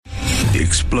The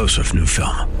explosive new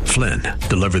film, Flynn,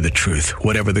 deliver the truth,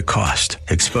 whatever the cost,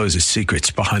 exposes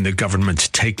secrets behind the government's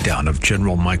takedown of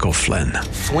General Michael Flynn.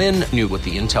 Flynn knew what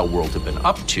the intel world had been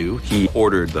up to. He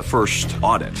ordered the first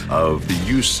audit of the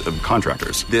use of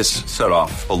contractors. This set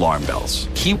off alarm bells.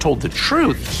 He told the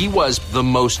truth. He was the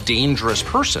most dangerous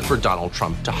person for Donald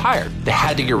Trump to hire. They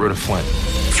had to get rid of Flynn.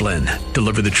 Flynn,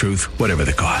 deliver the truth, whatever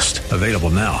the cost. Available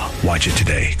now. Watch it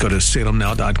today. Go to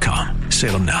salemnow.com.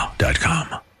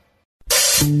 salemnow.com.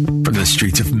 From the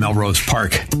streets of Melrose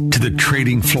Park to the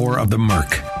trading floor of the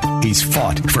Merc, he's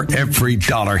fought for every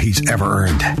dollar he's ever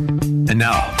earned. And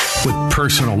now, with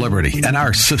personal liberty and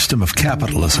our system of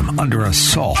capitalism under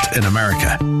assault in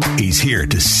America, he's here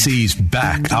to seize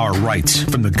back our rights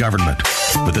from the government.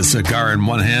 With a cigar in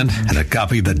one hand and a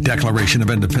copy of the Declaration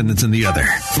of Independence in the other,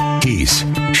 he's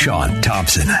Sean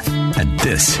Thompson. And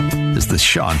this is The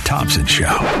Sean Thompson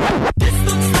Show. This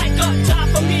looks like a job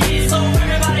for me, so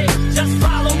everybody just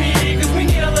follow me, because we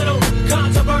need a little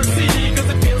controversy, because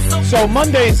it feels so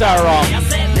Mondays are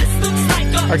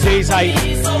days I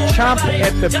chomp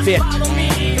at the bit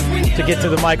to get to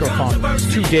the microphone.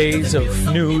 2 days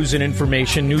of news and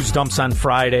information, news dumps on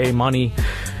Friday, money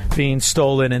being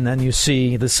stolen, and then you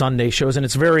see the Sunday shows, and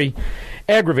it's very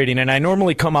aggravating. And I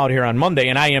normally come out here on Monday,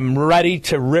 and I am ready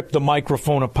to rip the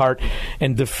microphone apart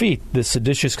and defeat the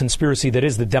seditious conspiracy that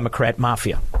is the Democrat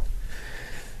mafia.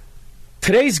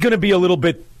 Today's going to be a little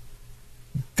bit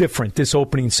different, this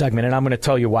opening segment, and I'm going to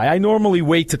tell you why. I normally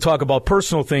wait to talk about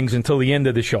personal things until the end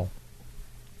of the show.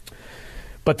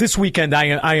 But this weekend,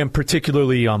 I am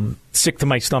particularly sick to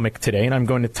my stomach today, and I'm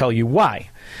going to tell you why.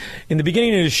 In the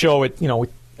beginning of the show,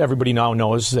 everybody now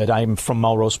knows that I'm from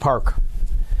Melrose Park.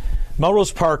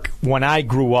 Melrose Park, when I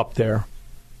grew up there,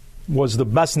 was the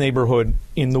best neighborhood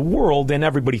in the world, and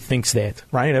everybody thinks that,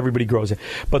 right? Everybody grows it.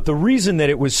 But the reason that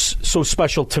it was so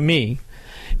special to me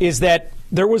is that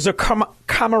there was a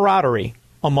camaraderie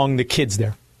among the kids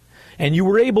there. And you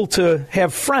were able to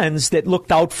have friends that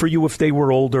looked out for you if they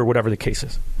were older, whatever the case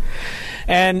is.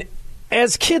 And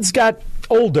as kids got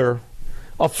older,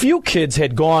 a few kids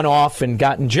had gone off and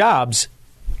gotten jobs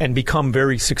and become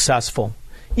very successful,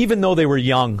 even though they were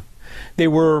young. They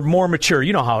were more mature.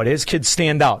 You know how it is. Kids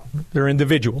stand out. They're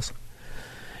individuals.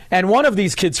 And one of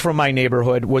these kids from my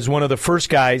neighborhood was one of the first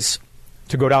guys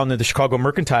to go down to the Chicago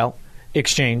Mercantile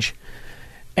Exchange.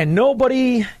 And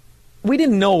we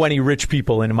didn't know any rich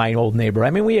people in my old neighborhood.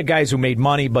 I mean, we had guys who made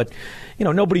money, but,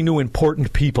 nobody knew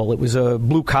important people. It was a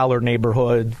blue-collar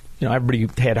neighborhood. Everybody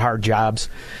had hard jobs.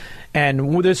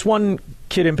 And this one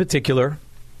kid in particular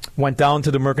went down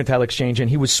to the Mercantile Exchange, and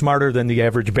he was smarter than the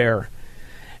average bear.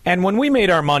 And when we made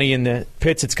our money in the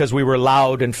pits, it's because we were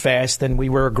loud and fast and we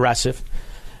were aggressive.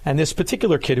 And this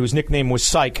particular kid, whose nickname was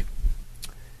Psych,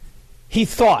 he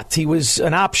thought he was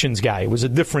an options guy. It was a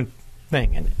different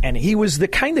thing. And he was the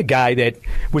kind of guy that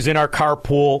was in our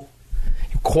carpool,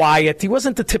 quiet. He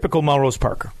wasn't the typical Melrose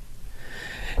Parker.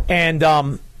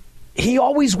 And he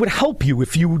always would help you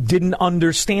if you didn't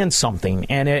understand something.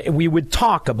 And we would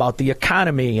talk about the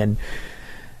economy, and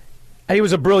he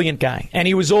was a brilliant guy. And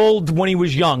he was old when he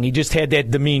was young. He just had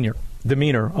that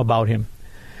demeanor about him.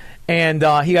 And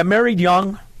he got married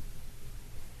young.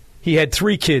 He had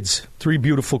 3 kids, 3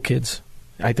 beautiful kids.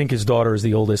 I think his daughter is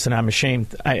the oldest, and I'm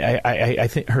ashamed. I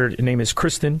think her name is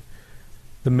Kristen.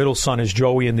 The middle son is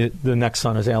Joey, and the next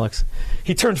son is Alex.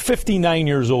 He turned 59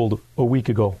 years old a week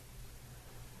ago.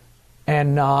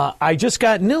 And I just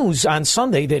got news on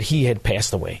Sunday that he had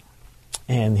passed away.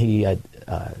 And he had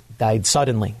died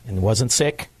suddenly and wasn't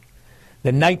sick.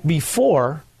 The night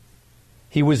before,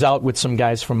 he was out with some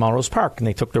guys from Melrose Park, and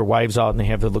they took their wives out, and they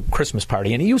have a little Christmas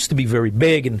party. And it used to be very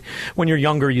big, and when you're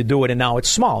younger, you do it, and now it's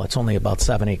small. It's only about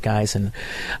 7, 8 guys. And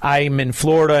I'm in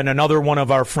Florida, and another one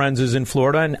of our friends is in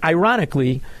Florida. And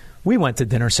ironically, we went to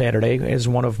dinner Saturday as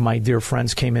one of my dear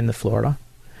friends came into Florida.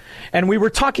 And we were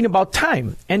talking about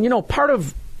time. And, part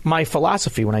of my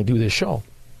philosophy when I do this show,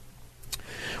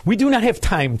 we do not have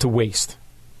time to waste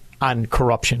on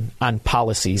corruption, on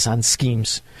policies, on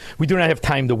schemes. We do not have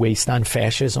time to waste on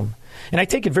fascism. And I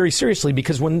take it very seriously,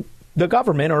 because when the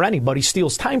government or anybody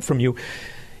steals time from you,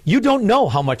 you don't know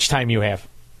how much time you have.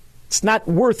 It's not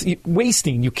worth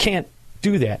wasting. You can't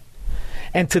do that.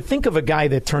 And to think of a guy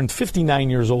that turned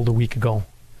 59 years old a week ago,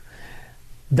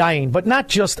 dying, but not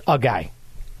just a guy.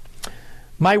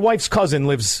 My wife's cousin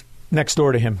lives next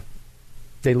door to him.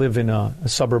 They live in a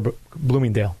suburb of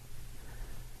Bloomingdale.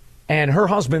 And her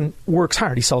husband works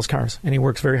hard. He sells cars, and he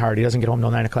works very hard. He doesn't get home till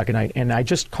 9 o'clock at night. And I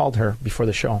just called her before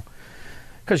the show,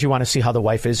 because you want to see how the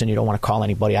wife is, and you don't want to call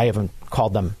anybody. I haven't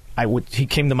called them. He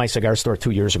came to my cigar store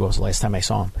 2 years ago. Was the last time I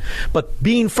saw him. But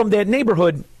being from that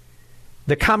neighborhood,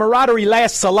 The camaraderie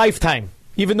lasts a lifetime.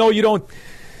 Even though you don't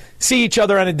see each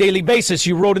other on a daily basis,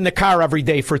 you rode in the car every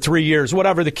day for 3 years.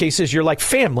 Whatever the case is, you're like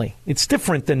family. It's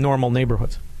different than normal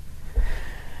neighborhoods.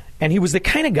 And he was the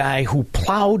kind of guy who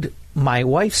plowed my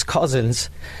wife's cousin's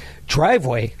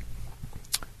driveway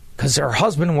because her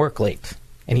husband worked late.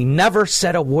 And he never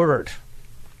said a word.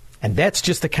 And that's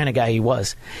just the kind of guy he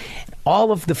was.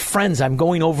 All of the friends, I'm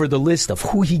going over the list of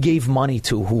who he gave money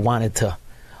to, who wanted to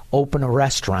open a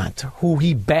restaurant, who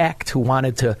he backed, who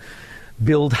wanted to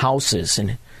build houses,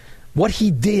 and what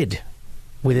he did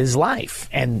with his life,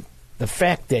 and the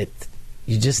fact that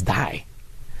you just die.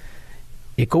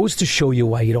 It goes to show you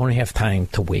why you don't have time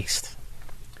to waste.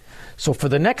 So for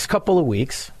the next couple of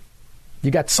weeks,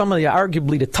 you got some of the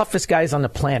arguably the toughest guys on the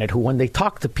planet who, when they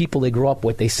talk to people they grew up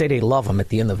with, they say they love them at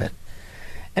the end of it.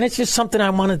 And it's just something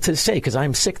I wanted to say because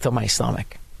I'm sick to my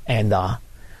stomach. And I'm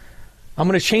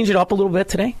going to change it up a little bit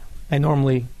today. I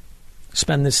normally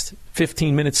spend this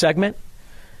 15-minute segment,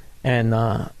 and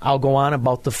I'll go on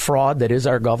about the fraud that is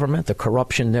our government, the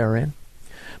corruption therein.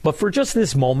 But for just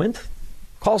this moment,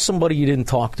 call somebody you didn't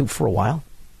talk to for a while,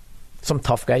 some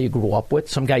tough guy you grew up with,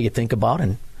 some guy you think about,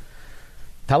 and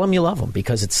tell him you love him,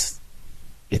 because it's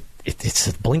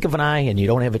a blink of an eye and you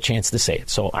don't have a chance to say it.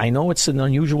 So I know it's an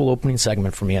unusual opening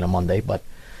segment for me on a Monday, but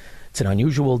it's an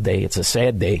unusual day. It's a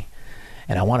sad day.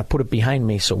 And I want to put it behind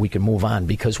me so we can move on,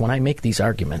 because when I make these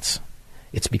arguments,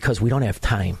 it's because we don't have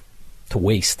time to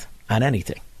waste on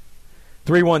anything.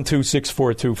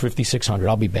 312-642-5600.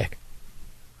 I'll be back.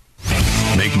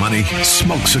 Make money,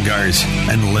 smoke cigars,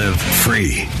 and live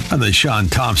free on the Sean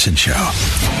Thompson Show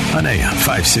on AM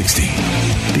 560.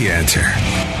 The Answer.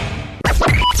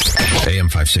 AM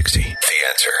 560. The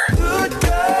Answer.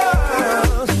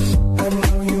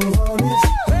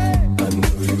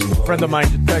 A friend of mine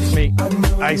texted me.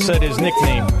 I said his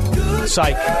nickname,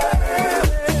 Psych.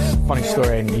 Funny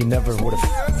story, and you never would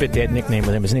have fit that nickname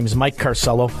with him. His name is Mike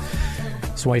Carcello.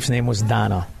 His wife's name was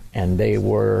Donna, and he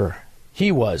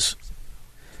was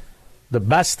the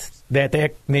best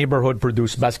that neighborhood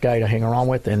produced, best guy to hang around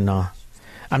with. And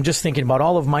I'm just thinking about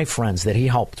all of my friends that he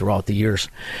helped throughout the years.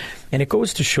 And it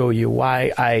goes to show you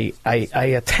why I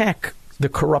attack the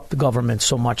corrupt government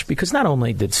so much, because not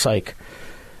only did Psych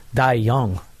die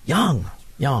young,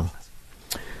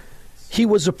 he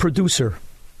was a producer.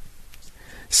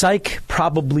 Psych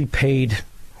probably paid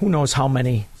who knows how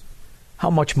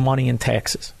much money in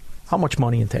taxes. How much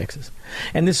money in taxes?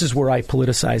 And this is where I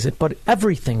politicize it, but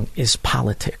everything is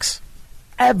politics.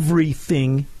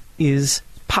 Everything is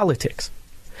politics.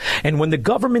 And when the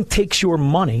government takes your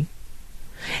money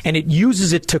and it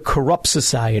uses it to corrupt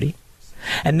society,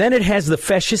 and then it has the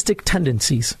fascistic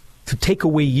tendencies to take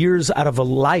away years out of a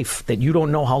life that you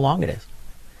don't know how long it is,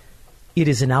 it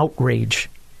is an outrage.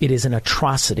 It is an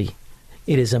atrocity.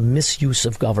 It is a misuse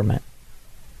of government.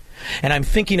 And I'm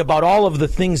thinking about all of the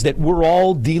things that we're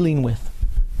all dealing with,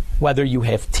 whether you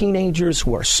have teenagers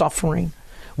who are suffering,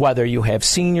 whether you have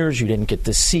seniors you didn't get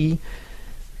to see.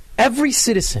 Every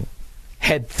citizen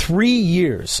had 3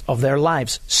 years of their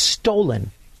lives stolen,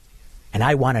 and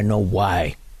I want to know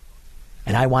why,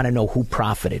 and I want to know who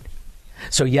profited.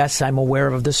 So yes, I'm aware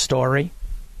of the story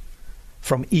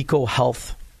from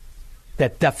EcoHealth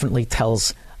that definitely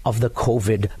tells of the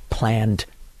COVID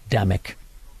pandemic.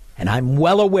 And I'm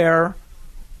well aware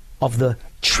of the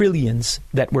trillions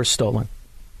that were stolen.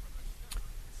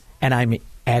 And I'm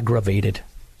aggravated.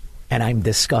 And I'm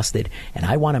disgusted. And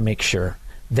I want to make sure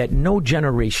that no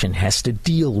generation has to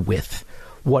deal with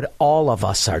what all of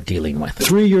us are dealing with.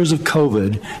 3 years of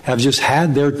COVID have just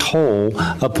had their toll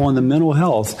upon the mental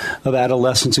health of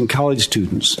adolescents and college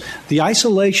students. The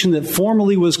isolation that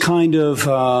formerly was kind of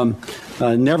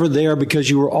never there because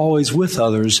you were always with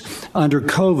others, under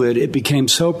COVID, it became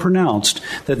so pronounced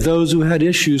that those who had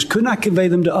issues could not convey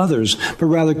them to others, but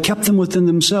rather kept them within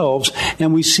themselves,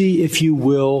 and we see, if you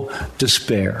will,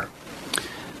 despair.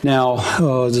 Now,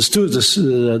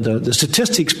 the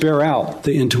statistics bear out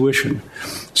the intuition.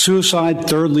 Suicide,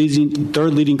 third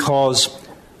leading cause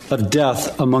of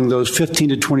death among those 15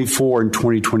 to 24 in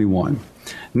 2021.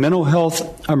 Mental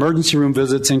health emergency room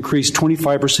visits increased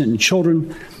 25% in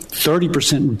children,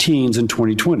 30% in teens in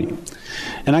 2020.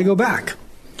 And I go back.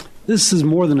 This is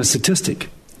more than a statistic.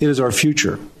 It is our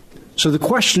future. So the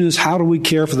question is, how do we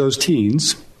care for those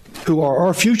teens who are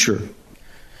our future?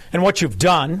 And what you've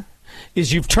done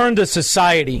is you've turned a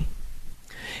society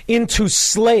into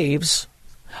slaves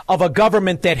of a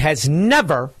government that has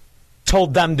never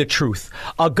told them the truth,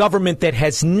 a government that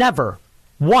has never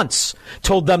once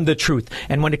told them the truth.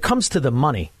 And when it comes to the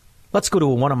money, let's go to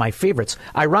one of my favorites,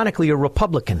 ironically a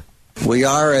Republican. We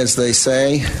are, as they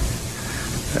say,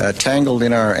 tangled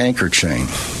in our anchor chain.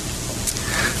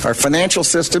 Our financial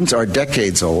systems are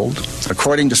decades old.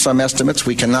 According to some estimates,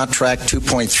 we cannot track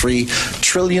 $2.3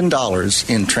 trillion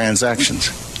in transactions.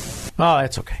 Oh,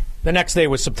 that's okay. The next day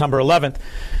was September 11th,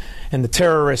 and the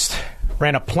terrorist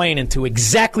ran a plane into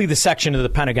exactly the section of the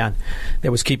Pentagon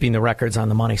that was keeping the records on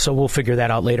the money. So we'll figure that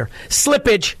out later.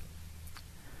 Slippage.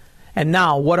 And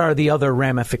now, what are the other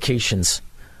ramifications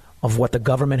of what the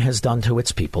government has done to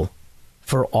its people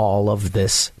for all of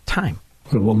this time?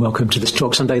 Well, welcome to this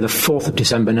Talk Sunday, the 4th of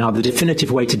December. Now, the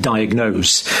definitive way to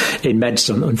diagnose in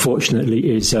medicine,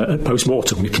 unfortunately, is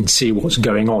post-mortem. We can see what's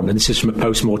going on. And this is from a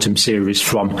post-mortem series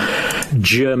from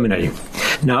Germany.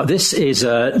 Now, this is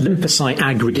a lymphocyte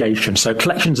aggregation, so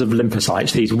collections of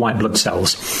lymphocytes, these white blood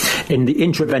cells, in the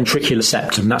intraventricular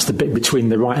septum, that's the bit between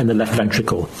the right and the left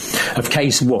ventricle, of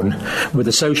case 1, with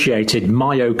associated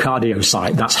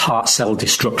myocardiocyte, that's heart cell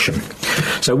destruction.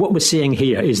 So what we're seeing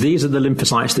here is these are the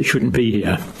lymphocytes that shouldn't be here.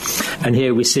 And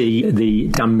here we see the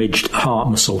damaged heart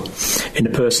muscle in a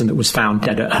person that was found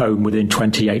dead at home within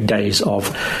 28 days of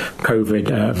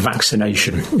COVID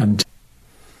vaccination. And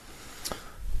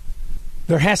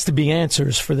there has to be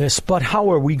answers for this, but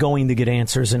how are we going to get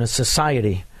answers in a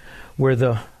society where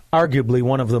arguably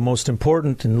one of the most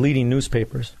important and leading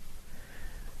newspapers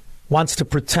wants to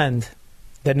pretend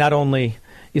that not only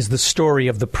is the story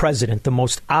of the president the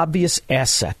most obvious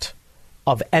asset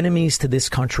of enemies to this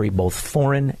country, both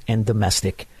foreign and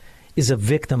domestic, is a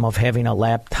victim of having a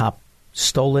laptop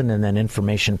stolen and then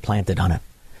information planted on it.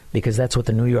 Because that's what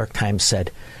the New York Times said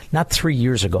not 3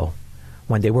 years ago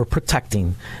when they were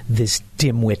protecting this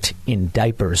dimwit in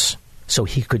diapers so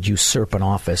he could usurp an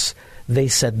office. They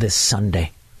said this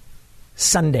Sunday.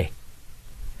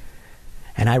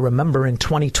 And I remember in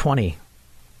 2020.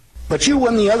 But you,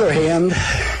 on the other hand,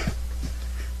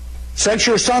 sent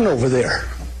your son over there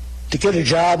to get a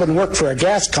job and work for a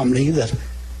gas company that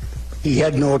he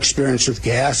had no experience with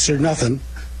gas or nothing,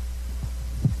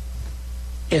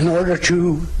 in order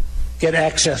to get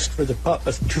access for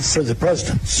the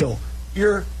president. So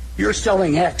you're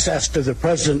selling access to the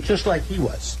president just like he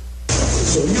was.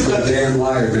 So you're a damn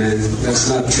liar, man. That's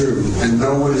not true. And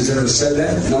no one has ever said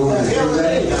that. No one has heard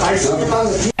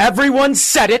that. Everyone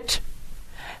said it.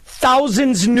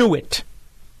 Thousands knew it.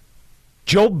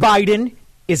 Joe Biden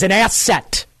is an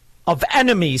asset of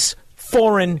enemies,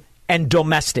 foreign and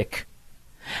domestic.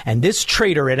 And this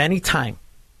traitor at any time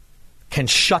can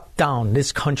shut down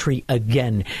this country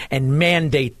again and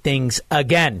mandate things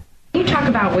again. Can you talk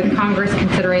about with Congress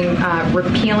considering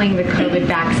repealing the COVID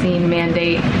vaccine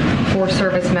mandate for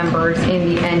service members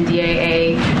in the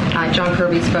NDAA? John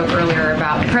Kirby spoke earlier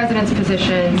about the president's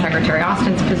position, Secretary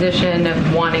Austin's position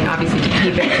of wanting, obviously, to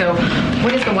keep it. So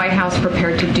what is the White House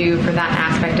prepared to do for that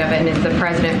aspect of it? And is the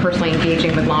president personally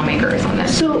engaging with lawmakers on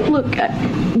this? So, look,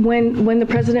 when the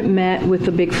president met with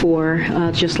the Big Four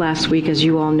just last week, as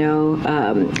you all know,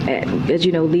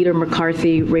 Leader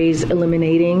McCarthy raised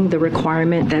eliminating the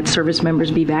requirement that service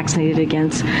members be vaccinated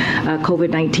against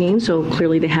COVID-19. So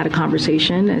clearly they had a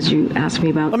conversation, as you asked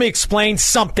me about. Let me explain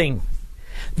something.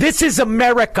 This is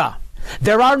America.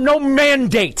 There are no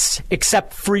mandates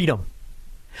except freedom.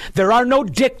 There are no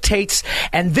dictates,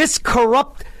 and this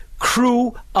corrupt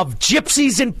crew of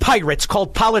gypsies and pirates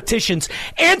called politicians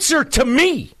answer to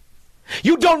me.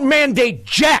 You don't mandate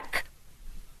jack.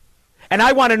 And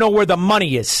I want to know where the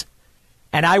money is.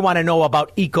 And I want to know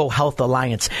about EcoHealth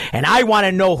Alliance. And I want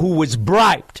to know who was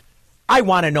bribed. I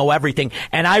want to know everything.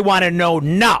 And I want to know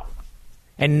now.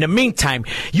 And in the meantime,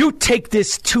 you take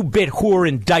this two-bit whore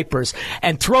in diapers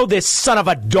and throw this son of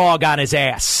a dog on his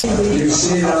ass. You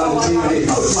see it on TV.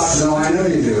 No, I know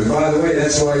you do. By the way,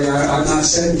 that's why I'm not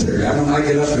sedentary. I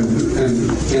get up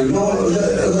and no,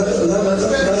 let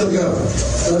him go.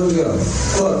 Let him go.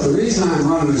 Look, the reason I'm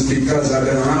running is because I've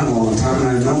been around a long time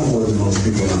and I know more than most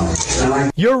people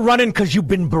know. You're running because you've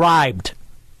been bribed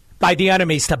by the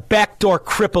enemies to backdoor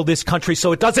cripple this country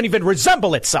so it doesn't even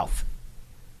resemble itself.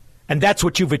 And that's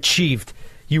what you've achieved,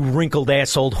 you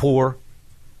wrinkled-ass old whore.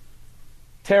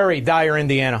 Terry, Dyer,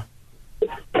 Indiana.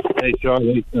 Hey,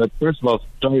 Sean. First of all,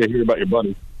 sorry to hear about your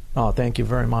buddy. Oh, thank you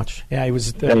very much. Yeah, he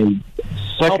was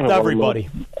helped everybody.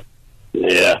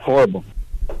 Yeah, horrible.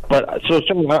 But so,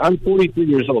 Sean, I'm 43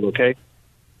 years old, okay?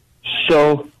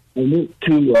 So I went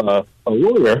to a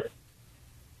lawyer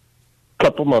a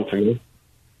couple months ago,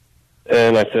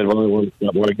 and I said, well, I want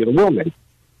to get a will made.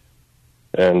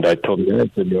 And I told him, I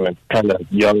said, I'm kind of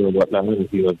young and whatnot. And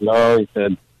he goes, no, he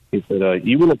said,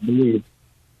 you wouldn't believe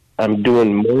I'm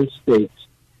doing more states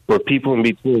for people in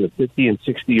between the 50 and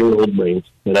 60-year-old range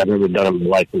than I've ever done in my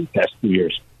life in the past 2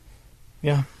 years.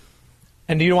 Yeah.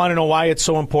 And do you want to know why it's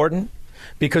so important?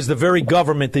 because the very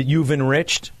government that you've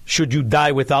enriched, should you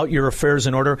die without your affairs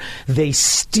in order, they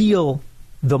steal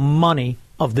the money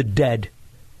of the dead.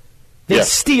 They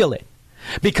steal it.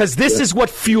 Because this is what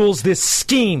fuels this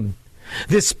scheme,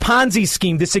 this Ponzi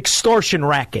scheme, this extortion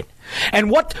racket.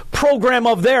 And what program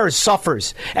of theirs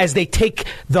suffers as they take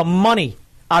the money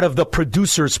out of the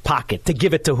producer's pocket to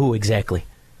give it to who exactly?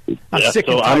 I'm sick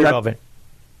and tired of it.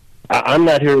 I'm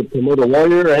not here to promote a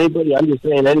lawyer or anybody. I'm just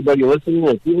saying anybody listening,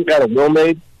 if you've got a will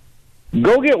made,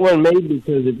 go get one made,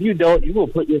 because if you don't, you will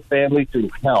put your family through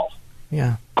hell.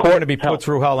 Yeah. They're going to be put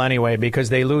through hell anyway because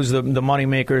they lose the money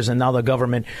makers, and now the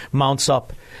government mounts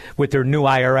up with their new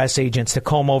IRS agents to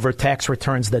comb over tax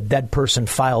returns the dead person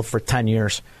filed for 10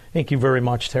 years. Thank you very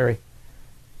much, Terry.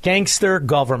 Gangster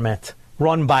government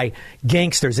run by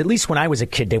gangsters. At least when I was a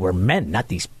kid, they were men, not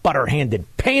these butter-handed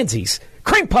pansies.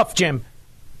 Cream puff, Jim.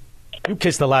 You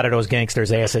kissed a lot of those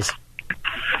gangsters' asses.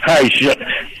 Hi,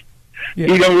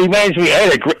 you know, reminds me, I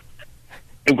had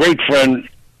a great friend,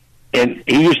 and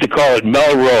he used to call it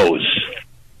Melrose.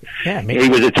 Yeah, he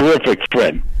was a terrific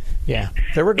friend. Yeah,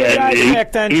 they were good guys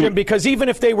back then, Jim, because even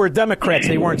if they were Democrats,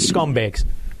 they weren't scumbags.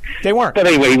 They weren't. But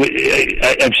anyway,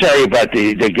 I'm sorry about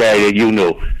the guy that you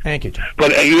knew. Thank you, Jim.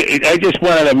 But I just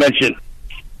wanted to mention,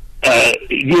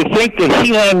 you think that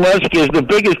Elon Musk is the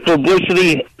biggest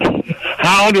publicity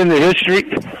hound in the history?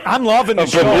 I'm loving the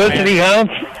show, publicity man.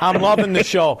 hound? I'm loving the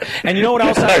show. And you know what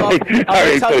else I love?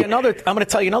 I'm going to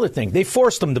tell you another thing. They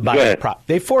forced him to buy that prop.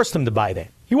 They forced him to buy that.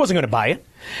 He wasn't going to buy it.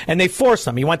 And they forced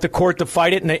him. He went to court to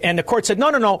fight it, and the court said,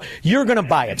 no, you're going to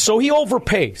buy it. So he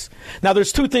overpays. Now,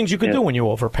 there's two things you could do when you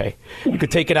overpay. You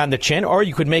could take it on the chin, or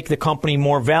you could make the company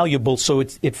more valuable so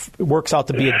it works out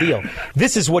to be a deal.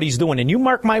 This is what he's doing. And you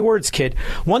mark my words, kid,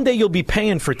 one day you'll be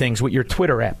paying for things with your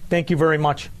Twitter app. Thank you very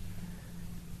much.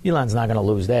 Elon's not going to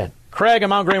lose that. Craig, I'm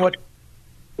Mount Greenwood.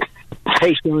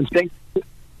 Hey, Sean. Thanks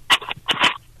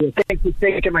for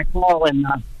taking my call. And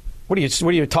what are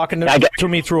you talking to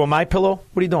me through a MyPillow?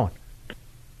 What are you doing?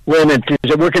 Wait a minute.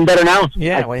 Is it working better now?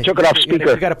 Yeah. I took it off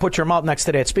speaker. You got to put your mouth next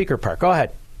to that speaker part. Go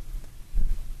ahead.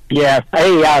 Yeah.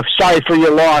 Hey, sorry for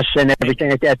your loss and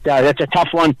everything like that. That's a tough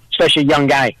one, especially a young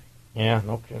guy. Yeah,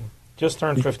 no kidding. Just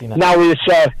turned 59. Now,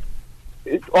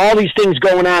 it's all these things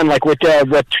going on, like with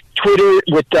Twitter,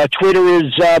 Twitter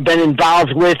has been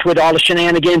involved with all the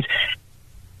shenanigans.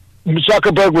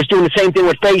 Zuckerberg was doing the same thing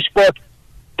with Facebook.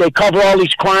 They cover all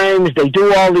these crimes. They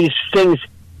do all these things,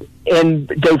 and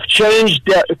they've changed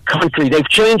the country. They've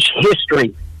changed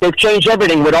history. They've changed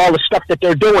everything with all the stuff that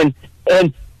they're doing.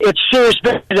 And it's serious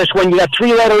business when you have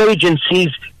three-letter agencies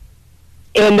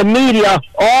and the media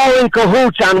all in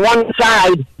cahoots on one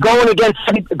side, going against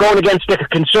the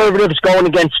conservatives, going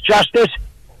against justice.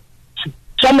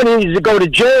 Somebody needs to go to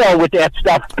jail with that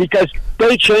stuff because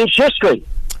they changed history.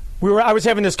 I was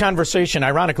having this conversation,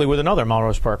 ironically, with another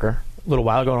Melrose Parker a little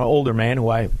while ago, an older man who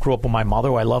I grew up with my mother,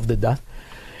 who I loved to death.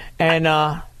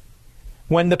 And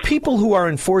when the people who are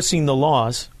enforcing the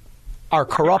laws are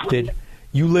corrupted,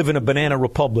 you live in a banana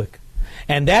republic.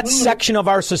 And that section of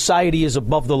our society is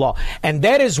above the law. And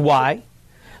that is why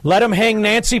let them hang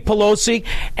Nancy Pelosi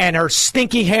and her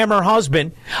stinky hammer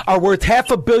husband are worth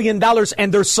 $500 million,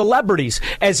 and they're celebrities,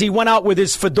 as he went out with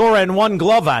his fedora and one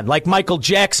glove on, like Michael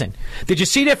Jackson. Did you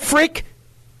see that freak?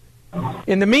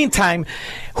 In the meantime,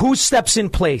 who steps in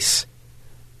place?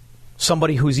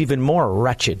 Somebody who's even more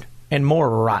wretched and more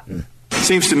rotten.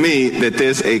 Seems to me that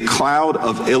there's a cloud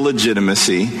of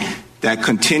illegitimacy that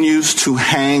continues to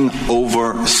hang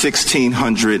over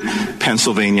 1600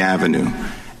 Pennsylvania Avenue.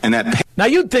 And that now,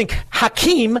 you'd think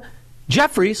Hakeem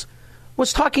Jeffries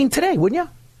was talking today, wouldn't you?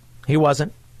 He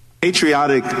wasn't.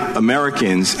 Patriotic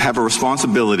Americans have a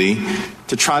responsibility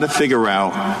to try to figure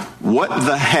out what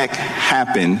the heck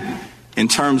happened in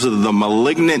terms of the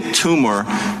malignant tumor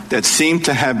that seemed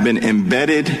to have been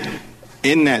embedded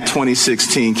in that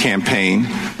 2016 campaign.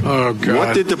 Oh, God.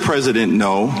 What did the president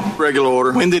know? Regular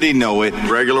order. When did he know it?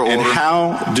 Regular order. And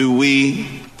how do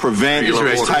we prevent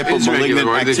this type of malignant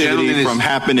activity from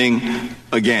happening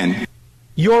again?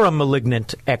 You're a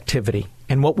malignant activity.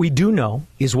 And what we do know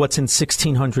is what's in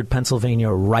 1600 Pennsylvania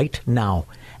right now.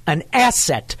 An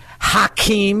asset,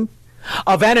 Hakeem,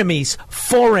 of enemies,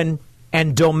 foreign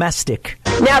and domestic.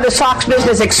 Now this Fox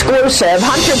Business exclusive.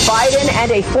 Hunter Biden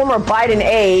and a former Biden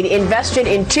aide invested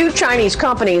in two Chinese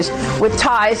companies with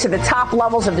ties to the top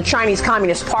levels of the Chinese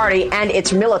Communist Party and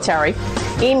its military.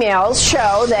 Emails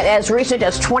show that as recent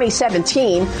as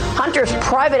 2017, Hunter's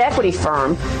private equity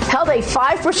firm held a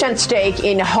 5% stake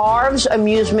in Harv's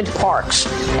amusement parks.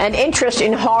 An interest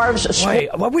in Harv's... Wait,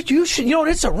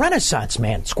 it's a renaissance,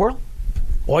 man, Squirrel.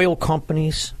 Oil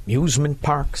companies, amusement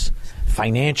parks,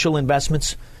 financial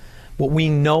investments. what we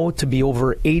know to be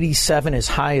over 87, as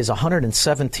high as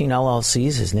 117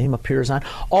 LLCs his name appears on,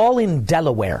 all in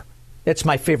Delaware. That's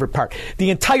my favorite part.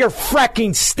 The entire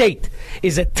fracking state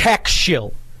is a tax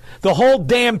shill. The whole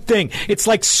damn thing. It's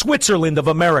like Switzerland of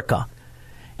America.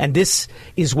 And this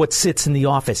is what sits in the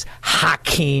office.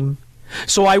 Hakeem.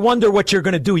 So I wonder what you're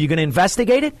going to do. You're going to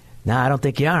investigate it? No, I don't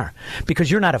think you are. Because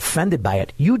you're not offended by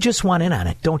it. You just want in on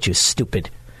it, don't you,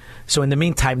 stupid? So in the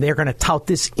meantime, they're going to tout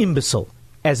this imbecile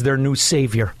as their new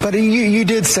savior. But you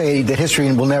did say that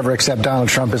history will never accept Donald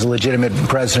Trump as a legitimate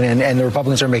president, and the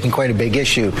Republicans are making quite a big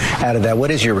issue out of that.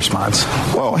 What is your response?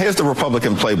 Well, here's the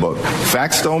Republican playbook.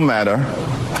 Facts don't matter.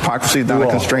 Hypocrisy is not a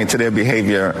constraint to their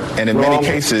behavior. And in many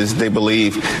cases, they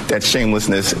believe that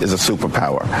shamelessness is a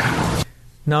superpower.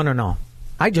 No.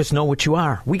 I just know what you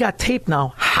are. We got tape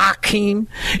now, Hakeem.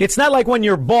 It's not like when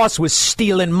your boss was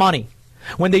stealing money,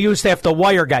 when they used to have to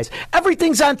wire guys.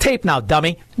 Everything's on tape now,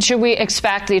 dummy. Should we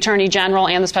expect the Attorney General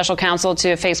and the Special Counsel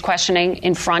to face questioning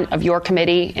in front of your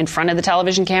committee, in front of the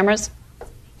television cameras?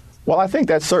 Well, I think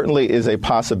that certainly is a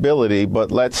possibility,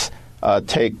 but let's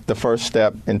take the first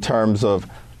step in terms of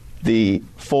the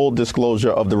full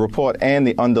disclosure of the report and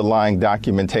the underlying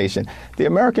documentation. The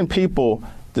American people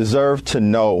deserve to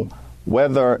know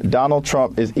whether Donald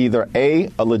Trump is either A,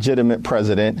 a legitimate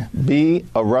president, B,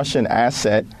 a Russian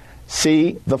asset,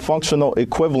 C, the functional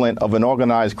equivalent of an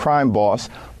organized crime boss,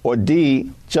 or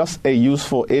D, just a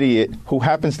useful idiot who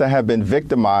happens to have been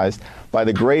victimized by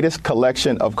the greatest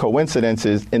collection of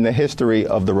coincidences in the history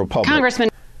of the Republic.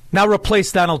 Congressman. Now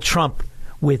replace Donald Trump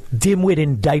with dimwit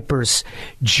in diapers,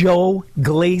 Joe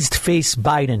glazed-face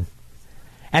Biden.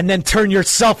 And then turn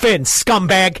yourself in,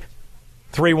 scumbag.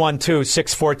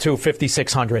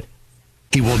 312-642-5600.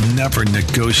 He will never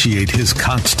negotiate his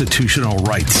constitutional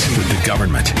rights with the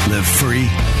government. Live free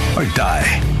or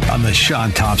die on the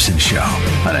Sean Thompson Show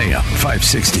on AM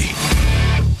 560.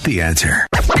 The Answer.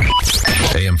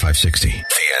 AM 560.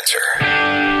 The Answer.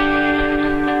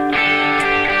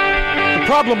 The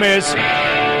problem is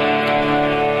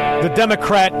the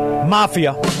Democrat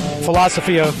mafia,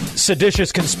 philosophy of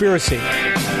seditious conspiracy,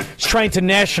 is trying to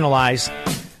nationalize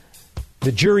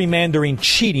the gerrymandering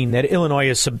cheating that Illinois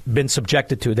has been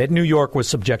subjected to, that New York was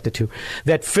subjected to,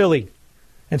 that Philly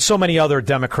and so many other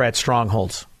Democrat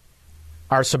strongholds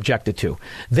are subjected to.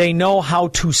 They know how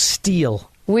to steal.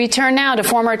 We turn now to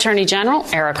former Attorney General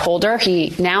Eric Holder.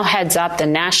 He now heads up the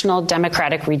National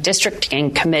Democratic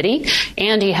Redistricting Committee,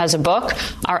 and he has a book,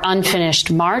 Our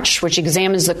Unfinished March, which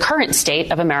examines the current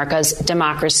state of America's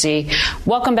democracy.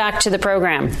 Welcome back to the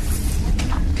program.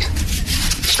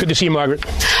 It's good to see you, Margaret.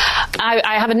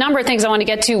 I have a number of things I want to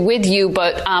get to with you,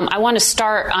 but I want to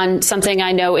start on something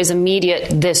I know is immediate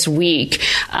this week.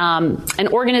 An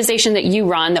organization that you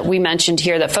run that we mentioned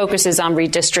here that focuses on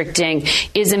redistricting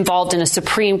is involved in a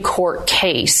Supreme Court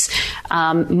case,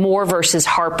 Moore versus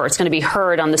Harper. It's going to be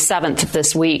heard on the 7th of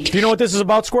this week. Do you know what this is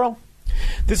about, Squirrel?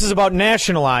 This is about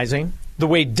nationalizing the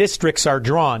way districts are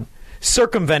drawn,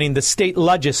 circumventing the state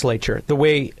legislature, the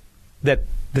way that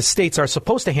the states are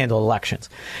supposed to handle elections.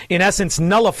 In essence,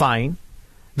 nullifying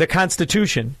the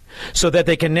Constitution so that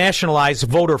they can nationalize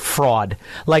voter fraud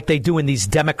like they do in these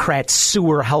Democrat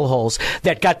sewer hellholes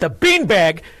that got the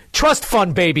beanbag trust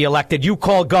fund baby elected you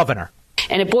call governor.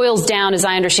 And it boils down, as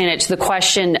I understand it, to the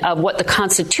question of what the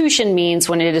Constitution means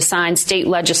when it assigns state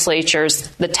legislatures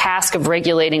the task of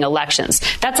regulating elections.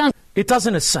 That sounds... It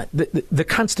doesn't assign... The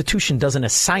Constitution doesn't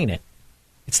assign it.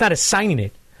 It's not assigning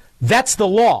it. That's the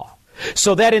law.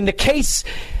 So that in the case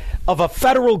of a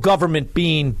federal government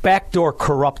being backdoor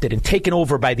corrupted and taken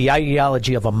over by the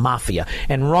ideology of a mafia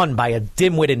and run by a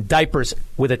dimwit in diapers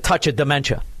with a touch of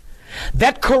dementia,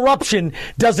 that corruption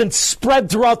doesn't spread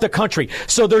throughout the country.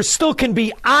 So there still can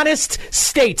be honest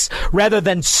states rather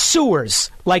than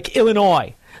sewers like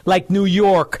Illinois, like New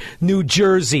York, New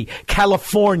Jersey,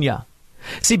 California.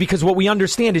 See, because what we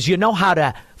understand is you know how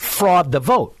to fraud the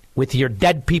vote. With your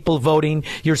dead people voting,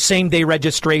 your same-day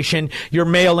registration, your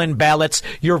mail-in ballots,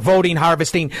 your voting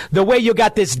harvesting, the way you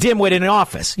got this dimwit in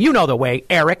office. You know the way,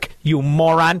 Eric, you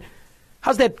moron.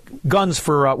 How's that guns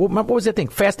for, what was that thing,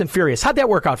 Fast and Furious? How'd that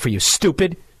work out for you,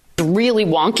 stupid? Really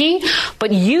wonky,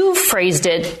 but you phrased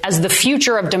it as the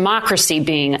future of democracy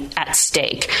being at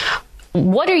stake.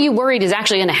 What are you worried is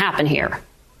actually going to happen here?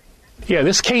 Yeah,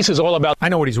 this case is all about... I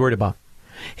know what he's worried about.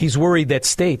 He's worried that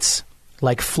states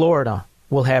like Florida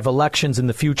will have elections in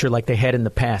the future like they had in the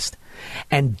past.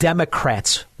 And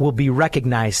Democrats will be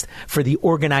recognized for the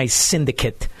organized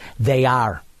syndicate they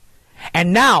are.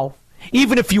 And now,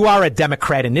 even if you are a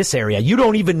Democrat in this area, you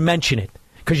don't even mention it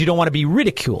because you don't want to be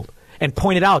ridiculed and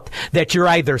pointed out that you're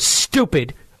either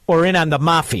stupid or in on the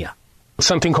mafia.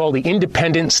 something called the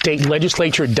independent state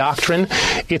legislature doctrine.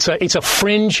 It's a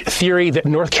fringe theory that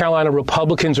North Carolina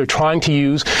Republicans are trying to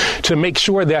use to make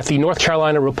sure that the North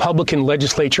Carolina Republican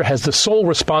legislature has the sole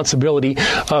responsibility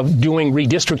of doing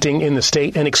redistricting in the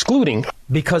state and excluding.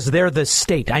 Because they're the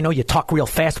state. I know you talk real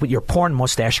fast with your porn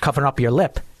mustache covering up your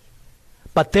lip.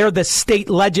 But they're the state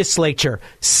legislature.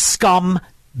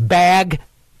 Scumbag.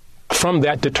 From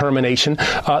that determination,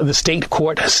 the state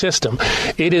court system.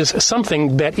 It is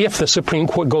something that, if the Supreme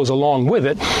Court goes along with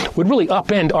it, would really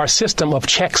upend our system of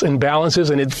checks and balances.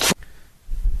 And it,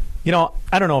 you know,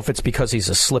 I don't know if it's because he's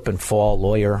a slip and fall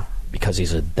lawyer, because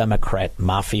he's a Democrat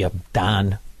mafia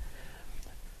don,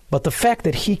 but the fact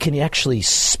that he can actually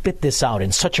spit this out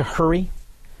in such a hurry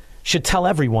should tell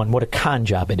everyone what a con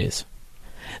job it is.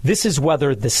 This is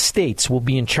whether the states will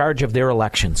be in charge of their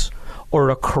elections or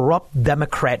a corrupt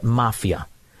Democrat mafia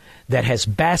that has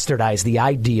bastardized the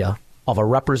idea of a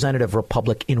representative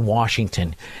republic in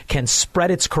Washington can spread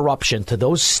its corruption to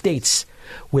those states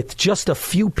with just a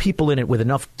few people in it with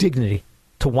enough dignity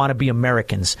to want to be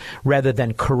Americans rather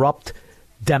than corrupt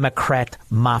Democrat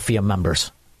mafia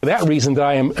members. For that reason that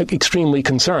I am extremely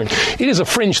concerned. It is a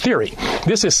fringe theory.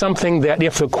 This is something that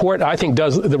if the court, I think,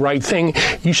 does the right thing,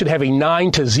 you should have a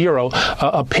 9-0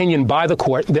 opinion by the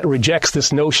court that rejects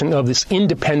this notion of this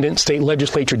independent state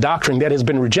legislature doctrine that has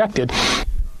been rejected.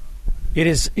 It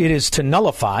is to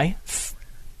nullify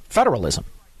federalism.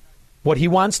 What he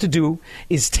wants to do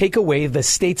is take away the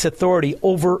state's authority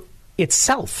over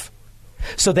itself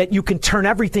so that you can turn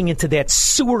everything into that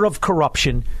sewer of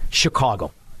corruption,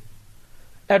 Chicago.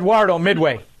 Eduardo,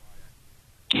 Midway.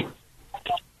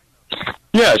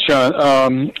 Yeah,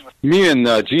 Sean. Me and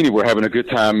Jeannie were having a good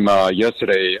time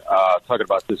yesterday talking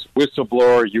about this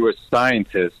whistleblower U.S.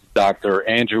 scientist, Dr.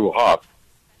 Andrew Huff,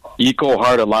 Eco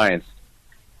Heart Alliance.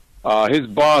 His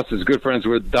boss is good friends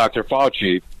with Dr.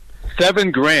 Fauci.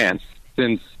 7 grants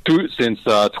since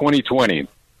 2020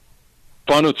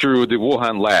 funneled through the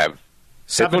Wuhan lab.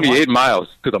 It's only 8 miles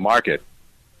to the market.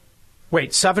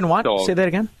 Wait, 7 what? So, say that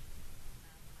again?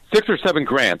 6 or 7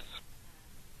 grants.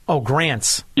 Oh,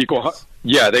 grants. Eco got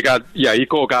 7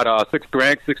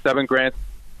 grants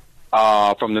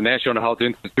from the National Health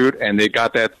Institute, and they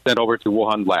got that sent over to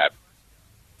Wuhan lab.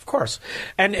 Of course.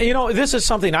 And, you know, this is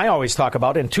something I always talk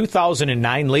about. In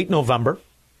 2009, late November,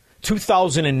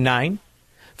 2009,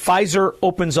 Pfizer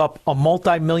opens up a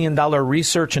multi-million-dollar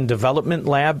research and development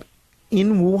lab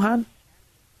in Wuhan.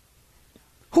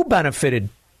 Who benefited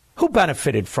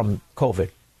from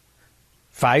COVID?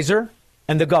 Pfizer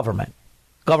and the government.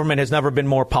 Government has never been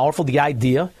more powerful. The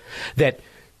idea that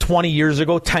 20 years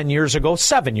ago, 10 years ago,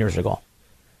 7 years ago,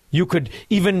 you could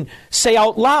even say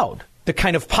out loud the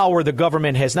kind of power the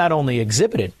government has not only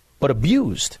exhibited, but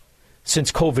abused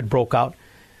since COVID broke out.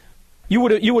 You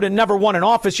would have never won an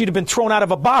office. You'd have been thrown out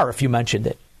of a bar if you mentioned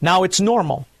it. Now it's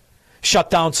normal. Shut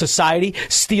down society,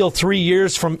 steal 3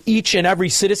 years from each and every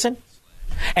citizen,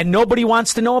 and nobody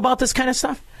wants to know about this kind of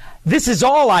stuff. This is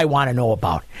all I want to know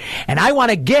about. And I want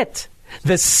to get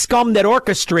the scum that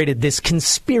orchestrated this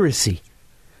conspiracy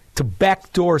to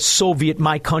backdoor Soviet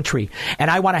my country.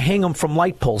 And I want to hang them from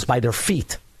light poles by their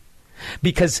feet.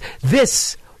 Because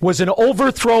this was an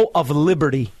overthrow of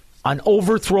liberty, an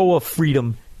overthrow of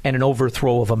freedom, and an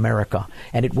overthrow of America.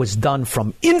 And it was done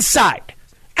from inside.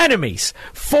 Enemies,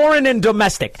 foreign and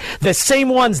domestic, the same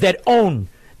ones that own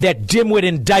that dimwit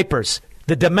in diapers,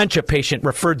 the dementia patient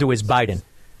referred to as Biden.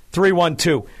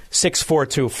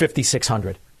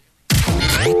 312-642-5600.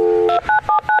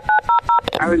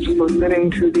 I was listening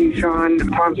to the Sean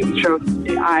Thompson show.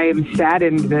 I am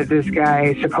saddened that this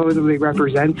guy supposedly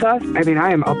represents us. I mean,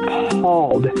 I am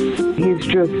appalled. He's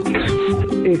just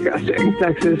disgusting,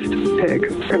 sexist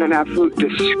pig, and an absolute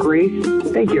disgrace.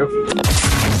 Thank you.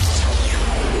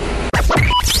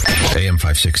 AM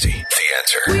 560, The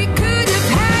Answer. We could have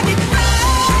had it.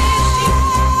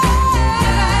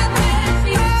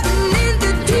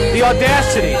 The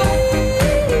audacity,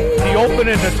 the open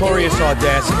and notorious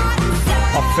audacity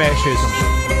of fascism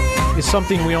is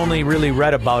something we only really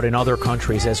read about in other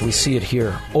countries as we see it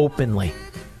here openly.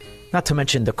 Not to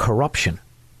mention the corruption.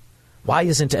 Why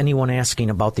isn't anyone asking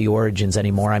about the origins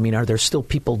anymore? I mean, are there still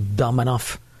people dumb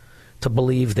enough to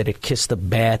believe that it kissed a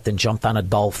bat and jumped on a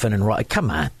dolphin and...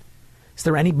 Come on. Is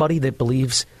there anybody that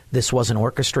believes this wasn't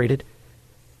orchestrated?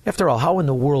 After all, how in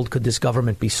the world could this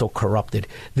government be so corrupted?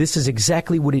 This is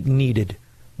exactly what it needed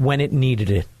when it needed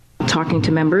it. Talking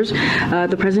to members,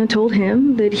 the president told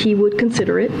him that he would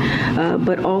consider it,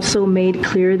 but also made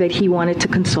clear that he wanted to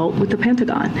consult with the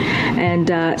Pentagon.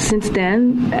 And since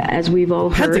then, as we've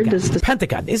all heard...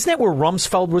 Pentagon. Isn't that where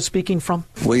Rumsfeld was speaking from?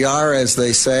 We are, as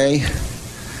they say,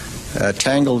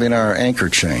 tangled in our anchor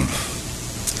chain.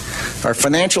 Our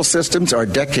financial systems are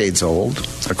decades old.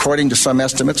 According to some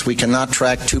estimates, we cannot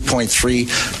track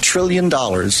 $2.3 trillion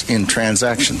in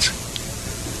transactions.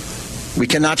 We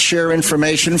cannot share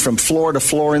information from floor to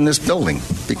floor in this building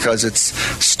because it's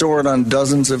stored on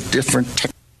dozens of different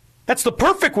That's the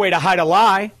perfect way to hide a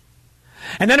lie.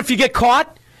 And then if you get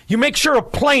caught, you make sure a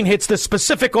plane hits the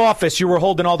specific office you were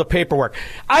holding all the paperwork.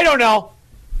 I don't know.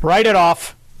 Write it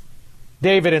off.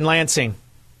 David in Lansing.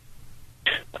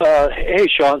 Hey,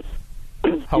 Sean.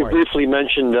 You briefly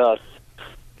mentioned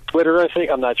Twitter, I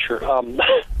think. I'm not sure.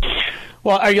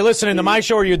 Well, are you listening to my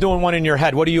show or are you doing one in your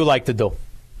head? What do you like to do?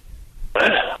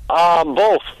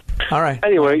 Both. All right.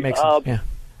 Anyway, Yeah.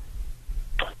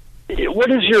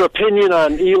 What is your opinion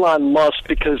on Elon Musk?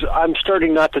 Because I'm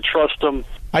starting not to trust him.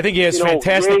 I think he has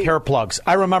fantastic hair plugs.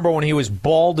 I remember when he was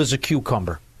bald as a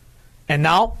cucumber. And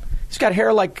now he's got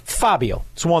hair like Fabio.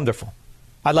 It's wonderful.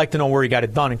 I'd like to know where he got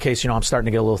it done in case, I'm starting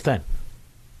to get a little thin.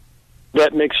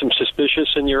 That makes him suspicious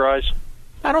in your eyes?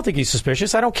 I don't think he's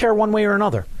suspicious. I don't care one way or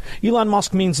another. Elon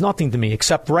Musk means nothing to me,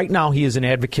 except right now he is an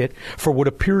advocate for what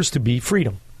appears to be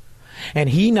freedom. And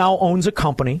he now owns a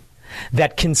company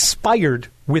that conspired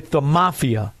with the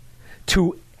mafia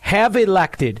to have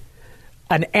elected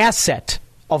an asset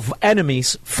of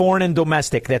enemies, foreign and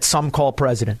domestic, that some call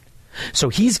president. So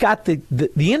he's got the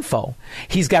info.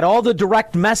 He's got all the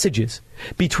direct messages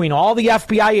between all the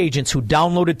FBI agents who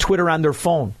downloaded Twitter on their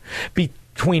phone,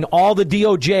 between all the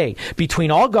DOJ,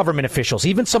 between all government officials,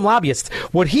 even some lobbyists.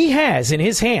 What he has in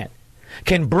his hand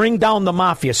can bring down the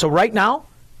mafia. So right now,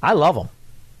 I love him.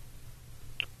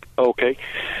 Okay.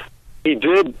 He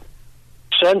did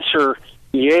censor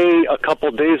Ye a couple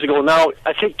days ago. Now,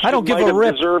 I think I don't give a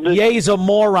rip. Ye's a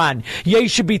moron. Ye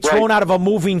should be thrown out of a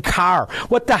moving car.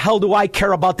 What the hell do I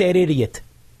care about that idiot?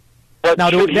 But now,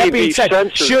 should that he being be said,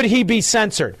 censored? should he be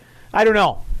censored? I don't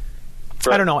know.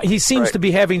 Right. I don't know. He seems Right. to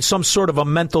be having some sort of a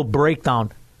mental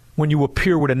breakdown when you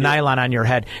appear with a nylon on your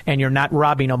head and you're not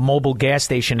robbing a mobile gas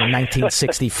station in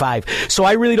 1965. So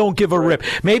I really don't give a rip.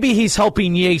 Maybe he's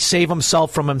helping Ye save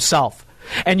himself from himself.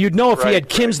 And you'd know if he had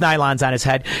Kim's nylons on his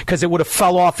head because it would have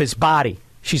fell off his body.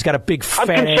 She's got a big fat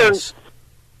I'm concerned ass.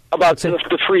 about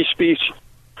the free speech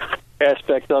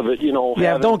aspect of it.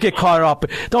 Yeah, don't get caught up.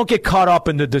 Don't get caught up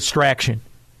in the distraction.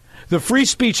 The free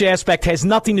speech aspect has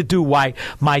nothing to do why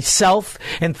myself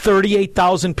and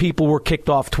 38,000 people were kicked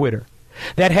off Twitter.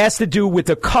 That has to do with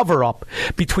the cover-up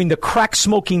between the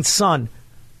crack-smoking son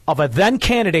of a then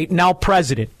candidate, now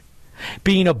president,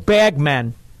 being a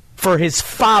bagman for his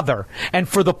father and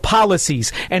for the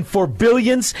policies and for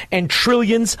billions and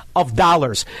trillions of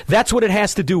dollars. That's what it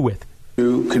has to do with.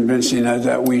 Convincing us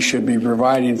that we should be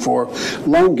providing for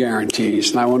loan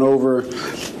guarantees. And I went over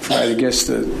for, I guess,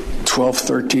 the 12th,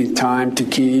 13th time to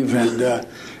Kyiv,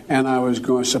 and I was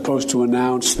supposed to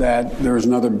announce that there was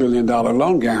another $1 billion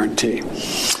loan guarantee.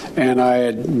 And I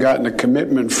had gotten a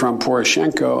commitment from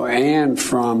Poroshenko and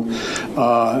from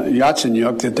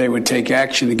Yatsenyuk that they would take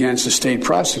action against the state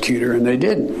prosecutor, and they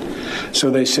didn't. So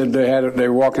they said they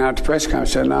were walking out to press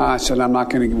conference. I said, "No," I said, "I'm not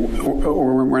going to,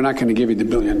 or we're not going to give you the $1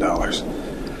 billion."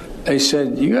 They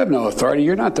said, "You have no authority.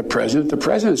 You're not the president." The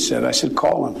president said, I said,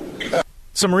 "Call him."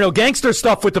 Some real gangster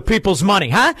stuff with the people's money,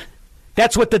 huh?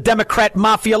 That's what the Democrat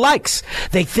mafia likes.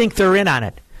 They think they're in on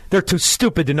it. They're too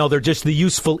stupid to know they're just the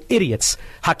useful idiots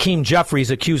Hakeem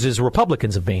Jeffries accuses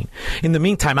Republicans of being. In the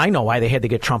meantime, I know why they had to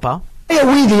get Trump out. Why are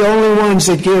we the only ones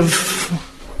that give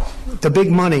the big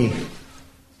money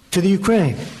to the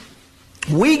Ukraine?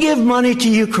 We give money to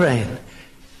Ukraine,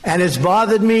 and it's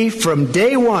bothered me from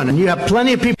day one, and you have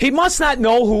plenty of people. He must not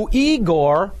know who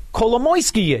Igor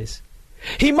Kolomoisky is.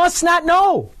 He must not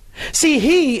know. See,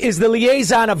 he is the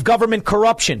liaison of government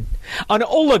corruption, an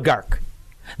oligarch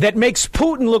that makes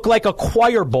Putin look like a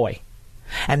choir boy.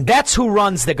 And that's who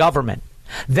runs the government.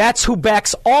 That's who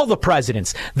backs all the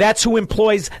presidents. That's who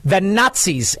employs the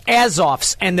Nazis,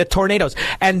 Azovs, and the tornadoes.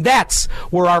 And that's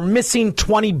where our missing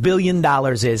 $20 billion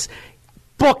is.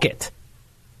 Book it.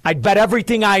 I'd bet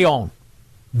everything I own.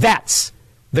 That's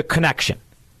the connection.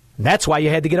 That's why you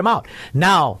had to get him out.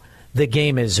 Now, the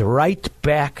game is right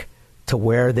back to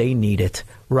where they need it.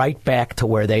 Right back to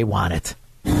where they want it.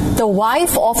 The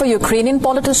wife of a Ukrainian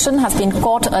politician has been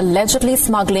caught allegedly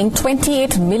smuggling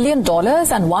 $28 million and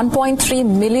 1.3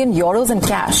 million euros in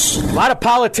cash. A lot of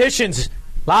politicians,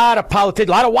 a lot of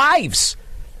wives,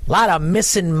 a lot of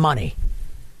missing money.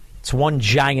 It's one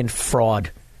giant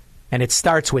fraud. And it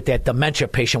starts with that dementia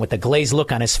patient with the glazed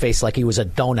look on his face like he was a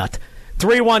donut.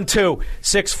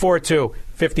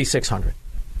 312-642-5600.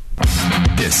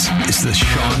 This is the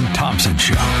Sean Thompson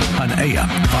Show on AM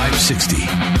 560.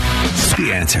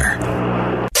 The Answer.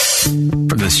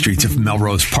 From the streets of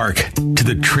Melrose Park to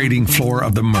the trading floor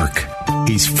of the Merc,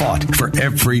 he's fought for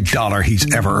every dollar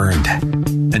he's ever earned.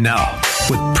 And now,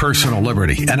 with personal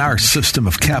liberty and our system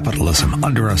of capitalism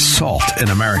under assault in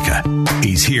America,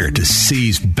 he's here to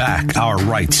seize back our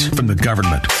rights from the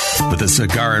government. With a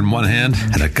cigar in one hand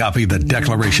and a copy of the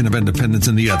Declaration of Independence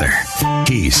in the other,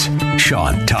 he's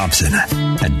Sean Thompson.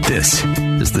 And this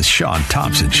is The Sean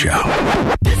Thompson Show.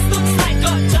 This looks like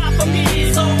a job for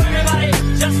me, so everybody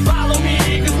just follow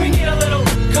me, because we need a little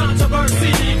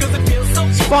controversy, because it feels so...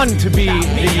 It's fun to be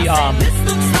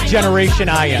the generation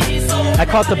I am. I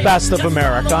caught the best of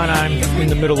America, and I'm in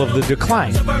the middle of the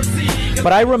decline.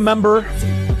 But I remember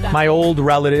my old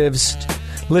relatives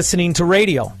listening to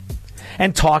radio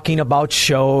and talking about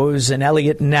shows and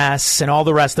Elliot Ness and all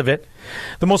the rest of it.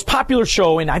 The most popular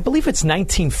show in, I believe it's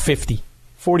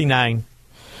 49,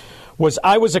 was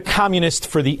I Was a Communist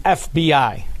for the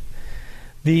FBI.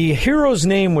 The hero's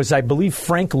name was, I believe,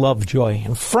 Frank Lovejoy.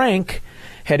 And Frank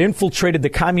had infiltrated the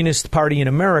Communist Party in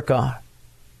America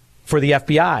for the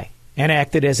FBI and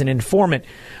acted as an informant,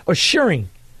 assuring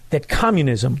that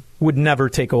communism would never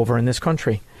take over in this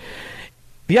country.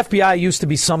 The FBI used to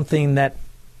be something that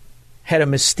had a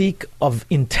mystique of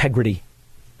integrity.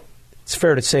 It's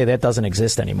fair to say that doesn't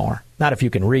exist anymore, not if you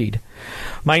can read.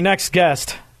 My next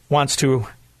guest wants to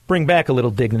bring back a little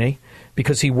dignity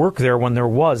because he worked there when there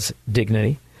was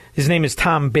dignity. His name is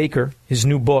Tom Baker. His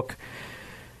new book,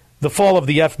 The Fall of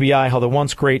the FBI, How the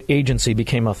Once Great Agency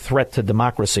Became a Threat to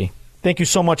Democracy. Thank you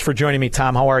so much for joining me,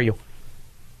 Tom. How are you?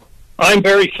 I'm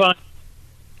very fine.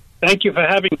 Thank you for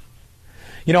having me.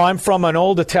 You know, I'm from an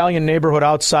old Italian neighborhood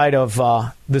outside of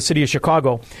the city of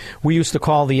Chicago. We used to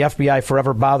call the FBI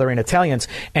forever bothering Italians,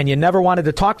 and you never wanted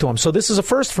to talk to them. So this is a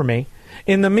first for me.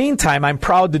 In the meantime, I'm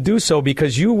proud to do so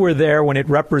because you were there when it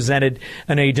represented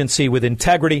an agency with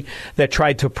integrity that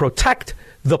tried to protect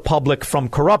the public from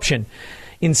corruption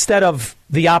instead of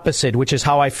the opposite, which is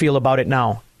how I feel about it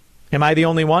now. Am I the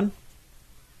only one?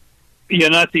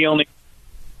 You're not the only.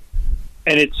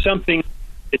 And it's something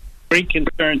that's great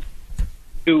concern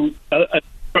to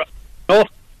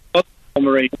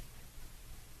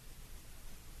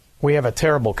We have a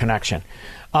terrible connection.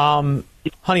 Honey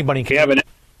Bunny, can you have an...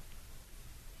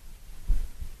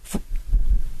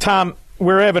 Tom,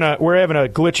 we're having a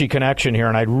glitchy connection here,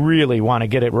 and I really want to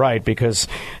get it right because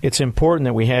it's important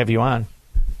that we have you on.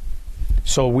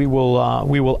 So we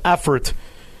will effort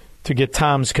to get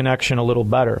Tom's connection a little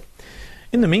better.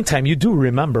 In the meantime, you do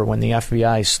remember when the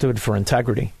FBI stood for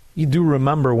integrity. You do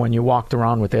remember when you walked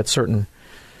around with that certain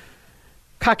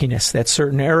cockiness, that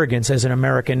certain arrogance as an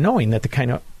American, knowing that the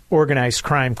kind of organized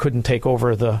crime couldn't take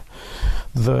over the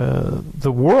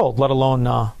world, let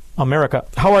alone America.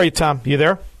 How are you, Tom? You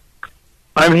there?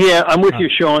 I'm here. I'm with you,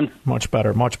 Sean. Much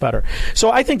better, much better.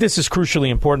 So I think this is crucially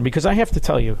important because I have to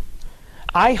tell you,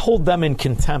 I hold them in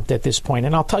contempt at this point,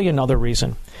 and I'll tell you another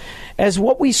reason. As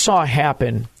what we saw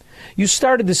happen, you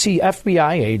started to see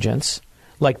FBI agents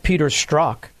like Peter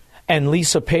Strzok and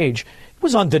Lisa Page. It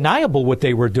was undeniable what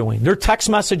they were doing. Their text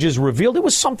messages revealed it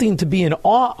was something to be in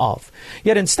awe of.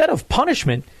 Yet instead of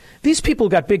punishment, these people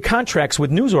got big contracts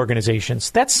with news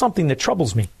organizations. That's something that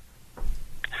troubles me.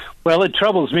 Well, it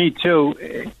troubles me too,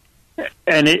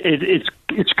 and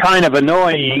it's kind of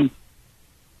annoying.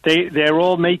 They're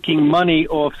all making money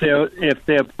off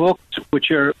their books,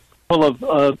 which are full of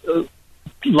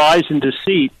lies and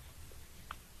deceit.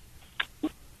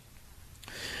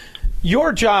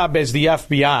 Your job as the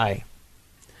FBI,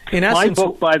 in essence, my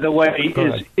book, by the way,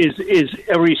 is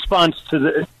a response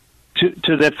to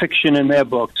their fiction in their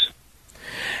books.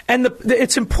 And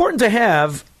it's important to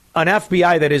have an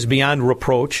FBI that is beyond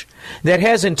reproach, that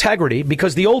has integrity,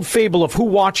 because the old fable of who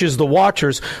watches the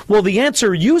watchers, well, the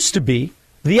answer used to be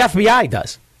the FBI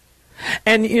does.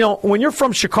 And, you know, when you're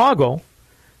from Chicago,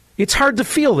 it's hard to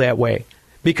feel that way,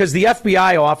 because the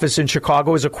FBI office in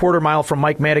Chicago is a quarter mile from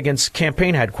Mike Madigan's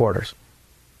campaign headquarters.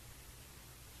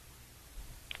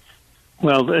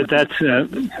 Well, that's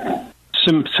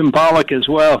symbolic as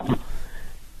well.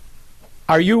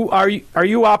 Are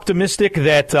you optimistic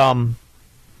that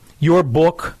your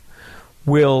book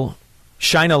will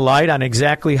shine a light on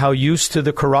exactly how used to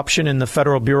the corruption in the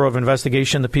Federal Bureau of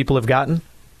Investigation the people have gotten?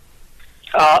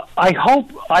 I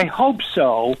hope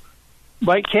so,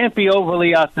 but I can't be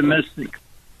overly optimistic.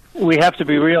 We have to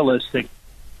be realistic.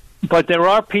 But there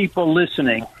are people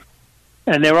listening,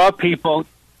 and there are people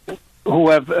who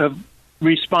have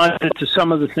responded to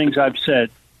some of the things I've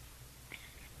said.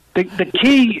 The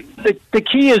key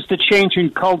is the change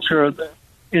in culture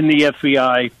in the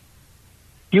FBI.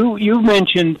 You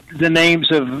mentioned the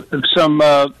names of some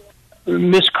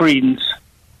miscreants,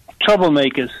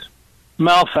 troublemakers,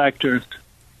 malefactors.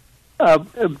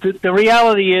 The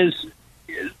reality is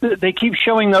they keep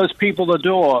showing those people the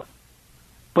door,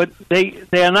 but they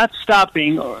are not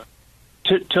stopping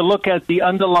to look at the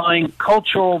underlying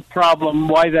cultural problem,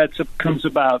 why that comes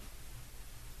about.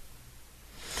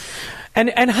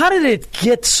 And how did it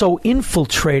get so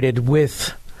infiltrated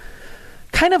with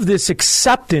kind of this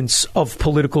acceptance of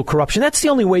political corruption? That's the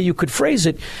only way you could phrase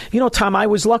it. You know, Tom, I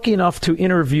was lucky enough to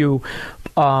interview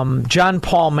John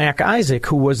Paul Mac Isaac,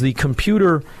 who was the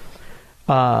computer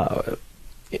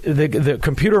the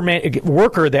computer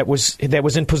worker that was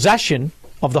in possession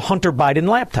of the Hunter Biden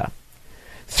laptop.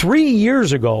 3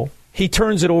 years ago, he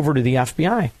turns it over to the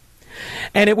FBI.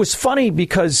 And it was funny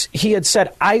because he had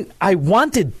said, I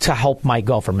wanted to help my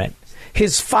government.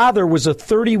 His father was a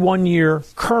 31-year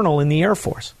colonel in the Air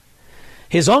Force.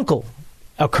 His uncle,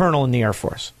 a colonel in the Air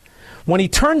Force. When he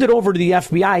turned it over to the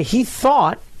FBI, he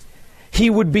thought he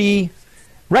would be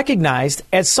recognized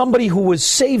as somebody who was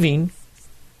saving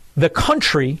the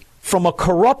country from a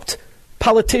corrupt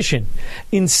politician.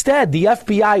 Instead, the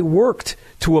FBI worked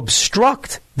to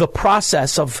obstruct the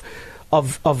process of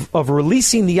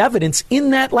releasing the evidence in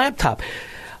that laptop.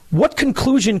 What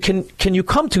conclusion can you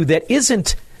come to that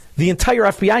isn't the entire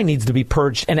FBI needs to be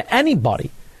purged, and anybody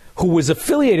who was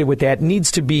affiliated with that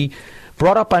needs to be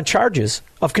brought up on charges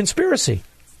of conspiracy?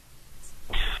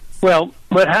 Well,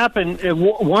 what happened,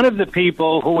 one of the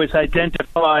people who was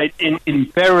identified in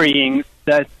burying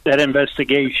that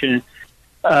investigation,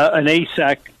 an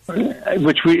ASAC,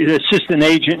 the assistant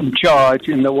agent in charge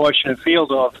in the Washington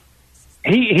field office,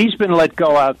 he's been let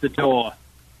go out the door.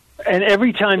 And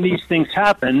every time these things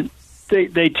happen,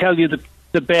 they tell you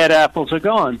the bad apples are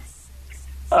gone.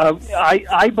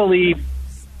 I believe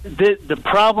that the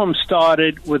problem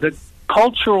started with a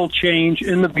cultural change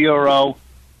in the Bureau,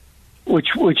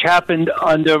 which happened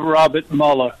under Robert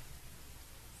Mueller.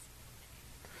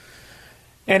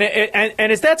 And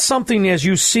is that something, as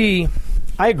you see,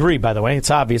 I agree, by the way,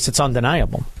 it's obvious, it's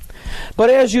undeniable. But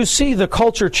as you see the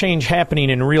culture change happening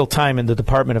in real time in the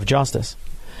Department of Justice,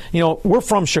 you know, we're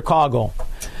from Chicago.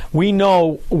 We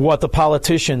know what the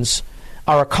politicians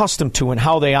are accustomed to and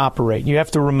how they operate. You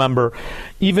have to remember,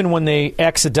 even when they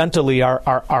accidentally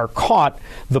are caught,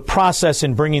 the process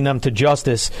in bringing them to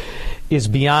justice is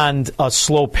beyond a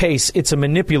slow pace. It's a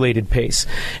manipulated pace.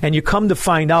 And you come to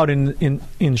find out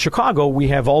in Chicago, we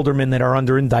have aldermen that are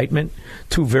under indictment,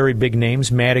 two very big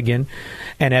names, Madigan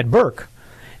and Ed Burke.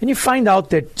 And you find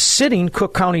out that sitting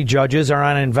Cook County judges are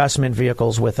on investment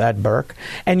vehicles with Ed Burke.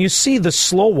 And you see the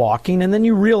slow walking, and then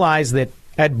you realize that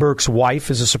Ed Burke's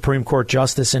wife is a Supreme Court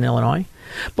justice in Illinois.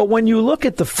 But when you look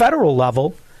at the federal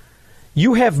level,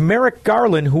 you have Merrick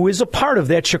Garland, who is a part of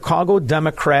that Chicago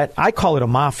Democrat. I call it a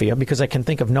mafia because I can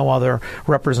think of no other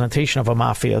representation of a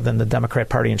mafia than the Democrat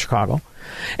Party in Chicago.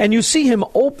 And you see him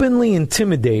openly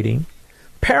intimidating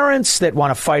parents that want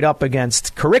to fight up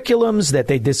against curriculums that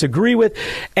they disagree with.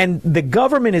 And the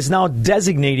government is now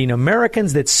designating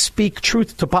Americans that speak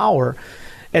truth to power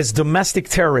as domestic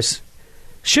terrorists.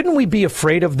 Shouldn't we be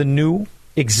afraid of the new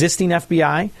existing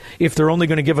FBI if they're only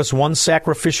going to give us one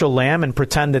sacrificial lamb and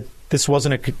pretend that this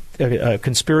wasn't a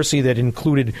conspiracy that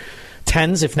included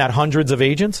tens, if not hundreds, of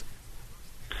agents?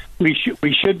 We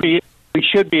should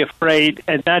be afraid,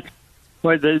 and that's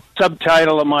where the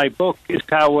subtitle of my book is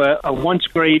how a once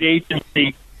great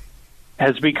agency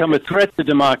has become a threat to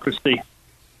democracy.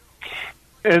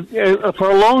 For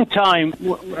a long time,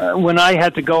 when I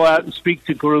had to go out and speak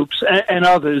to groups, and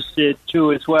others did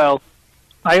too as well,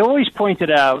 I always pointed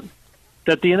out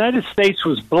that the United States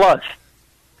was blessed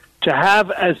to have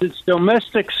as its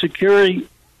domestic security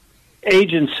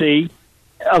agency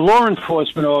a law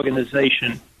enforcement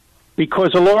organization,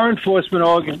 because a law enforcement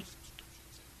organ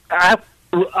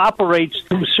operates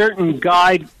through certain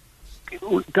guide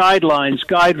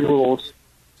rules,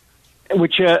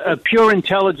 which a pure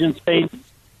intelligence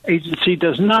agency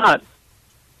does not.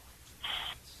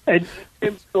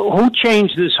 Who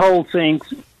changed this whole thing?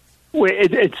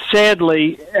 It's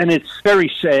sadly, and it's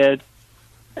very sad,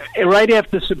 right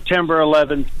after September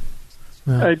 11th,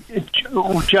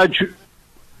 Judge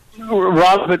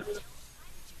Robert,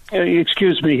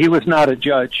 excuse me, he was not a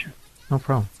judge. No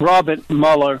problem. Robert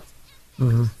Mueller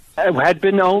had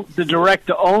been the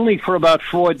director only for about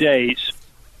 4 days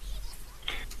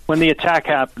when the attack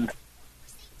happened.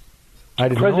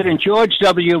 President George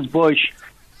W. Bush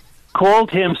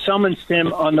called him, summoned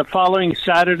him on the following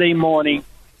Saturday morning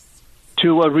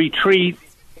to a retreat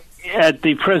at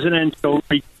the presidential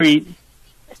retreat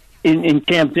in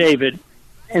Camp David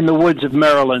in the woods of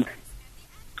Maryland.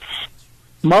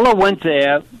 Mueller went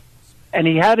there, and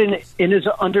he had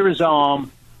under his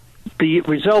arm the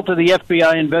result of the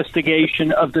FBI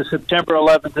investigation of the September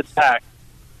 11th attack.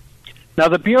 Now,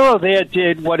 the Bureau there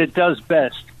did what it does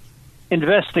best,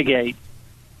 investigate.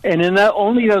 And in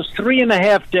only those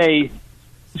 3.5 days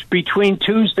between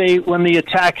Tuesday when the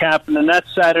attack happened and that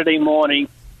Saturday morning,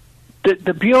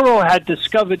 the Bureau had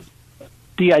discovered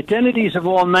the identities of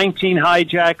all 19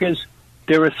 hijackers,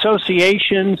 their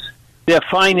associations, their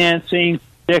financing,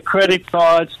 their credit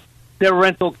cards, their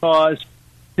rental cars,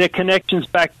 their connections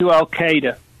back to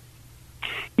Al-Qaeda.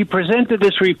 He presented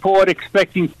this report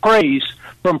expecting praise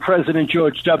from President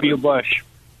George W. Bush.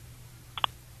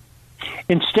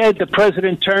 Instead, the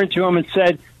president turned to him and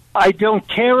said, I don't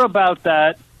care about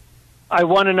that. I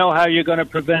want to know how you're going to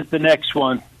prevent the next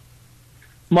one.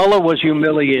 Mueller was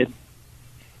humiliated.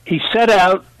 He set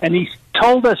out, and he's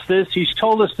told us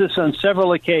this on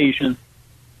several occasions.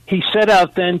 He set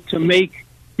out then to make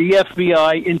the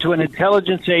FBI into an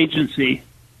intelligence agency,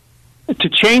 to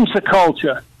change the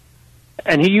culture.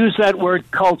 And he used that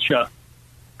word culture.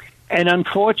 And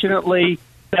unfortunately,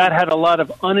 that had a lot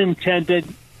of unintended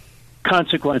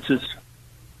consequences.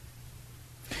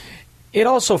 It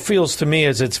also feels to me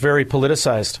as it's very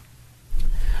politicized.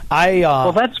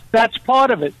 Well, that's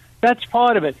part of it. That's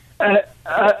part of it.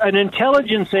 An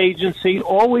intelligence agency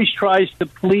always tries to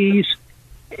please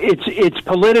its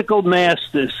political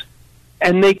masters,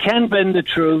 and they can bend the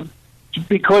truth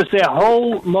because their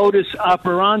whole modus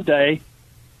operandi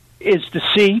is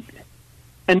deceit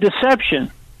and deception,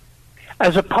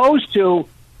 as opposed to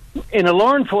in a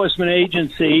law enforcement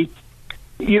agency,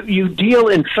 you deal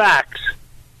in facts,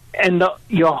 and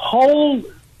your whole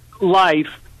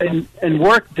life and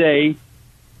work day,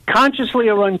 consciously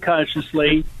or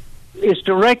unconsciously, is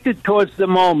directed towards the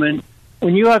moment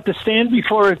when you have to stand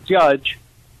before a judge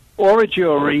or a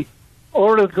jury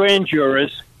or a grand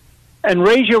jurors and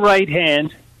raise your right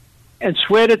hand and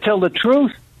swear to tell the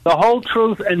truth, the whole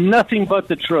truth, and nothing but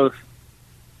the truth.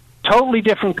 Totally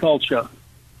different culture.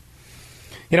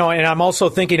 You know, and I'm also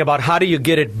thinking about how do you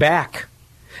get it back?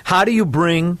 How do you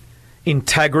bring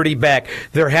integrity back?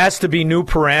 There has to be new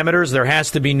parameters. There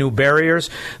has to be new barriers.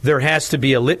 There has to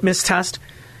be a litmus test,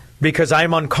 because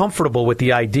I'm uncomfortable with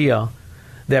the idea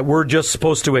that we're just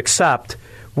supposed to accept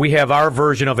we have our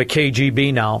version of a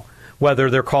KGB now,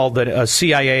 whether they're called a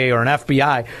CIA or an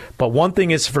FBI. But one thing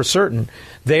is for certain,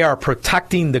 they are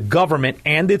protecting the government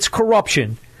and its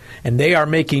corruption, and they are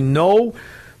making no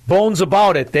bones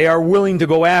about it. They are willing to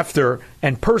go after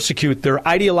and persecute their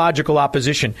ideological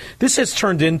opposition. This has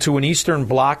turned into an Eastern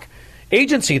Bloc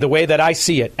agency the way that I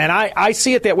see it. And I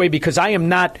see it that way because I am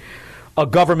not a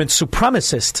government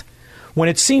supremacist. When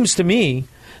it seems to me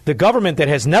the government that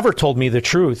has never told me the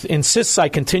truth insists I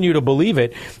continue to believe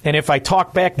it, and if I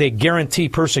talk back, they guarantee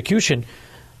persecution,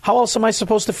 how else am I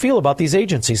supposed to feel about these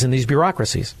agencies and these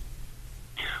bureaucracies?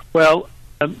 Well,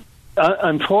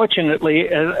 unfortunately,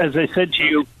 as I said to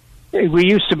you, we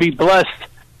used to be blessed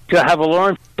to have a law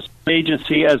enforcement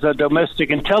agency as a domestic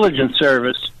intelligence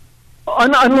service.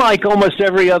 Unlike almost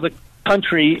every other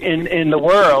country in the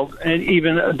world, and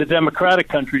even the democratic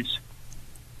countries.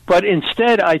 But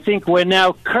instead, I think we're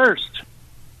now cursed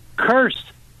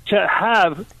to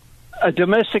have a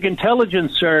domestic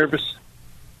intelligence service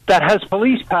that has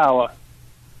police power.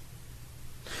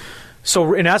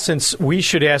 So, in essence, we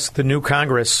should ask the new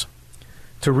Congress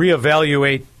to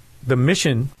reevaluate the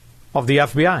mission of the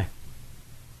FBI.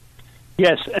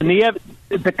 Yes, and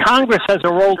the Congress has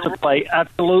a role to play,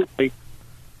 absolutely.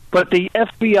 But the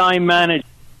FBI manager,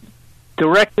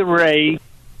 Director Wray,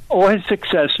 or his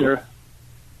successor,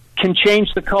 can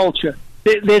change the culture.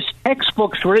 There's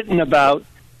textbooks written about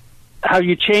how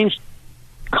you change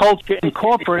culture in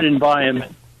corporate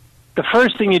environment. The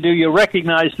first thing you do, you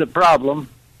recognize the problem,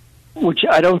 which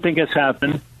I don't think has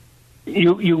happened.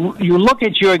 You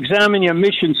examine your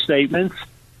mission statements,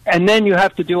 and then you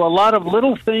have to do a lot of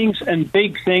little things and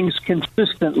big things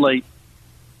consistently.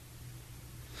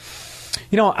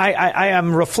 You know, I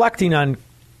am reflecting on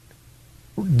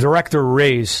Director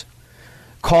Wray's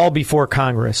call before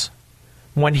Congress.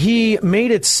 When he made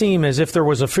it seem as if there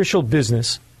was official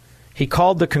business, he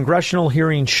called the congressional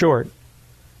hearing short,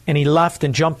 and he left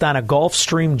and jumped on a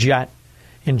Gulfstream jet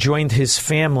and joined his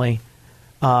family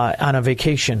on a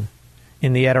vacation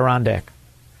in the Adirondack.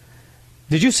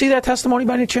 Did you see that testimony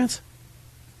by any chance?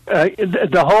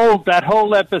 That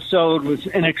whole episode was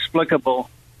inexplicable.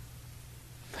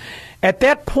 At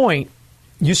that point,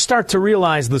 you start to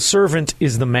realize the servant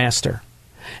is the master.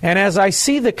 And as I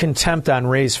see the contempt on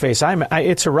Wray's face,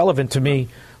 it's irrelevant to me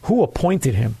who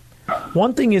appointed him.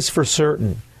 One thing is for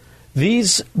certain.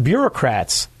 These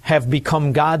bureaucrats have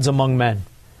become gods among men.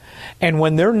 And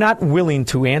when they're not willing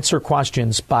to answer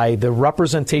questions by the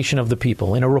representation of the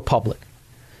people in a republic,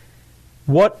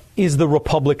 what is the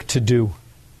republic to do?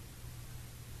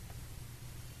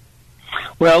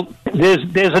 Well,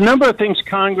 there's a number of things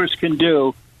Congress can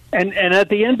do, and at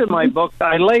the end of my book,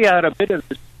 I lay out a bit of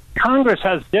this. Congress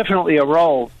has definitely a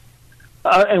role,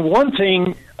 and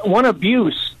one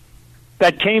abuse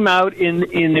that came out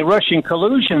in the Russian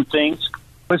collusion things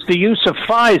was the use of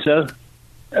FISA,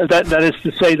 that is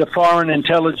to say, the Foreign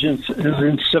Intelligence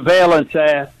and Surveillance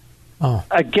Act,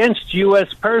 against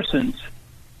U.S. persons.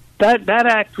 That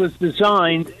act was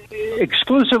designed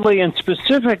exclusively and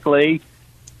specifically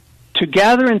to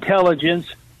gather intelligence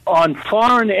on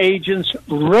foreign agents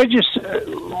residing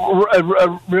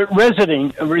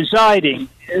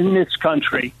in this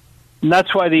country. And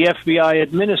that's why the FBI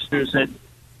administers it.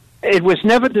 It was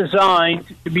never designed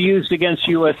to be used against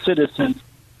U.S. citizens.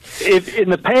 If in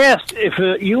the past, if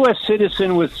a U.S.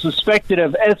 citizen was suspected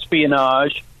of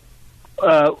espionage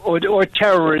or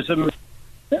terrorism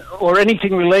or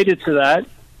anything related to that,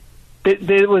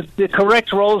 there was the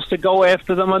correct roles to go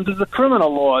after them under the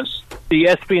criminal laws, the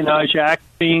Espionage Act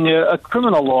being a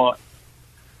criminal law.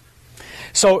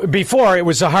 So before, it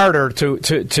was harder to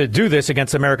do this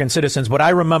against American citizens, but I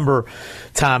remember,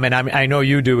 Tom, and I know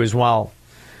you do as well,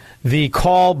 the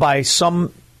call by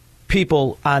some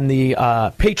people on the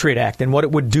Patriot Act and what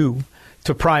it would do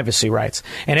to privacy rights.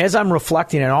 And as I'm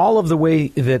reflecting on all of the way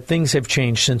that things have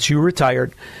changed since you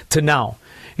retired to now,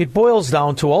 it boils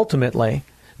down to ultimately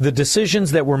the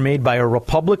decisions that were made by a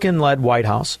Republican-led White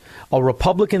House, a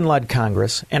Republican-led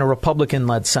Congress, and a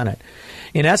Republican-led Senate.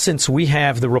 In essence, we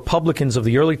have the Republicans of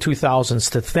the early 2000s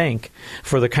to thank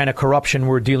for the kind of corruption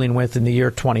we're dealing with in the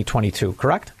year 2022,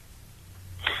 correct?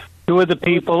 Two of the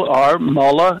people are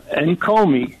Mueller and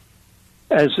Comey,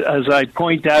 as I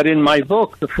point out in my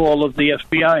book, The Fall of the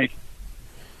FBI.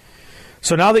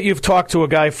 So now that you've talked to a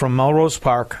guy from Melrose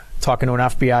Park, talking to an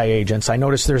FBI agent, I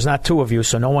noticed there's not two of you,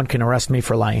 so no one can arrest me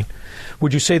for lying.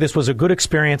 Would you say this was a good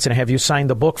experience, and have you signed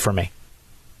the book for me?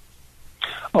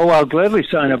 Oh, I'll gladly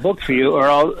sign a book for you,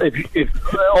 or if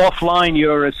offline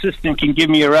your assistant can give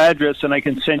me your address and I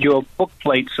can send you a book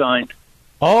plate signed.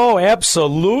 Oh,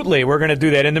 absolutely. We're going to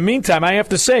do that. In the meantime, I have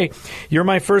to say, you're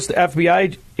my first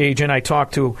FBI agent I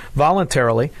talked to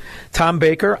voluntarily. Tom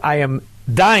Baker, I am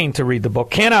dying to read the book.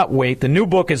 Cannot wait. The new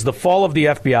book is The Fall of the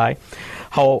FBI,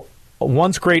 How a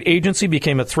once great agency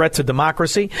became a threat to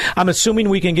democracy. I'm assuming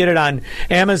we can get it on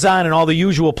Amazon and all the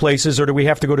usual places, or do we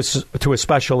have to go to a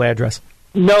special address?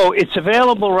 No, it's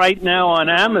available right now on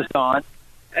Amazon,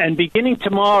 and beginning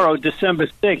tomorrow, December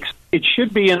 6th, it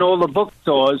should be in all the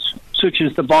bookstores, such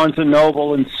as the Barnes &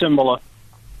 Noble and similar.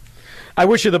 I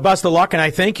wish you the best of luck, and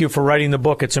I thank you for writing the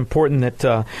book. It's important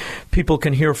that people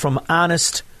can hear from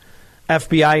honest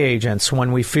FBI agents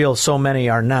when we feel so many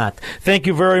are not. Thank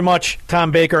you very much,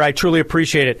 Tom Baker. I truly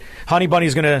appreciate it. Honey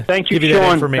Bunny's going to give you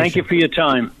that information. Thank you for your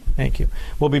time. Thank you.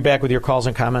 We'll be back with your calls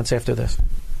and comments after this.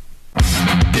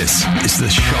 This is the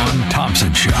Sean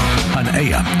Thompson Show on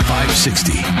AM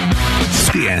 560.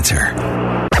 The Answer.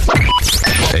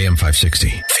 AM 560.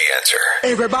 The Answer.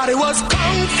 Everybody was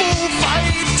kung fu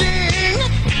fighting.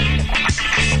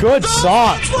 Good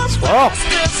song. Oh,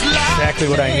 exactly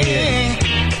what I needed.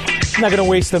 I'm not going to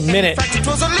waste a minute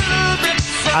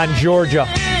on Georgia.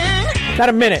 Not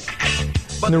a minute.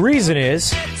 And the reason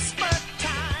is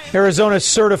Arizona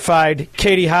certified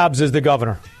Katie Hobbs as the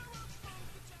governor.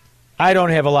 I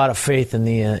don't have a lot of faith in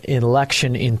the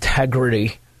election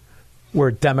integrity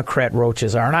where Democrat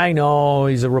roaches are. And I know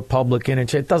he's a Republican,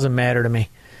 and it doesn't matter to me.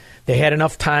 They had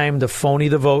enough time to phony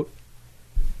the vote,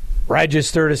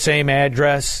 register the same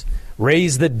address,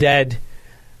 raise the dead,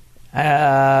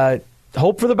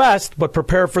 hope for the best, but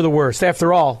prepare for the worst.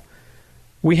 After all,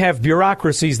 we have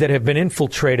bureaucracies that have been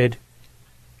infiltrated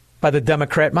by the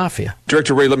Democrat mafia.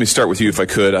 Director Ray, let me start with you if I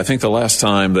could. I think the last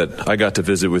time that I got to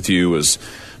visit with you was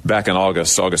back in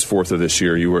August 4th of this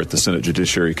year. You were at the Senate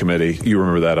Judiciary Committee. You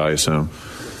remember that, I assume.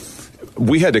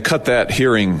 We had to cut that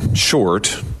hearing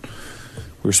short.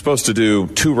 We were supposed to do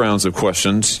 2 rounds of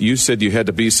questions. You said you had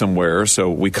to be somewhere, so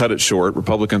we cut it short.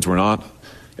 Republicans were not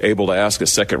able to ask a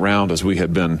second round as we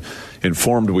had been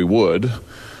informed we would.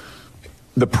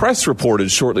 The press reported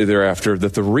shortly thereafter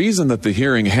that the reason that the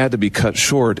hearing had to be cut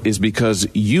short is because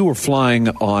you were flying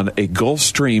on a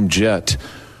Gulfstream jet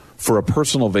for a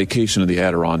personal vacation in the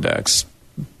Adirondacks.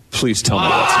 Please tell me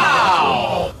that's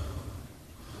not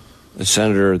true.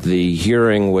 Senator, the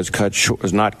hearing was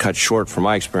not cut short from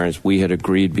my experience. We had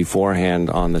agreed beforehand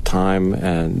on the time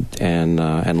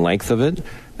and length of it,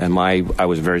 And I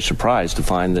was very surprised to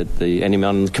find that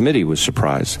anyone on the committee was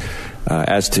surprised.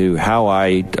 As to how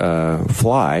I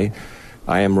fly,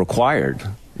 I am required,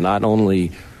 not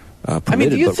only permitted. I mean,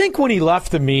 do you think when he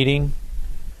left the meeting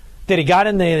that he got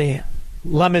in the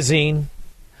limousine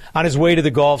on his way to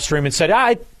the Gulfstream and said,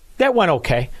 that went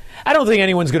okay? I don't think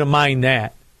anyone's going to mind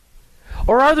that.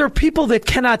 Or are there people that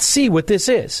cannot see what this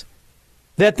is?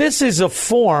 That this is a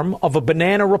form of a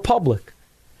banana republic.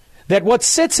 That what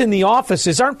sits in the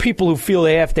offices aren't people who feel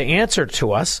they have to answer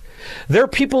to us. They're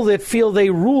people that feel they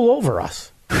rule over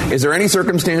us. Is there any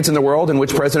circumstance in the world in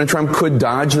which President Trump could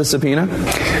dodge the subpoena?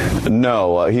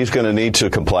 No, he's going to need to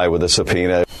comply with the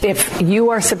subpoena. If you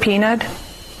are subpoenaed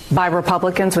by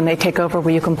Republicans when they take over,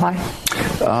 will you comply?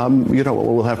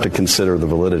 We'll have to consider the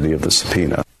validity of the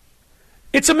subpoena.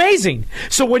 It's amazing.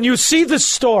 So when you see the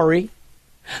story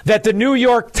that the New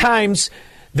York Times,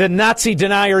 the Nazi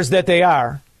deniers that they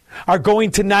are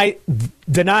going to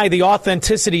deny the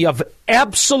authenticity of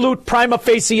absolute prima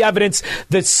facie evidence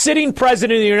the sitting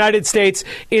president of the United States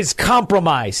is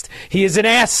compromised. He is an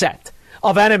asset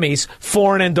of enemies,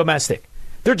 foreign and domestic.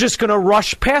 They're just going to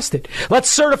rush past it. Let's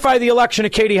certify the election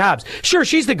of Katie Hobbs. Sure,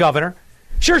 she's the governor.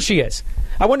 Sure, she is.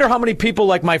 I wonder how many people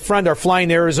like my friend are flying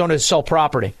to Arizona to sell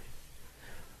property.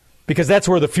 Because that's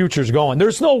where the future's going.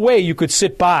 There's no way you could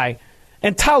sit by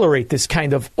and tolerate this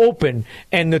kind of open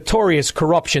and notorious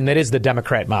corruption that is the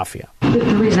Democrat mafia. The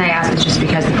reason I ask is just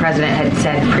because the president had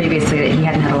said previously that he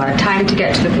hadn't had a lot of time to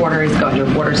get to the border. He's going to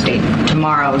a border state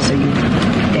tomorrow, so you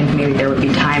think maybe there would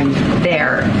be time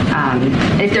there.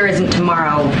 If there isn't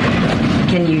tomorrow,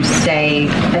 can you say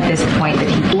at this point that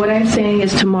he... What I'm saying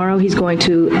is tomorrow he's going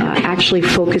to actually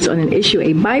focus on an issue,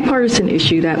 a bipartisan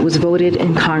issue that was voted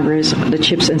in Congress, the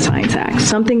CHIPS and Science Act,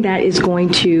 something that is going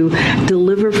to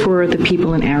deliver for the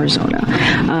people in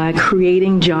Arizona,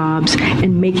 creating jobs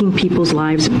and making people's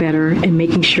lives better and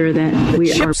making sure that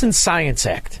we are... The CHIPS and Science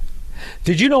Act.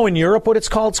 Did you know in Europe what it's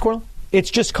called, Squirrel? It's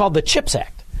just called the CHIPS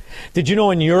Act. Did you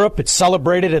know in Europe it's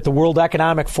celebrated at the World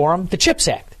Economic Forum? The CHIPS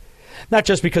Act. Not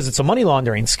just because it's a money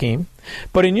laundering scheme,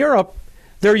 but in Europe,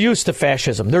 they're used to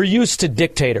fascism. They're used to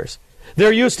dictators.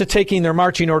 They're used to taking their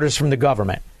marching orders from the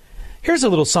government. Here's a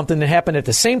little something that happened at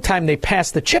the same time they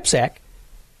passed the CHIPS Act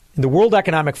in the World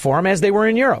Economic Forum as they were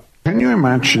in Europe. Can you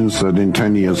imagine that in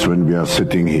 10 years when we are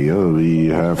sitting here, we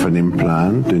have an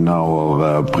implant in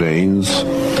our brains?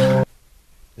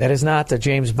 That is not the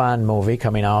James Bond movie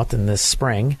coming out in this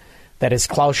spring. That is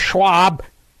Klaus Schwab,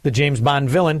 the James Bond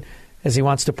villain, as he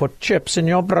wants to put chips in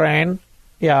your brain.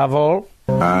 Jawohl.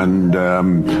 And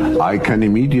I can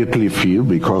immediately feel,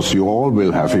 because you all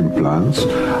will have implants,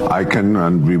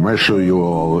 and we measure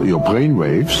your brain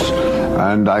waves,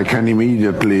 and I can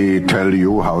immediately tell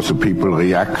you how the people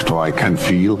react, or I can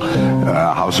feel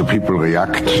how the people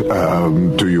react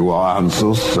to your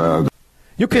answers.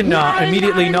 You can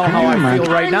immediately know how I feel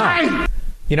right now.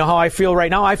 You know how I feel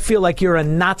right now? I feel like you're a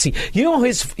Nazi. You know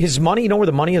his money? You know where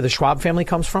the money of the Schwab family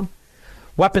comes from?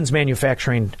 Weapons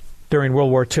manufacturing during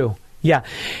World War II. Yeah.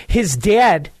 His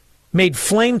dad made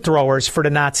flamethrowers for the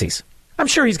Nazis. I'm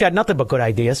sure he's got nothing but good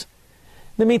ideas.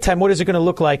 In the meantime, what is it going to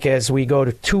look like as we go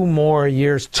to 2 more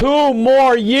years? 2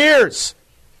 more years!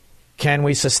 Can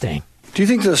we sustain? Do you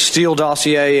think the Steele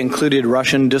dossier included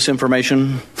Russian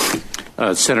disinformation?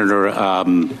 Senator,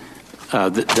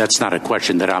 that's not a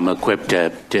question that I'm equipped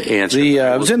to answer.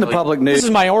 It was in the public news. This is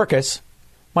Mayorkas.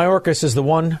 Mayorkas is the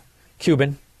one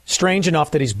Cuban. Strange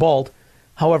enough that he's bald.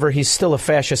 However, he's still a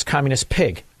fascist communist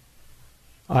pig.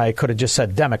 I could have just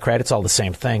said Democrat. It's all the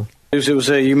same thing. It was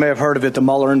you may have heard of it, the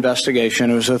Mueller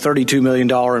investigation. It was a $32 million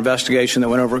investigation that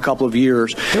went over a couple of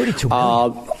years. $32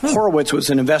 million. Horowitz was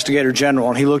an investigator general,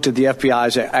 and he looked at the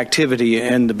FBI's activity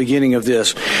in the beginning of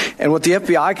this. And what the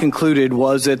FBI concluded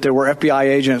was that there were FBI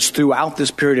agents throughout this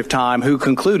period of time who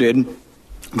concluded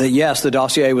that, yes, the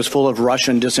dossier was full of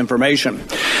Russian disinformation.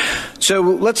 So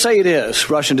let's say it is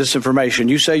Russian disinformation.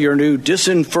 You say your new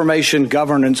disinformation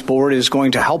governance board is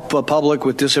going to help the public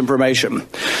with disinformation.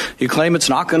 You claim it's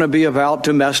not going to be about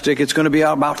domestic. It's going to be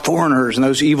about foreigners and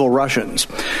those evil Russians.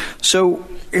 So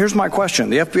here's my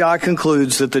question. The FBI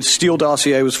concludes that the Steele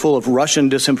dossier was full of Russian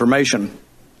disinformation.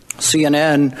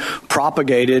 CNN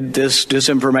propagated this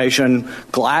disinformation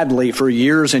gladly for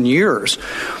years and years.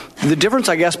 The difference,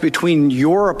 I guess, between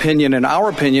your opinion and our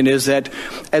opinion is that,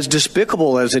 as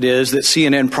despicable as it is that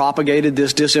CNN propagated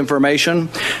this disinformation,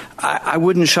 I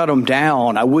wouldn't shut them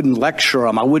down. I wouldn't lecture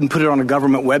them. I wouldn't put it on a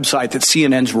government website that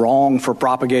CNN's wrong for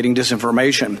propagating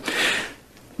disinformation.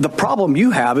 The problem you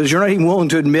have is you're not even willing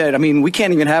to admit. I mean, we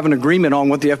can't even have an agreement on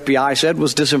what the FBI said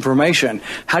was disinformation.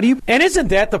 How do you... And isn't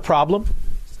that the problem?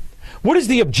 What is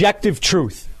the objective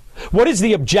truth? What is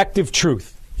the objective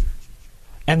truth?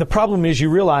 And the problem is you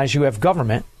realize you have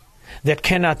government that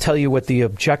cannot tell you what the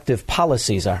objective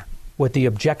policies are, what the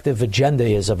objective agenda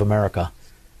is of America.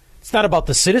 It's not about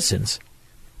the citizens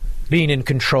being in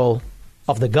control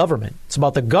of the government. It's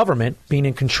about the government being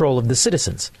in control of the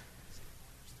citizens.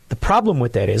 The problem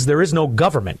with that is there is no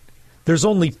government. There's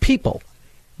only people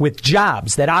with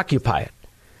jobs that occupy it.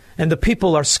 And the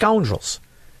people are scoundrels.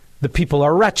 The people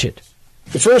are wretched.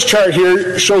 The first chart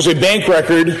here shows a bank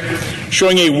record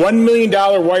showing a $1 million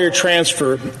wire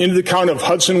transfer into the account of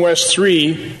Hudson West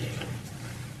 3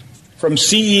 from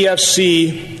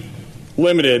CEFC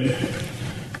Limited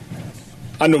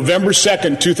on November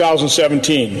 2nd,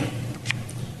 2017.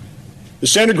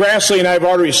 As Senator Grassley and I have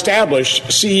already established,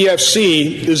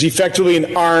 CEFC is effectively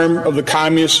an arm of the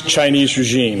Communist Chinese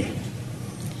regime.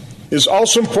 It is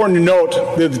also important to note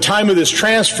that at the time of this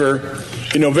transfer,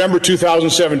 in November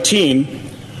 2017,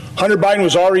 Hunter Biden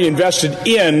was already invested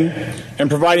in and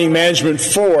providing management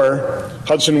for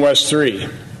Hudson West 3.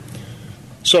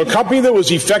 So a company that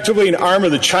was effectively an arm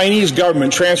of the Chinese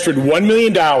government transferred $1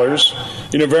 million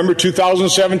in November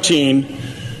 2017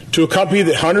 to a company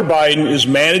that Hunter Biden is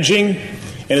managing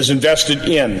and is invested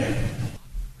in.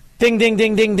 Ding, ding,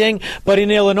 ding, ding, ding. But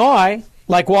in Illinois,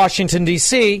 like Washington,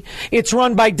 D.C., it's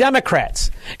run by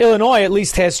Democrats. Illinois at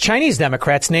least has Chinese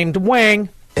Democrats named Wang.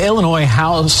 The Illinois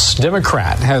House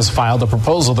Democrat has filed a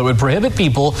proposal that would prohibit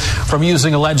people from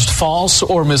using alleged false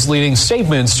or misleading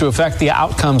statements to affect the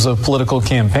outcomes of political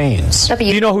campaigns. Do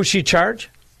you know who she'd charge?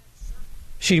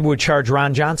 She would charge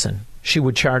Ron Johnson. She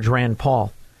would charge Rand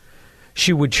Paul.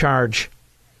 She would charge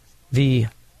the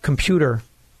computer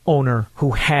owner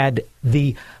who had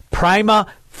the prima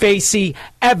facie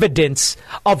evidence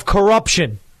of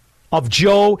corruption of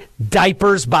Joe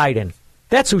Diapers Biden.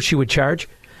 That's who she would charge.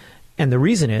 And the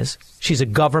reason is she's a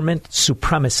government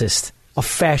supremacist, a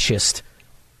fascist,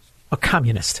 a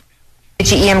communist.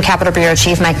 GEM Capitol Bureau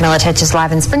Chief Mike Militich is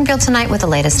live in Springfield tonight with the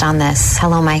latest on this.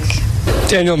 Hello, Mike.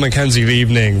 Daniel McKenzie, good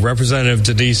evening. Representative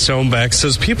Denise Sombek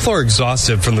says people are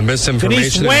exhausted from the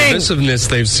misinformation and divisiveness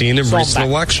they've seen in recent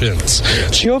elections.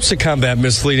 She hopes to combat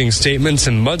misleading statements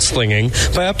and mudslinging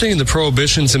by updating the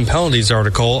prohibitions and penalties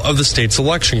article of the state's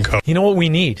election code. You know what we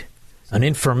need? An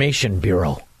information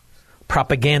bureau.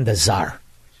 Propaganda czar.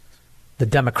 The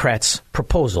Democrats'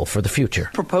 proposal for the future.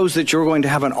 Propose that you're going to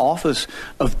have an office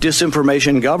of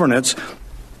disinformation governance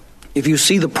if you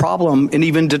see the problem in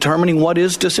even determining what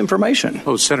is disinformation.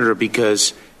 Oh, Senator,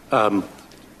 because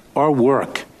our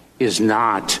work is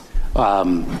not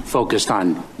focused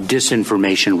on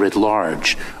disinformation writ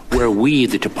large. Where we,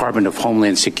 the Department of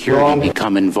Homeland Security,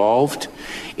 become involved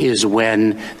is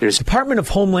when there's... Department of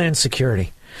Homeland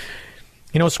Security.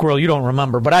 You know, Squirrel, you don't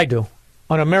remember, but I do.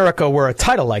 On America, where a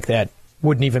title like that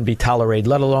wouldn't even be tolerated,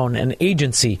 let alone an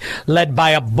agency led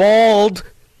by a bald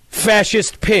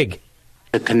fascist pig.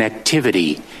 The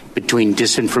connectivity between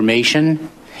disinformation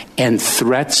and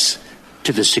threats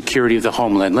to the security of the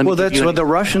homeland. Well, that's what the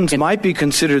Russians might be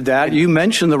considered that. You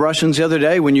mentioned the Russians the other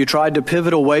day when you tried to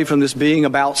pivot away from this being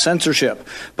about censorship.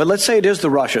 But let's say it is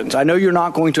the Russians. I know you're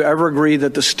not going to ever agree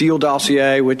that the Steele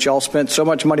dossier, which y'all spent so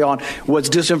much money on, was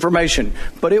disinformation.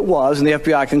 But it was, and the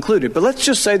FBI concluded. But let's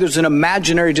just say there's an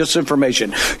imaginary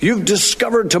disinformation. You've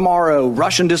discovered tomorrow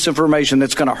Russian disinformation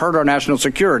that's going to hurt our national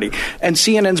security. And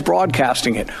CNN's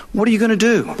broadcasting it. What are you going to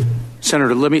do?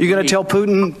 Senator, you're going to tell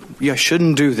Putin you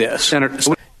shouldn't do this.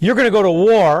 Senator, you're going to go to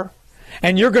war,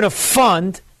 and you're going to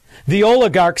fund the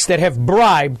oligarchs that have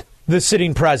bribed the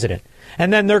sitting president,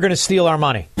 and then they're going to steal our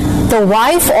money. The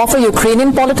wife of a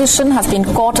Ukrainian politician has been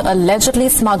caught allegedly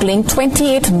smuggling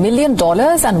 $28 million and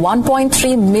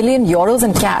 1.3 million euros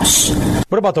in cash.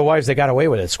 What about the wives that got away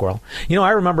with it, Squirrel? You know,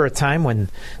 I remember a time when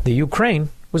the Ukraine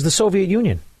was the Soviet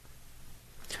Union.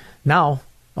 Now,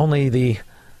 only the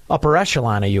upper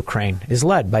echelon of Ukraine is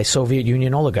led by Soviet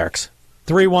Union oligarchs.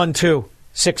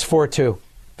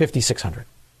 312-642-5600.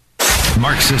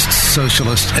 Marxists,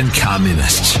 socialists, and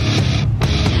communists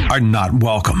are not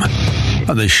welcome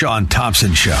on the Sean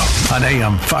Thompson Show on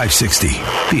AM 560.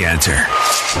 The Answer.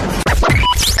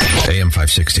 AM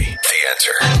 560. The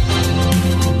Answer.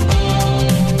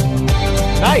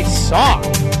 Nice song.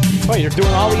 Oh, you're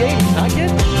doing all the 80s, not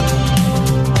kid?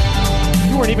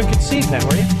 You weren't even conceived then,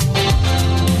 were you?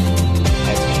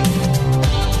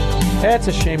 That's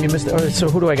a shame you missed it. So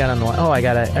who do I got on the line? Oh, I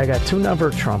got two number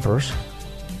Trumpers,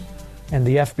 and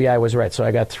the FBI was right. So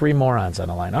I got three morons on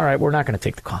the line. All right, we're not going to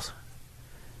take the calls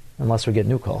unless we get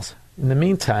new calls. In the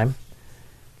meantime,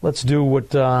 let's do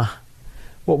what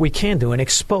we can do and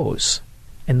expose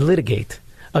and litigate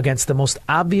against the most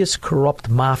obvious corrupt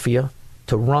mafia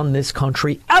to run this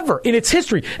country ever in its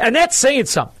history. And that's saying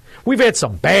something. We've had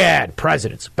some bad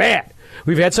presidents, bad.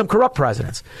 We've had some corrupt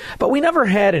presidents. But we never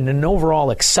had an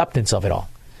overall acceptance of it all.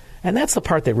 And that's the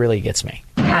part that really gets me.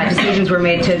 Decisions were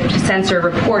made to censor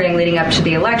reporting leading up to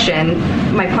the election.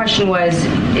 My question was,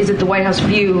 is it the White House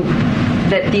view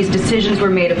that these decisions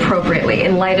were made appropriately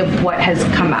in light of what has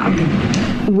come out?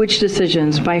 Which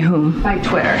decisions? By whom? By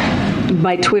Twitter.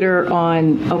 By Twitter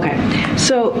on... Okay.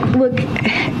 So, look...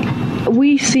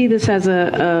 We see this as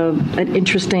an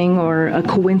interesting or a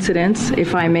coincidence,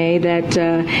 if I may,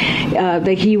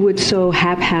 that he would so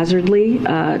haphazardly,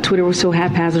 Twitter would so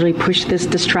haphazardly push this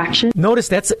distraction. Notice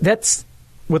that's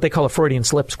what they call a Freudian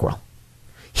slip, Squirrel.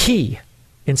 He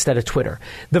instead of Twitter.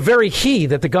 The very he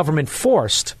that the government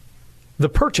forced the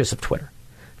purchase of Twitter.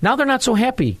 Now they're not so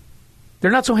happy.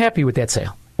 They're not so happy with that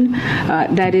sale.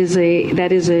 That is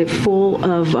a full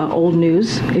of old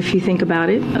news, if you think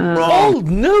about it. Old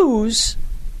news?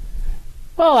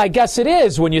 Well, I guess it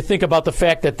is when you think about the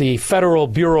fact that the Federal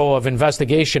Bureau of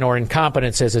Investigation, or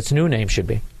Incompetence as its new name should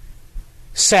be,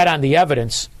 sat on the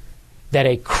evidence that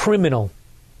a criminal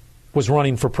was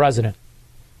running for president.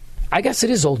 I guess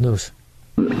it is old news.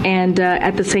 And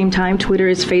at the same time, Twitter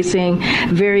is facing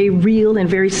very real and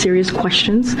very serious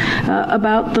questions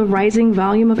about the rising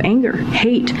volume of anger,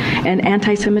 hate, and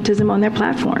anti-Semitism on their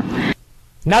platform.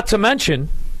 Not to mention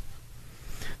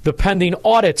the pending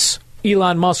audits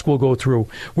Elon Musk will go through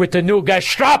with the new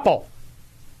Gestapo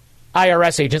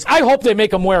IRS agents. I hope they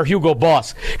make them wear Hugo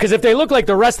Boss, because if they look like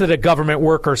the rest of the government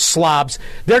workers slobs,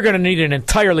 they're going to need an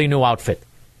entirely new outfit.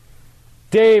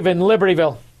 Dave in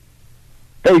Libertyville.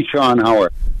 Hey, Sean, how are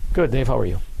you? Good, Dave. How are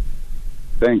you?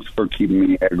 Thanks for keeping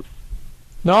me angry.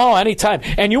 No, anytime.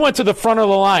 And you went to the front of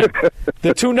the line.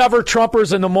 The two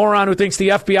never-Trumpers and the moron who thinks the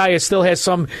FBI still has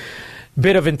some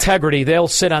bit of integrity, they'll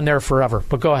sit on there forever.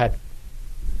 But go ahead.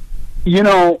 You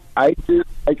know, I just,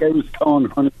 like I was telling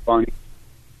Hunter Bunny,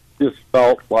 just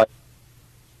felt like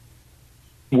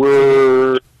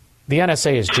we're... The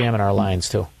NSA is jamming our lines,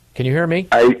 too. Can you hear me?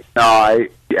 I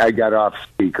got off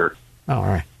speaker. Oh, all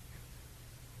right.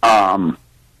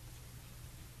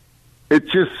 It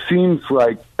just seems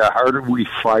like the harder we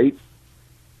fight,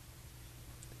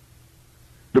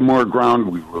 the more ground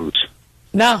we lose.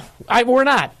 No, we're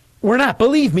not. We're not.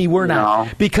 Believe me, we're not.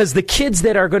 No. Because the kids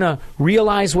that are going to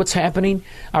realize what's happening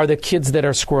are the kids that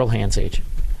are Squirrel Hands age.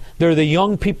 They're the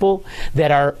young people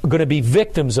that are going to be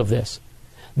victims of this.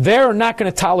 They're not going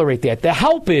to tolerate that. The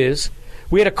help is,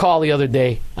 we had a call the other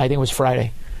day, I think it was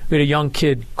Friday. We had a young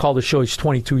kid call the show. He's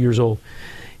 22 years old.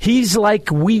 He's like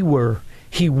we were.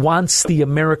 He wants the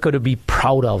America to be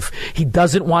proud of. He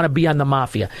doesn't want to be on the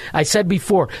mafia. I said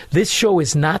before, this show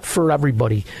is not for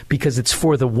everybody because it's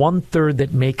for the 1/3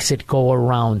 that makes it go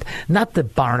around, not the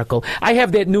barnacle. I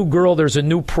have that new girl. There's a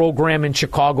new program in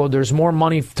Chicago. There's more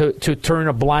money to turn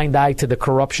a blind eye to the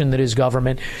corruption that is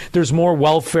government. There's more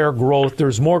welfare growth.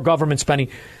 There's more government spending.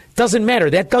 Doesn't matter.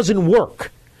 That doesn't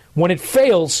work. When it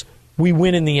fails, we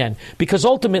win in the end, because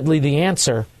ultimately the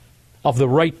answer of the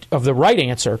right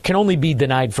answer can only be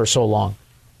denied for so long.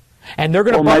 And they're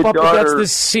going to bump up against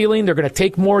this ceiling. They're going to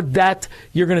take more debt.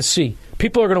 You're going to see.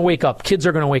 People are going to wake up. Kids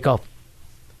are going to wake up.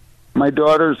 My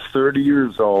daughter's 30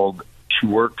 years old. She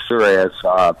works her ass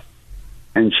off,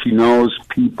 and she knows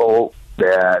people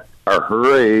that are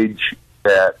her age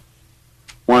that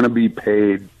want to be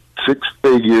paid 6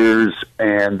 figures,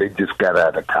 and they just got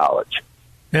out of college.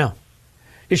 Yeah.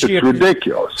 It's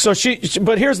ridiculous. So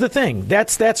but here's the thing.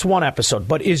 That's one episode.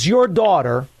 But is your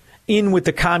daughter in with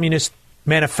the Communist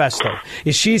Manifesto?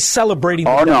 Is she celebrating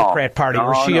the Democrat Party,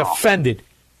 or is she offended?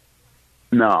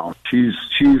 No, she's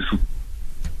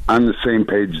on the same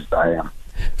page as I am.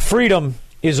 Freedom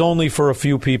is only for a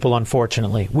few people,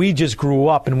 unfortunately. We just grew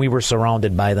up and we were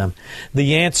surrounded by them.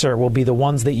 The answer will be the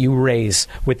ones that you raise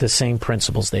with the same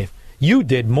principles, Dave. You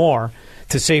did more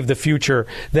to save the future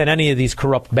than any of these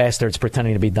corrupt bastards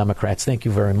pretending to be Democrats. Thank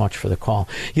you very much for the call.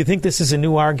 You think this is a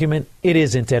new argument? It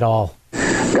isn't at all.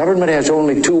 Government has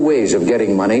only two ways of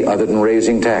getting money other than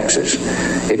raising taxes.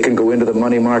 It can go into the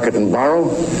money market and borrow,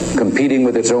 competing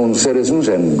with its own citizens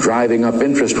and driving up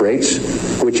interest rates,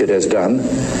 which it has done,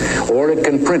 or it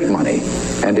can print money,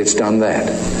 and it's done that.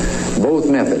 Both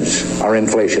methods are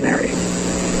inflationary.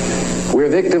 We're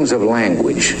victims of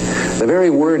language. The very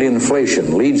word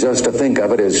inflation leads us to think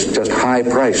of it as just high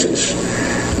prices.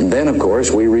 And then, of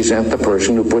course, we resent the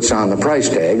person who puts on the price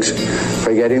tags,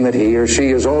 forgetting that he or she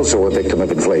is also a victim of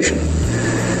inflation.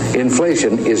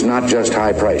 Inflation is not just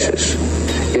high prices.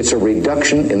 It's a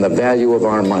reduction in the value of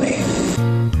our money.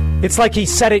 It's like he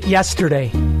said it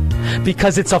yesterday,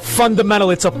 because it's a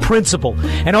fundamental, it's a principle.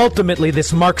 And ultimately,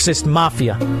 this Marxist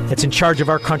mafia that's in charge of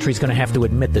our country is going to have to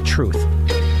admit the truth.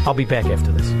 I'll be back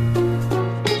after this.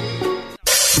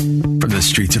 From the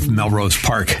streets of Melrose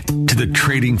Park to the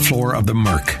trading floor of the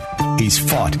Merc, he's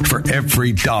fought for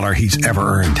every dollar he's ever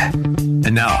earned.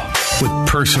 And now, with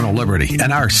personal liberty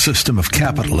and our system of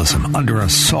capitalism under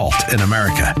assault in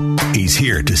America, he's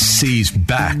here to seize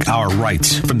back our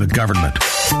rights from the government.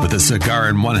 With a cigar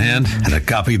in one hand and a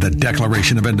copy of the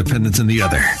Declaration of Independence in the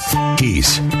other,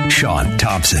 he's Sean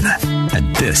Thompson.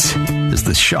 And this is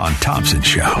the Sean Thompson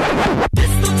Show.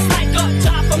 This looks like a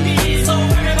job for me, so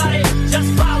everybody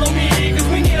just follow me, because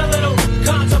we need a little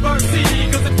controversy,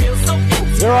 because it feels so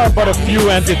interesting. There are but a few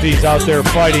entities out there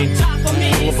fighting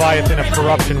the Leviathan of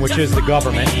corruption, which is the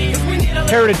government.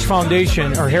 Heritage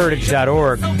Foundation, or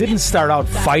heritage.org, didn't start out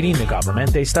fighting the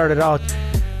government. They started out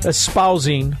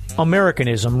espousing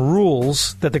Americanism,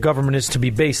 rules that the government is to be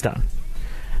based on.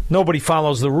 Nobody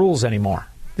follows the rules anymore.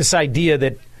 This idea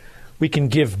that we can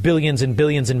give billions and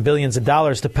billions and billions of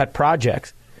dollars to pet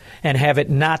projects and have it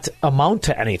not amount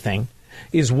to anything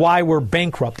is why we're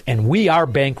bankrupt, and we are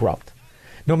bankrupt.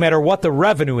 No matter what the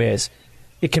revenue is,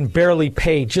 it can barely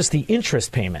pay just the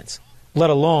interest payments, let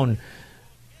alone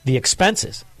the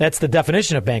expenses. That's the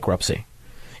definition of bankruptcy.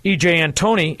 E.J.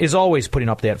 Antoni is always putting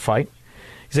up that fight.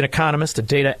 He's an economist, a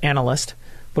data analyst,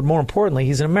 but more importantly,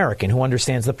 he's an American who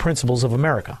understands the principles of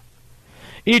America.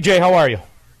 E.J., how are you?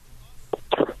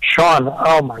 Sean,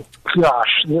 oh my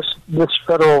gosh, this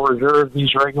Federal Reserve,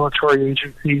 these regulatory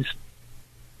agencies,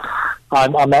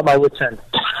 I'm at my wit's end.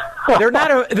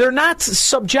 They're not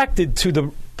subjected to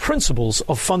the principles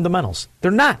of fundamentals.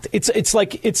 They're not. It's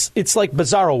like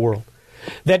Bizarro World,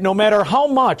 that no matter how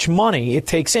much money it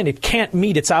takes in, it can't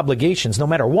meet its obligations no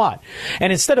matter what.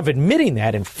 And instead of admitting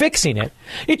that and fixing it,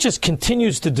 it just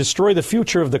continues to destroy the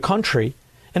future of the country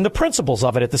and the principles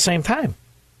of it at the same time.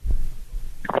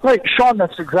 Right, Sean,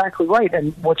 that's exactly right.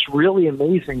 And what's really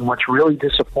amazing, what's really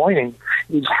disappointing,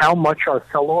 is how much our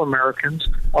fellow Americans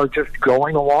are just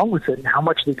going along with it, and how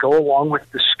much they go along with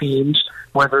the schemes,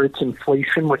 whether it's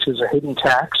inflation, which is a hidden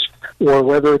tax, or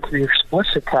whether it's the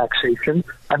explicit taxation.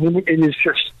 I mean, it is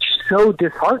just so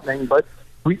disheartening, but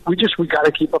we got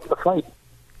to keep up the fight.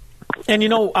 And, you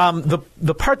know,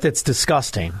 the part that's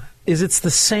disgusting is it's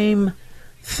the same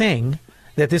thing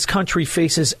that this country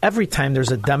faces every time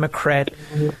there's a Democrat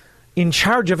in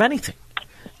charge of anything.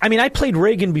 I mean, I played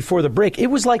Reagan before the break. It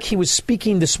was like he was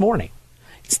speaking this morning.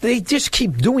 They just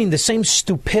keep doing the same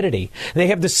stupidity. They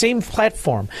have the same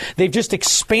platform. They've just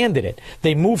expanded it.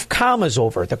 They move commas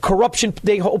over. The corruption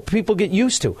they hope people get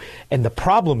used to. And the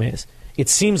problem is, it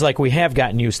seems like we have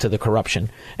gotten used to the corruption.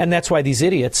 And that's why these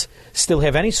idiots still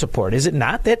have any support. Is it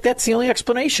not? That's the only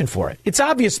explanation for it. It's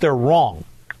obvious they're wrong.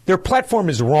 Their platform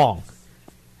is wrong.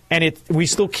 And we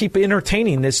still keep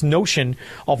entertaining this notion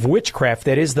of witchcraft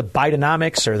that is the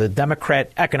Bidenomics or the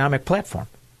Democrat economic platform.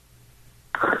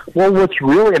 Well, what's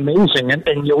really amazing, and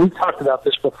we've talked about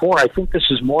this before, I think this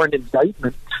is more an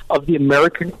indictment of the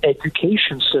American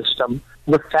education system,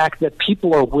 the fact that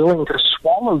people are willing to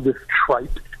swallow this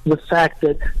tripe, the fact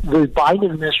that the Biden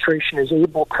administration is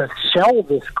able to sell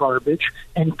this garbage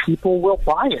and people will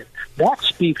buy it. That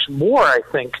speaks more, I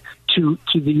think, to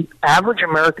the average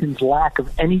American's lack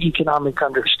of any economic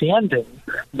understanding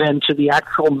than to the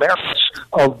actual merits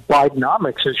of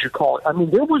Bidenomics, as you call it. I mean,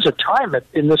 there was a time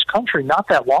in this country not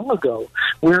that long ago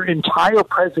where entire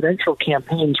presidential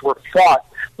campaigns were fought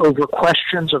over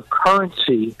questions of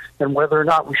currency and whether or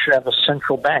not we should have a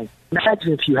central bank.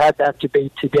 Imagine if you had that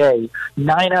debate today.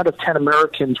 9 out of 10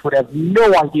 Americans would have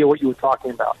no idea what you were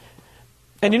talking about.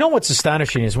 And you know what's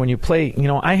astonishing is when you play,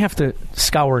 I have to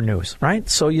scour news, right?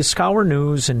 So you scour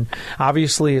news, and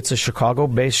obviously it's a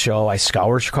Chicago-based show. I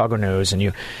scour Chicago news, and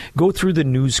you go through the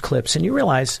news clips, and you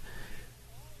realize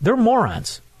they're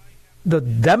morons. The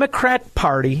Democrat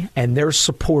Party and their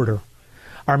supporter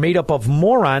are made up of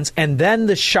morons, and then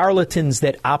the charlatans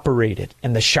that operate it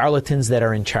and the charlatans that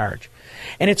are in charge.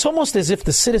 And it's almost as if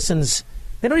the citizens,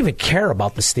 they don't even care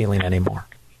about the stealing anymore.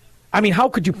 I mean, how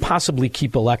could you possibly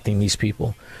keep electing these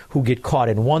people who get caught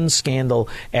in one scandal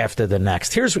after the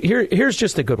next? Here's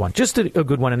just a good one. Just a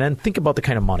good one, and then think about the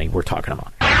kind of money we're talking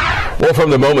about. Well,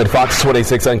 from the moment Fox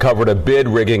 26 uncovered a bid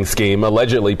rigging scheme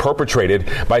allegedly perpetrated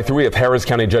by 3 of Harris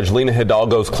County Judge Lina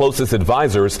Hidalgo's closest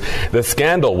advisors, the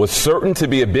scandal was certain to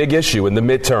be a big issue in the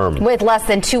midterm. With less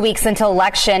than 2 weeks until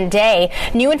Election Day,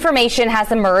 new information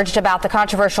has emerged about the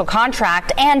controversial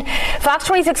contract, and Fox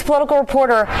 26 political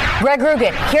reporter Greg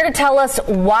Rugen here to tell us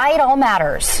why it all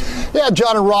matters. Yeah,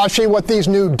 John and Rashi, what these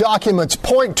new documents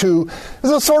point to is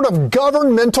a sort of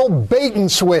governmental bait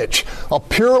and switch, a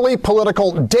purely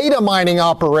political data mining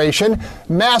operation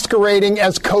masquerading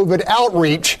as COVID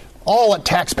outreach, all at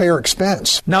taxpayer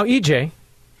expense. Now, EJ,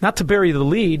 not to bury the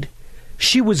lead,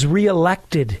 she was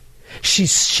reelected.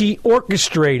 She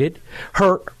orchestrated,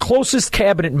 her closest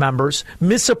cabinet members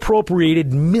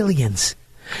misappropriated millions.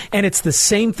 And it's the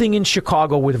same thing in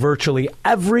Chicago with virtually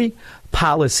every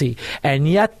policy. And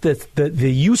yet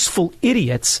the useful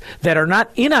idiots that are not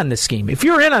in on the scheme. If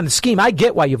you're in on the scheme, I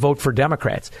get why you vote for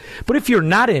Democrats. But if you're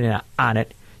not in on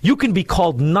it, you can be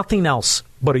called nothing else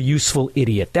but a useful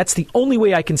idiot. That's the only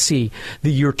way I can see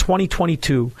the year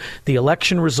 2022, the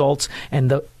election results,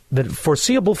 and the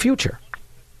foreseeable future.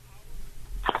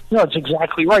 No, it's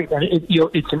exactly right. And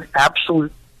it's an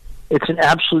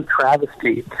absolute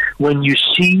travesty when you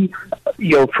see,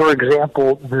 for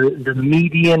example, the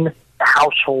median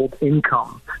household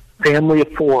income, family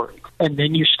of four, and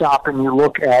then you stop and you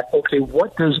look at, okay,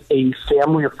 what does a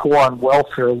family of four on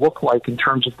welfare look like in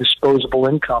terms of disposable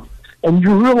income? And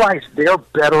you realize they're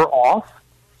better off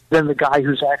than the guy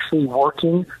who's actually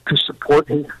working to support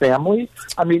his family.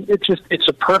 I mean, it's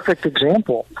a perfect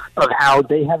example of how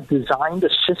they have designed a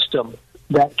system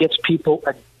that gets people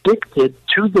addicted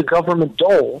to the government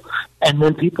dole, and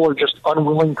then people are just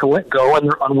unwilling to let go, and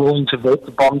they're unwilling to vote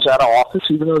the bums out of office,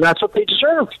 even though that's what they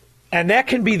deserve. And that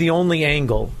can be the only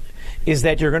angle, is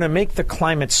that you're going to make the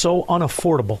climate so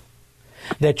unaffordable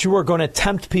that you are going to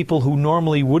tempt people who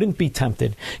normally wouldn't be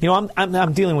tempted.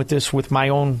 I'm dealing with this with my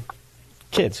own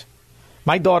kids.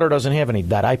 My daughter doesn't have any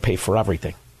debt. I pay for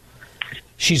everything.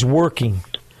 She's working,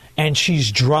 and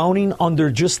she's drowning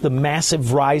under just the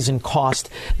massive rise in cost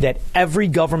that every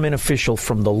government official,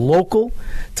 from the local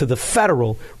to the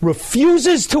federal,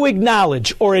 refuses to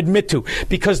acknowledge or admit to,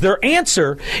 because their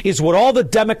answer is what all the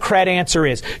Democrat answer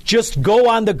is: just go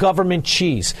on the government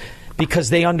cheese.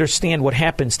 Because they understand what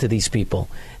happens to these people.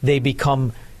 They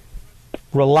become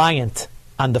reliant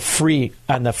on the free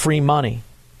money.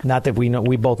 Not that we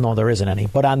both know there isn't any,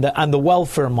 but on the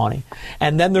welfare money.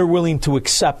 And then they're willing to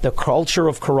accept the culture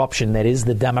of corruption that is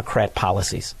the Democrat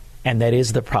policies and that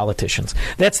is the politicians.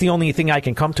 That's the only thing I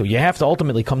can come to. You have to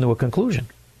ultimately come to a conclusion.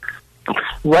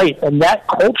 Right, and that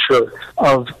culture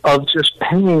of just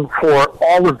paying for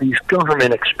all of these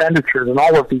government expenditures and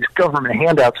all of these government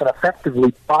handouts and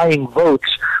effectively buying votes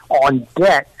on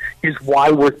debt is why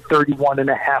we're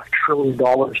 $31.5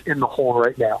 trillion in the hole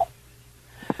right now.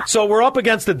 So we're up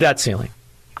against the debt ceiling.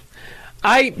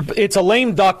 It's a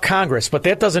lame duck Congress, but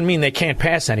that doesn't mean they can't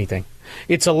pass anything.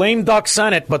 It's a lame duck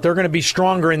Senate, but they're going to be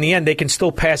stronger in the end. They can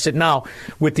still pass it now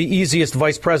with the easiest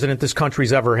vice president this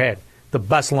country's ever had. The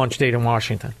best lunch date in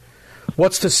Washington.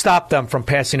 What's to stop them from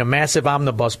passing a massive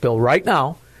omnibus bill right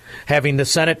now, having the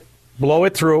Senate blow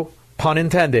it through, pun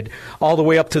intended, all the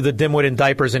way up to the dimwit in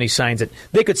diapers, and he signs it?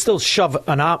 They could still shove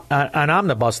an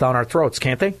omnibus down our throats,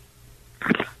 can't they?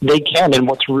 They can, and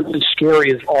what's really scary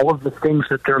is all of the things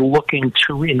that they're looking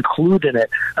to include in it.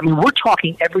 I mean, we're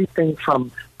talking everything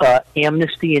from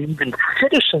amnesty and even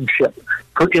citizenship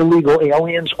for illegal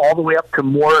aliens, all the way up to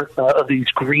more of these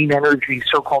green energy,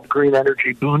 so-called green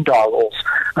energy boondoggles.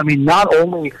 I mean, not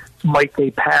only might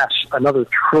they pass another $1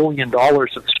 trillion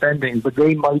of spending, but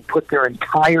they might put their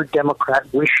entire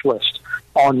Democrat wish list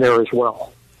on there as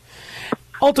well.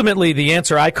 Ultimately, the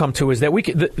answer I come to is that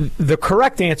the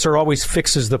correct answer always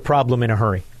fixes the problem in a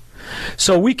hurry.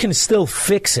 So we can still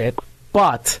fix it,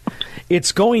 but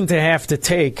it's going to have to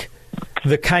take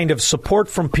the kind of support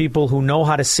from people who know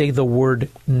how to say the word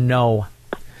no.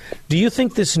 Do you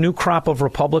think this new crop of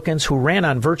Republicans who ran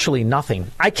on virtually nothing,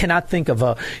 I cannot think of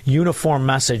a uniform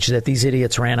message that these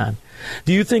idiots ran on.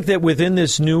 Do you think that within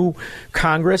this new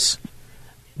Congress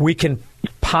we can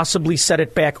possibly set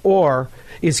it back, or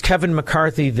is Kevin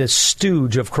McCarthy the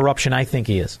stooge of corruption I think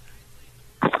he is?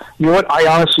 You know what? I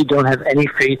honestly don't have any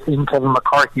faith in Kevin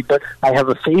McCarthy, but I have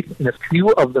a faith in a few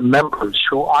of the members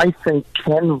who I think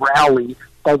can rally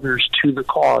others to the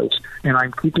cause. And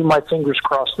I'm keeping my fingers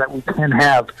crossed that we can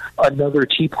have another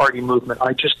Tea Party movement.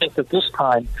 I just think that this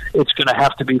time it's going to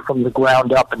have to be from the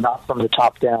ground up and not from the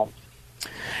top down.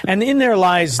 And in there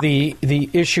lies the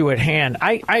issue at hand.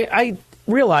 I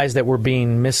realize that we're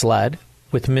being misled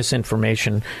with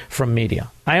misinformation from media.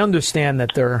 I understand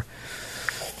that they're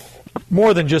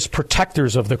more than just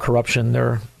protectors of the corruption.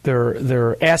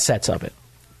 They're assets of it.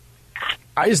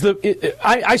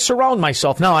 I surround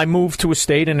myself now. I moved to a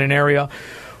state in an area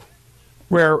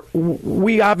where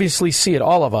we obviously see it.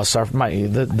 All of us are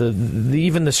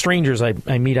even the strangers I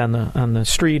meet on the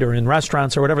street or in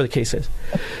restaurants or whatever the case is.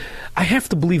 I have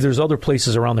to believe there's other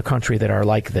places around the country that are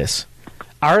like this.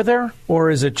 Are there, or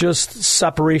is it just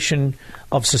separation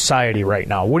of society right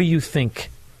now? What do you think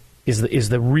is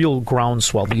the real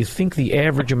groundswell? Do you think the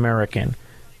average American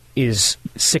is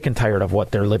sick and tired of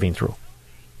what they're living through?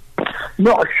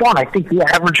 No, Sean, I think the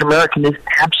average American is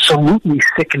absolutely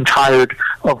sick and tired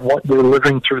of what they're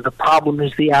living through. The problem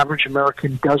is the average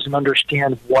American doesn't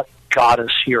understand what got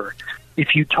us here.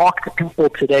 If you talk to people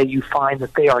today, you find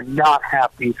that they are not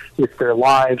happy with their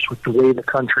lives, with the way the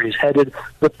country is headed.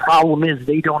 The problem is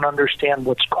they don't understand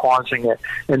what's causing it.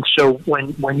 And so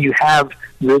when you have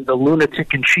the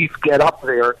lunatic in chief get up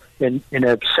there in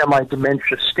a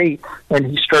semi-dementia state, and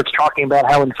he starts talking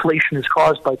about how inflation is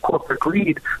caused by corporate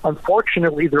greed,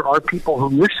 unfortunately, there are people who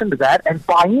listen to that and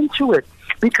buy into it,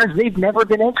 because they've never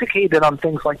been educated on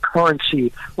things like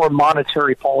currency or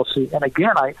monetary policy. And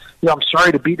again, I'm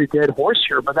sorry to beat a dead horse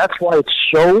here, but that's why it's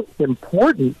so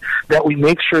important that we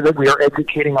make sure that we are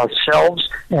educating ourselves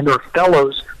and our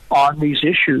fellows on these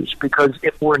issues, because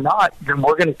if we're not, then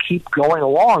we're going to keep going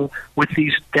along with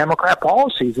these Democrat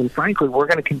policies. And frankly, we're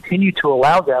going to continue to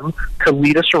allow them to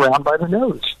lead us around by the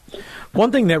nose.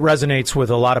 One thing that resonates with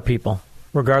a lot of people,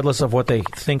 regardless of what they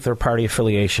think their party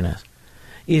affiliation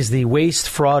is the waste,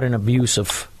 fraud, and abuse of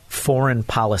foreign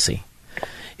policy.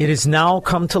 It has now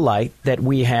come to light that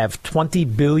we have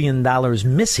 $20 billion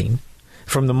missing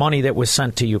from the money that was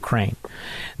sent to Ukraine.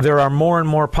 There are more and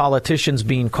more politicians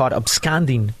being caught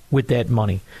absconding with that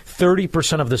money.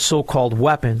 30% of the so-called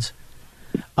weapons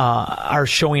are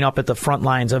showing up at the front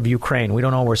lines of Ukraine. We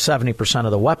don't know where 70%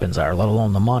 of the weapons are, let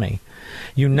alone the money.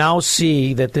 You now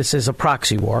see that this is a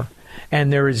proxy war,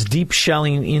 and there is deep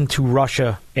shelling into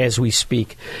Russia as we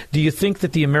speak. Do you think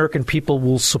that the American people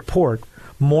will support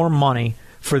more money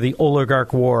for the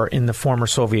oligarch war in the former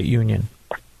Soviet Union?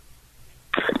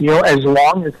 As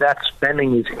long as that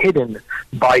spending is hidden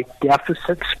by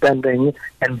deficit spending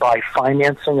and by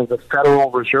financing of the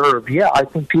Federal Reserve, I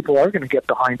think people are going to get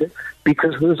behind it,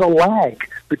 because there's a lag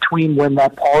between when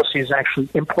that policy is actually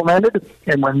implemented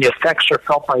and when the effects are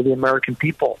felt by the American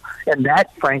people. And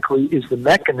that, frankly, is the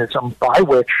mechanism by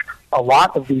which a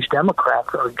lot of these Democrats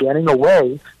are getting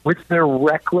away with their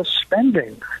reckless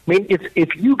spending. I mean,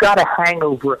 if you got a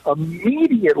hangover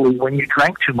immediately when you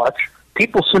drank too much,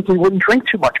 people simply wouldn't drink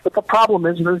too much. But the problem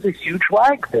is there's a huge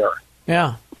lag there.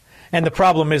 Yeah. And the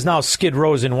problem is now Skid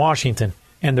Row's in Washington,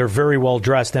 and they're very well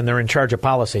dressed, and they're in charge of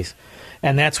policies.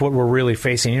 And that's what we're really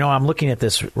facing. I'm looking at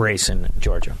this race in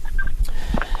Georgia,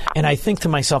 and I think to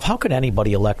myself, how could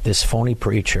anybody elect this phony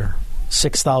preacher,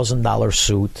 $6,000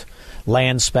 suit,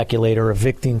 land speculator,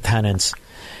 evicting tenants,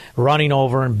 running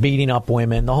over and beating up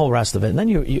women, the whole rest of it? And then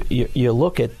you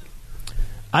look at,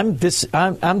 I'm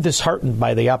disheartened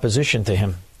by the opposition to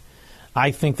him.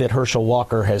 I think that Herschel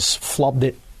Walker has flubbed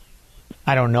it.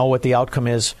 I don't know what the outcome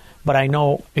is, but I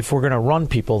know if we're going to run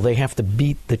people, they have to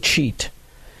beat the cheat.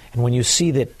 And when you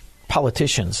see that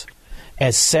politicians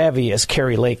as savvy as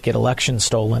Kari Lake get elections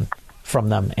stolen from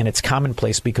them, and it's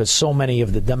commonplace because so many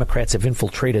of the Democrats have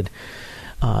infiltrated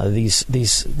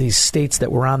these states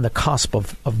that were on the cusp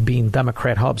of being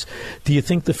Democrat hubs. Do you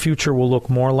think the future will look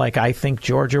more like I think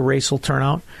Georgia race will turn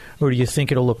out, or do you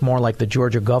think it'll look more like the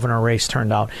Georgia governor race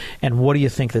turned out? And what do you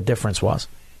think the difference was?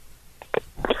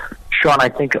 Sean, I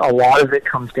think a lot of it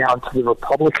comes down to the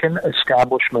Republican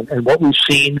establishment. And what we've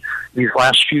seen these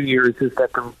last few years is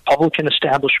that the Republican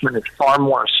establishment is far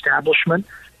more establishment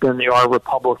than they are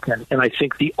Republican. And I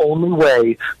think the only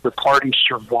way the party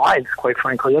survives, quite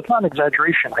frankly, that's not an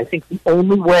exaggeration. I think the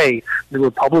only way the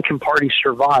Republican Party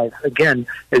survives, again,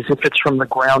 is if it's from the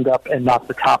ground up and not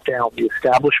the top down. The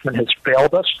establishment has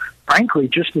failed us, frankly,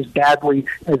 just as badly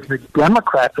as the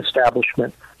Democrat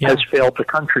establishment has failed the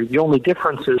country. The only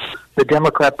difference is the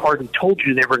Democrat Party told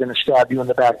you they were going to stab you in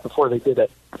the back before they did it.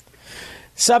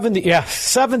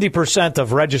 70%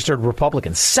 of registered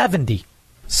Republicans,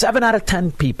 7 out of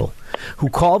 10 people who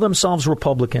call themselves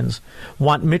Republicans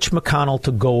want Mitch McConnell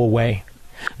to go away.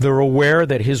 They're aware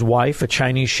that his wife, a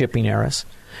Chinese shipping heiress,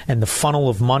 and the funnel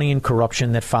of money and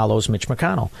corruption that follows Mitch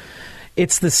McConnell.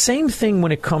 It's the same thing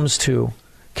when it comes to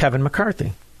Kevin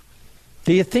McCarthy.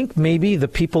 Do you think maybe the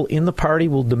people in the party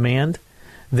will demand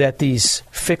that these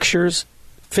fixtures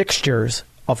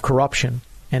of corruption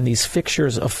and these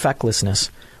fixtures of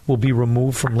fecklessness will be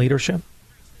removed from leadership?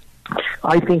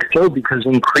 I think so, because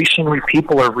increasingly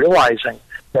people are realizing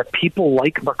that people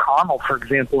like McConnell, for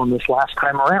example, in this last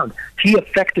time around, he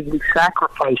effectively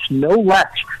sacrificed no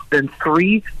less than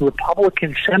 3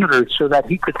 Republican senators so that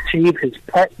he could save his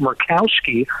pet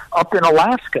Murkowski up in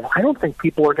Alaska. I don't think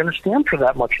people are going to stand for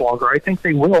that much longer. I think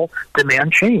they will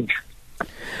demand change.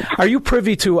 Are you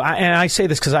privy to, and I say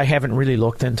this because I haven't really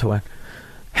looked into it,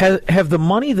 have the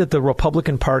money that the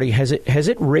Republican Party, has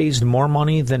it raised more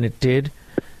money than it did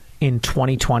in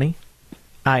 2020?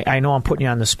 I know I'm putting you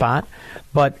on the spot,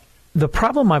 but the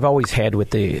problem I've always had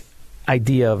with the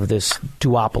idea of this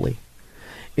duopoly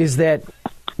is that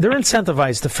they're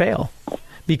incentivized to fail,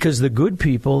 because the good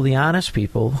people, the honest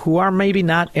people, who are maybe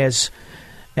not as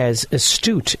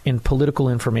astute in political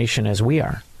information as we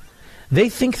are, they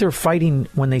think they're fighting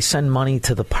when they send money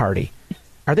to the party.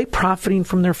 Are they profiting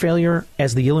from their failure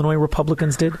as the Illinois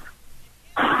Republicans did?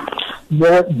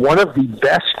 One of the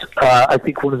best, I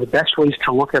think one of the best ways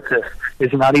to look at this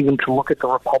is not even to look at the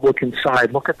Republican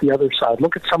side. Look at the other side.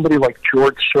 Look at somebody like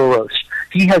George Soros.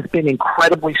 He has been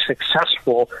incredibly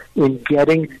successful in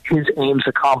getting his aims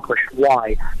accomplished.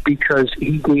 Why? Because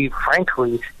he gave,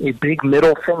 frankly, a big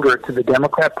middle finger to the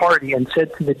Democrat Party and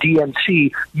said to the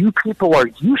DNC, you people are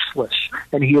useless.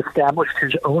 And he established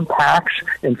his own PACs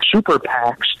and super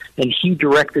PACs, and he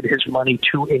directed his money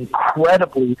to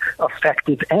incredibly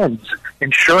effective ends.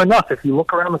 And sure enough, if you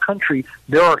look around the country,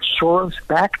 there are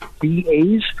Soros-backed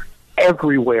DAs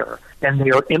everywhere, and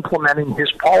they are implementing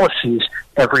his policies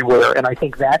everywhere. And I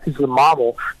think that is the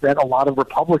model that a lot of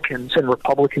Republicans and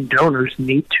Republican donors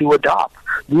need to adopt.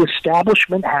 The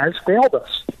establishment has failed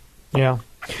us. Yeah.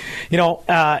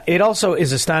 It also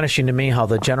is astonishing to me how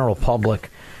the general public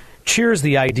cheers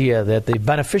the idea that the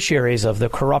beneficiaries of the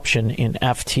corruption in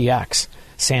FTX,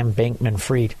 Sam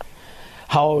Bankman-Fried,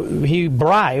 how he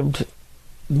bribed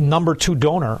number 2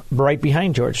 donor right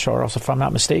behind George Soros, if I'm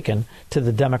not mistaken, to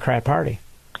the Democrat Party.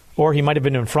 Or he might have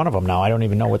been in front of him now. I don't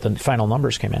even know what the final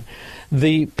numbers came in.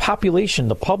 The population,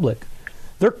 the public,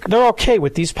 they're okay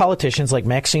with these politicians like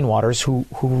Maxine Waters, who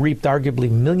reaped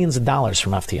arguably millions of dollars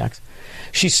from FTX.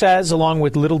 She says, along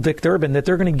with Little Dick Durbin, that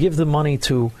they're going to give the money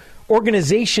to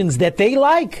organizations that they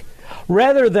like,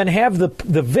 rather than have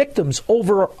the victims.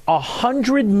 Over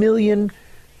 100 million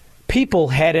people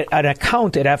had an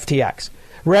account at FTX,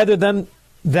 rather than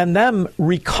them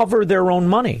recover their own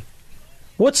money.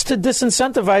 What's to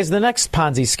disincentivize the next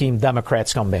Ponzi scheme Democrat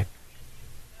scumbag?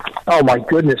 Oh, my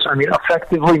goodness. I mean,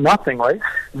 effectively nothing, right?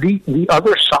 The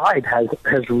other side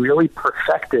has really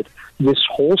perfected this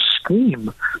whole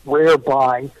scheme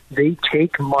whereby they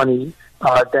take money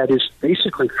that is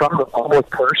basically from the public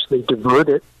purse, they divert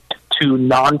it to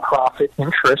nonprofit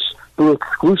interests who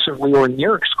exclusively or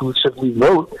near exclusively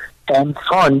vote and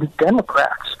fund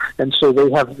Democrats. And so they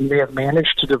have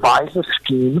managed to devise a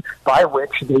scheme by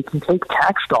which they can take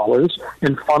tax dollars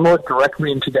and funnel it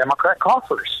directly into Democrat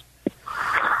coffers.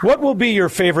 What will be your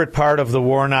favorite part of the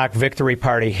Warnock victory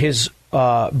party? His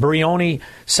Brioni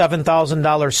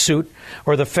 $7,000 suit,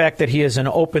 or the fact that he is an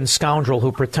open scoundrel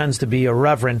who pretends to be a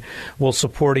reverend while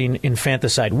supporting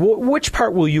infanticide? Which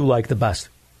part will you like the best?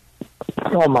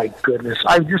 Oh, my goodness.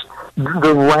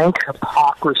 The rank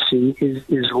hypocrisy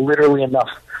is literally enough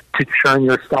to churn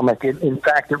your stomach. In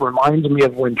fact, it reminds me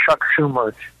of when Chuck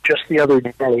Schumer, just the other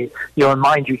day, and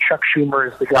mind you, Chuck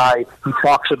Schumer is the guy who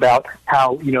talks about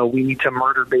how, we need to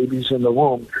murder babies in the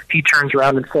womb. He turns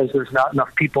around and says there's not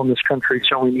enough people in this country,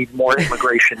 so we need more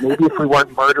immigration. Maybe if we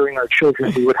weren't murdering our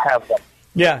children, we would have them.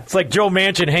 Yeah, it's like Joe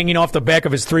Manchin hanging off the back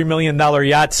of his $3 million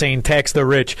yacht saying, tax the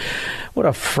rich. What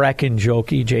a fracking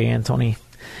joke, E.J. Antoni.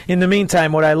 In the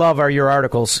meantime, what I love are your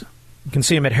articles. You can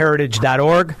see them at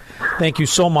heritage.org. Thank you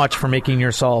so much for making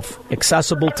yourself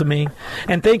accessible to me.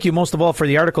 And thank you, most of all, for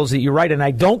the articles that you write and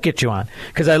I don't get you on,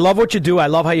 because I love what you do. I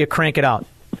love how you crank it out.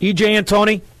 E.J.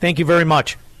 Antoni, thank you very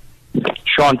much.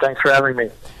 Sean, thanks for having me.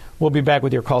 We'll be back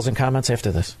with your calls and comments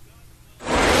after this.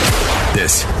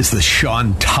 This is the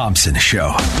Sean Thompson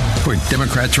Show, where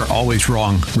Democrats are always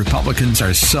wrong, Republicans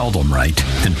are seldom right,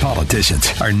 and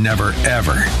politicians are never,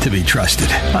 ever to be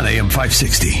trusted. On AM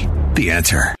 560, The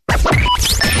Answer.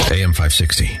 AM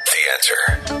 560, The Answer.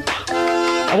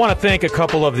 I want to thank a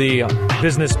couple of the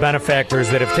business benefactors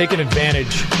that have taken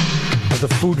advantage of the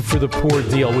Food for the Poor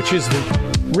deal, which is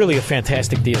really a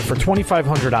fantastic deal for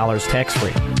 $2,500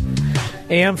 tax-free.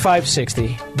 AM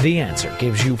 560, The Answer,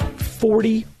 gives you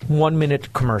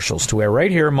 41-minute commercials to air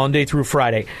right here Monday through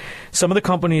Friday. Some of the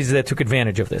companies that took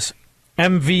advantage of this: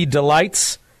 MV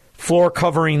Delights, Floor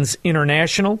Coverings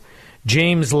International,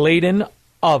 James Layden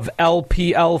of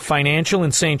LPL Financial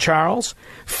in St. Charles,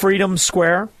 Freedom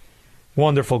Square,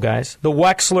 wonderful guys, the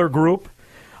Wexler Group,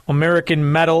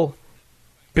 American Metal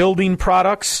Building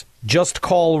Products, Just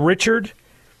Call Richard,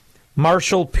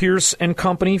 Marshall Pierce and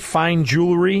Company, Fine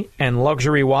Jewelry and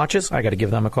Luxury Watches. I got to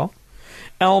give them a call.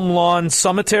 Elm Lawn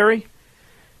Cemetery,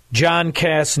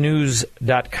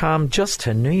 JohnCassNews.com, just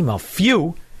to name a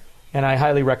few. And I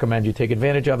highly recommend you take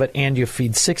advantage of it, and you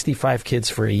feed 65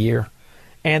 kids for a year.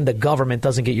 And the government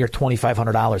doesn't get your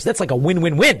 $2,500. That's like a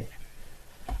win-win-win.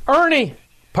 Ernie,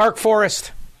 Park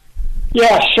Forest.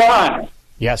 Yeah, Sean.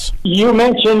 Yes. You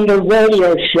mentioned the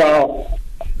radio show.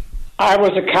 I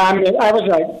was a communist. I was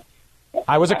an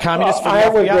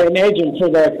agent for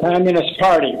the Communist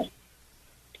Party.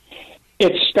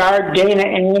 It starred Dana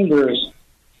Andrews,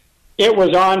 It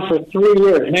was on for 3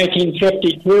 years,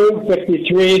 1952,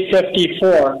 53,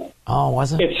 54. Oh,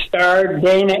 was it? It starred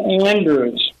Dana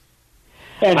Andrews.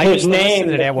 And his name,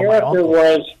 the character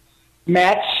was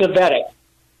Matt Cvetic.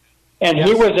 And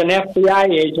he was an FBI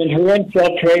agent who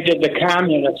infiltrated the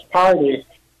Communist Party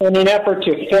in an effort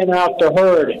to thin out the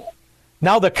herd.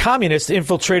 Now the communists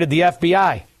infiltrated the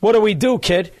FBI. What do we do,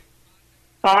 kid?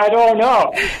 I don't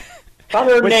know.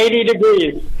 180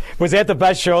 degrees. Was that the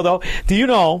best show, though? Do you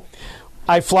know,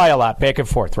 I fly a lot back and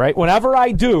forth, right? Whenever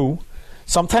I do,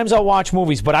 sometimes I'll watch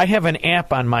movies, but I have an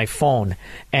app on my phone,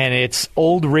 and it's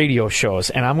old radio shows.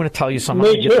 And I'm going to tell you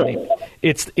something. Me too.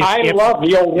 I love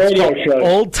the old radio shows.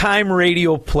 Old-time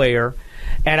radio player.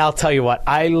 And I'll tell you what,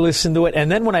 I listen to it,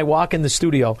 and then when I walk in the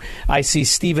studio, I see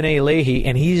Stephen A. Leahy,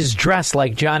 and he's dressed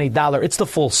like Johnny Dollar. It's the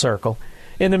full circle.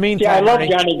 In the meantime, I love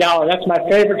Johnny Dollar. That's my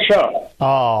favorite show.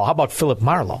 Oh, how about Philip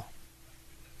Marlowe?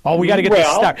 Oh, we got to get the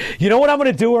start. You know what I'm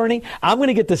going to do, Ernie? I'm going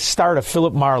to get the start of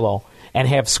Philip Marlowe and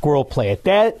have Squirrel play it.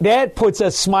 That puts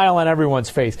a smile on everyone's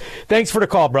face. Thanks for the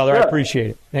call, brother. Sure. I appreciate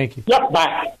it. Thank you. Yep,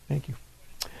 bye. Thank you.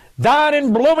 Don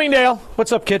in Bloomingdale.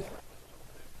 What's up, kid?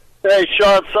 Hey,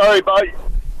 Sean.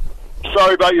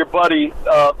 Sorry about your buddy.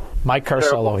 Mike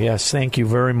Carcello. Yes, thank you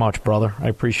very much, brother. I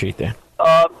appreciate that.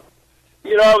 I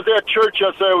was at church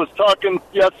yesterday. I was talking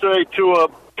yesterday to a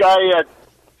guy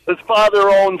his father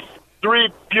owns 3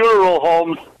 funeral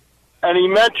homes, and he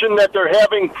mentioned that they're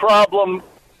having problem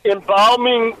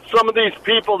embalming some of these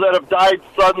people that have died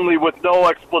suddenly with no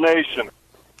explanation.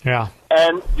 Yeah.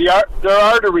 And their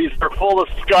arteries are full of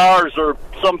scars or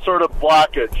some sort of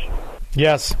blockage.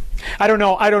 Yes. I don't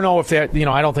know if that,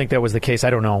 I don't think that was the case. I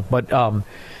don't know. But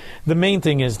the main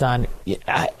thing is, Don,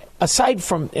 aside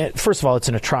from, first of all, it's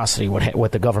an atrocity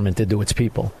what the government did to its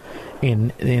people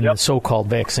in the so-called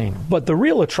vaccine. But the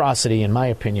real atrocity, in my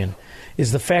opinion,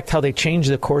 is the fact how they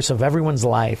changed the course of everyone's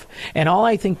life. And all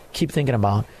I keep thinking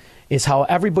about is how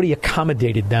everybody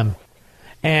accommodated them.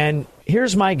 And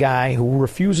here's my guy who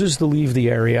refuses to leave the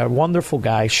area, a wonderful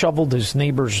guy, shoveled his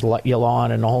neighbor's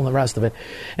lawn and all the rest of it.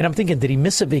 And I'm thinking, did he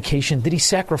miss a vacation? Did he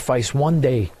sacrifice one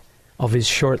day of his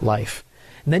short life?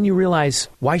 And then you realize,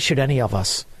 why should any of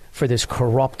us for this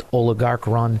corrupt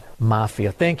oligarch-run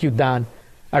mafia? Thank you, Don.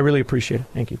 I really appreciate it.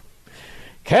 Thank you.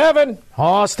 Kevin,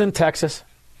 Austin, Texas.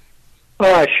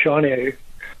 Oh, Shawnee, I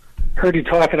heard you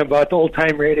talking about the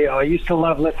old-time radio. I used to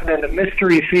love listening to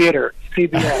Mystery Theater,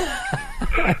 CBS.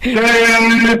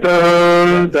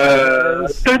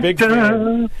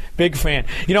 Big fan.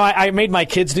 I made my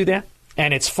kids do that,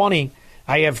 and it's funny.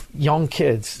 I have young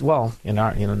kids. Well,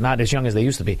 not as young as they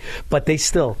used to be, but they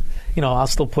still, I'll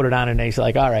still put it on, and they're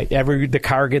like, all right, the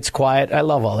car gets quiet. I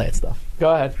love all that stuff.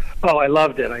 Go ahead. Oh, I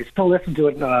loved it. I still listen to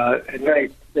it at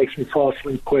night. Makes me fall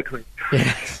asleep quickly.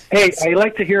 Yes. Hey, I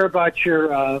like to hear about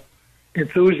your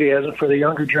enthusiasm for the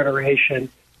younger generation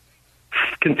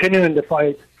continuing to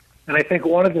fight. And I think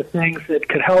one of the things that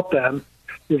could help them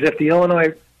is if the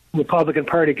Illinois Republican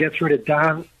Party gets rid of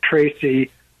Don Tracy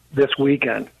this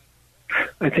weekend.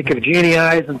 I think if Jeannie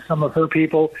Ives and some of her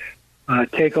people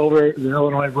take over the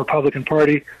Illinois Republican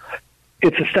Party,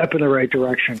 it's a step in the right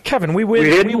direction. Kevin, we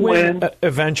win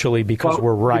eventually because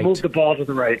we're right. We move the ball to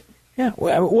the right. Yeah,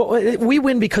 we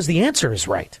win because the answer is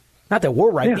right. Not that we're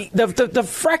right. Yeah. The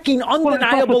fracking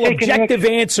undeniable objective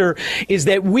answer is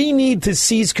that we need to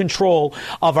seize control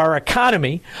of our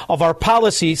economy, of our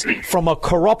policies from a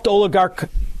corrupt oligarch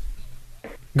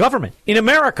government in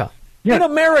America. Yeah. In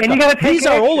America, these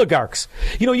are oligarchs.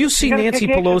 You see Nancy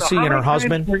Pelosi and her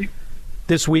husband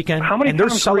this weekend. How many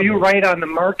times were you right on the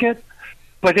market?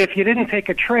 But if you didn't take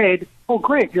a trade, oh,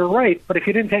 great, you're right. But if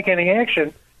you didn't take any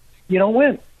action, you don't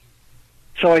win.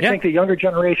 So I think the younger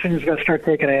generation is going to start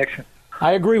taking action.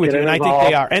 I agree with you, and I think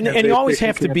they are. And you always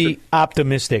have to be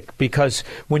optimistic, because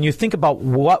when you think about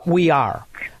what we are,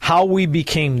 how we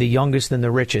became the youngest and the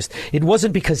richest, it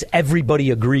wasn't because everybody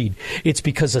agreed. It's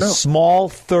because a small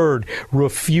third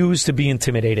refused to be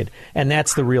intimidated, and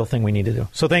that's the real thing we need to do.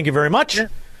 So thank you very much. Yeah.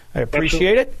 I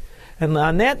appreciate it. And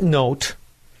on that note,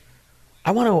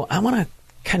 I want to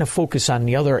kind of focus on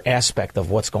the other aspect of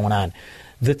what's going on.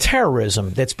 The terrorism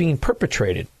that's being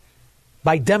perpetrated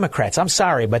by Democrats. I'm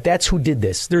sorry, but that's who did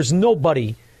this. There's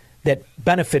nobody that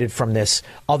benefited from this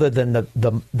other than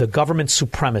the government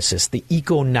supremacist, the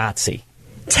eco-Nazi.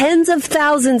 Tens of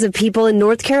thousands of people in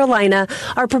North Carolina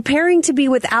are preparing to be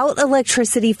without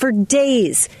electricity for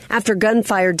days after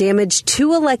gunfire damaged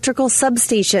 2 electrical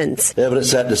substations.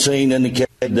 Evidence at the scene indicated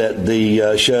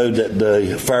that showed that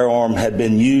the firearm had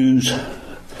been used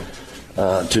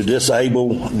to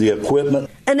disable the equipment.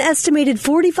 An estimated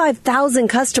 45,000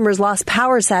 customers lost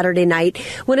power Saturday night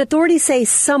when authorities say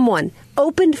someone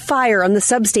opened fire on the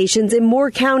substations in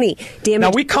Moore County.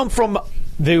 Now, we come from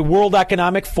the World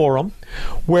Economic Forum,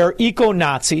 where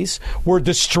eco-Nazis were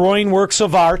destroying works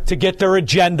of art to get their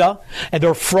agenda and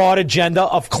their fraud agenda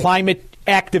of climate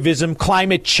activism,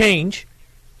 climate change.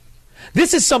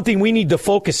 This is something we need to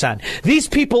focus on. These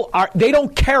people they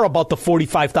don't care about the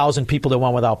 45,000 people that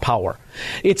went without power.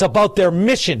 It's about their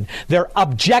mission, their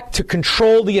object to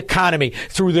control the economy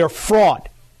through their fraud.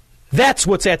 That's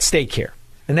what's at stake here.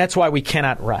 And that's why we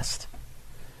cannot rest.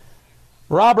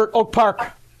 Robert, Oak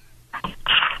Park.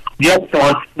 Yes,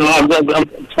 Sean. No,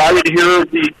 I'm sorry to hear of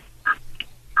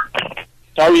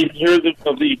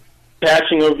the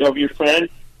passing of your friend.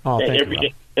 Oh,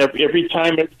 every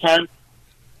time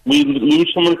we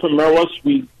lose someone from Merwis,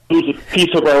 we lose a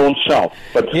piece of our own self.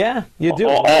 But yeah, you do.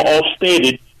 All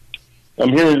stated, I'm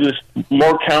hearing this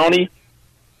Moore County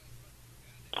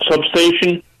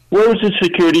substation. Where is the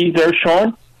security there,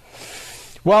 Sean?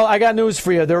 Well, I got news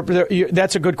for you.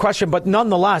 That's a good question, but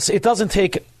nonetheless, it doesn't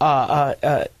take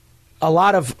a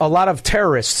lot of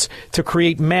terrorists to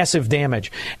create massive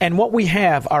damage. And what we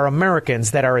have are Americans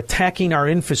that are attacking our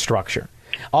infrastructure.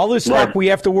 All this talk, we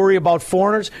have to worry about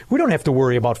foreigners. We don't have to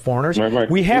worry about foreigners. Right.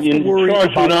 We have to worry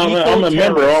about I'm a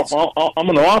member. I'm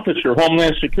an officer,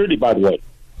 Homeland Security, by the way.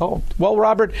 Oh, well,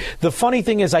 Robert, the funny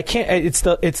thing is I can't.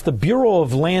 It's the Bureau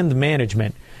of Land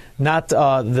Management, not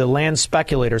the land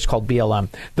speculators called BLM.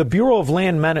 The Bureau of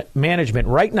Land Management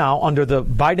right now under the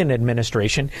Biden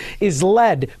administration is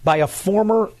led by a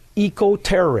former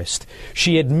eco-terrorist.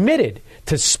 She admitted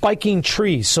to spiking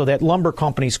trees so that lumber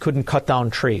companies couldn't cut down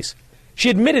trees. She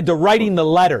admitted to writing the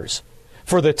letters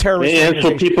for the terrorist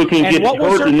organization. So people can get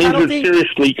hurt and injured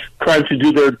seriously trying to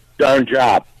do their darn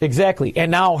job. Exactly. And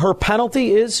now her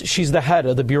penalty is she's the head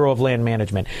of the Bureau of Land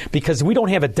Management because we don't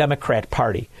have a Democrat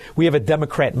party. We have a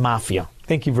Democrat mafia.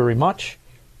 Thank you very much.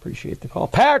 Appreciate the call.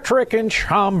 Patrick in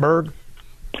Schaumburg.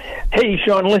 Hey,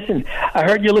 Sean, listen. I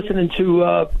heard you listening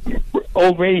to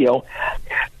old radio.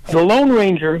 The Lone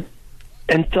Ranger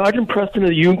and Sergeant Preston of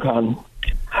the Yukon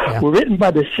were written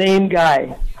by the same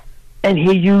guy, and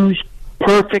he used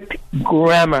perfect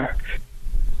grammar.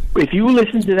 If you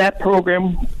listened to that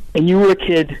program and you were a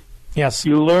kid, yes,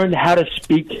 you learned how to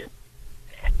speak,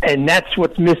 and that's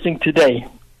what's missing today.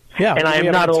 Yeah, and I am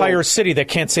have not an entire old. city that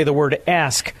can't say the word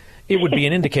ask. It would be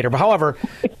an indicator. But however,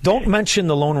 don't mention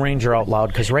the Lone Ranger out loud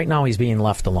because right now he's being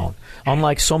left alone.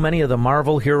 Unlike so many of the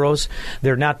Marvel heroes,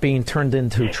 they're not being turned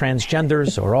into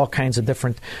transgenders or all kinds of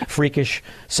different freakish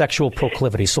sexual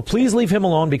proclivities. So please leave him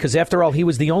alone because after all, he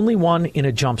was the only one in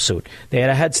a jumpsuit. They had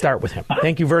a head start with him.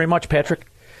 Thank you very much, Patrick.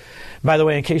 By the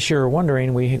way, in case you're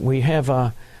wondering, we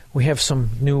have some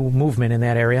new movement in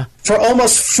that area. For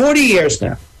almost 40 years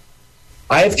now,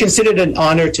 I have considered it an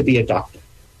honor to be a doctor.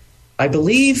 I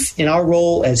believe in our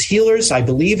role as healers. I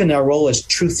believe in our role as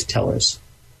truth tellers.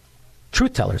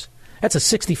 Truth tellers? That's a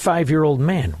 65-year-old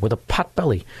man with a pot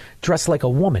belly, dressed like a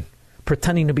woman,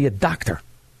 pretending to be a doctor.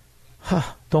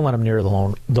 Don't let him near the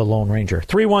Lone Ranger.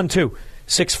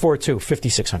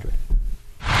 312-642-5600.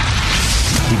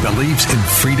 He believes in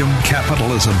freedom,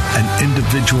 capitalism, and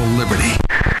individual liberty.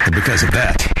 And because of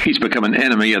that, he's become an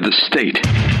enemy of the state.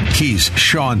 He's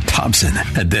Sean Thompson,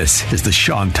 and this is the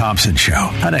Sean Thompson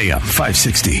Show on AM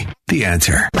 560. The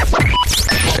Answer.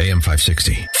 AM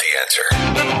 560. The Answer.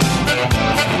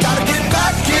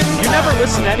 You never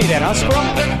listen to any of that, huh, Squirrel?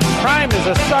 Crime is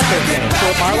a sucker game.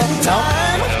 Stuart Marlowe? No?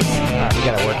 All right, we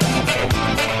got to work on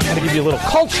that. Got to give you a little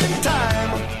culture.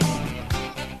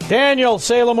 Daniel,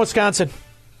 Salem, Wisconsin.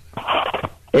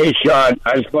 Hey, Sean,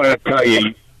 I just want to tell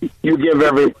you, you give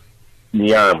every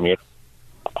the army.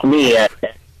 Me,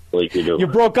 like you do. You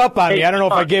broke up on me. I don't know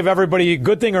if I gave everybody a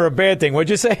good thing or a bad thing. What'd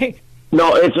you say?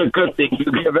 No, it's a good thing. You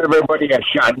give everybody a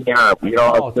shot in the arm. You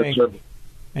know. Oh, thank you.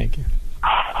 Thank you.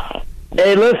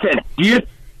 Hey, listen. Do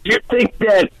you think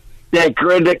that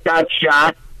grid that got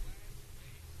shot?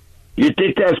 You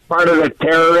think that's part of the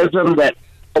terrorism that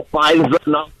finds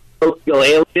illegal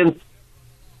aliens?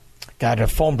 God, the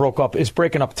phone broke up. It's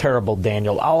breaking up terrible,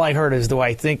 Daniel. All I heard is, do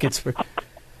I think it's...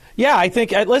 Yeah, I think...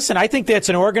 Listen, I think that's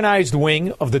an organized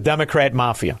wing of the Democrat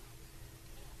mafia.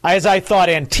 As I thought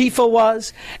Antifa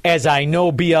was, as I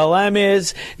know BLM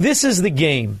is, this is the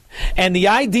game. And the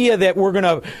idea that we're going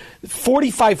to...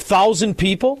 45,000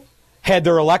 people had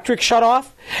their electric shut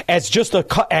off as just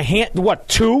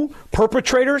two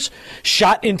perpetrators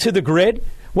shot into the grid...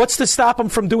 What's to stop them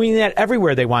from doing that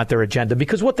everywhere they want their agenda?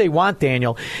 Because what they want,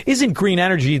 Daniel, isn't green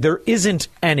energy. There isn't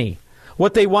any.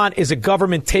 What they want is a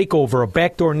government takeover, a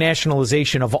backdoor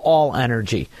nationalization of all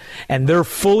energy. And they're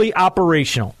fully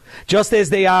operational, just as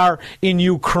they are in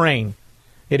Ukraine.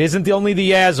 It isn't only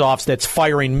the Azovs that's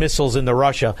firing missiles into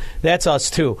Russia. That's us,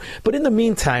 too. But in the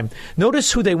meantime,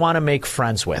 notice who they want to make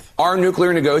friends with. Are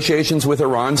nuclear negotiations with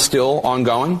Iran still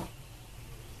ongoing?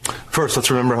 First, let's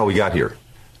remember how we got here.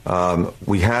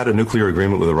 We had a nuclear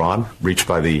agreement with Iran reached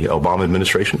by the Obama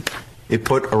administration. It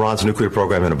put Iran's nuclear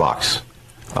program in a box.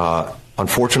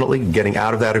 Unfortunately, getting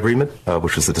out of that agreement,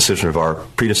 which was the decision of our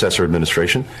predecessor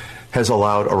administration, has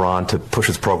allowed Iran to push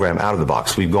its program out of the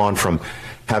box. We've gone from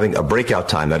having a breakout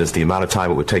time, that is the amount of time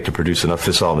it would take to produce enough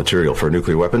fissile material for a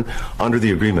nuclear weapon, under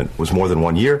the agreement was more than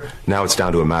 1 year. Now it's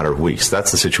down to a matter of weeks.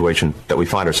 That's the situation that we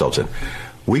find ourselves in.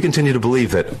 We continue to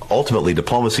believe that ultimately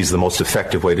diplomacy is the most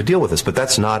effective way to deal with this, but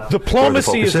that's not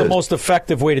diplomacy is the most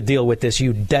effective way to deal with this,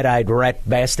 you dead-eyed rat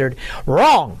bastard.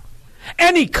 Wrong.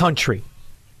 Any country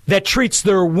that treats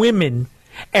their women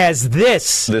as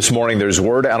this morning, there's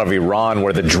word out of Iran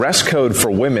where the dress code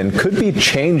for women could be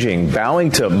changing,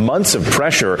 bowing to months of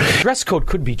pressure. Dress code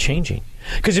could be changing.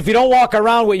 Because if you don't walk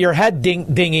around with your head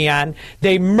dinghy on,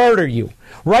 they murder you.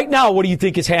 Right now, what do you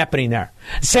think is happening there?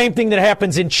 Same thing that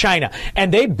happens in China.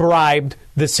 And they bribed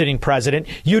the sitting president.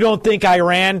 You don't think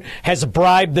Iran has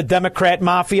bribed the Democrat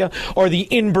mafia or the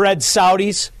inbred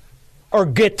Saudis or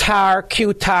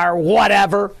Qatar,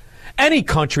 whatever? Any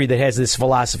country that has this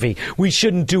philosophy, we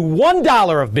shouldn't do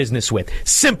 $1 of business with.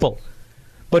 Simple.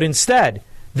 But instead,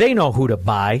 they know who to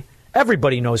buy.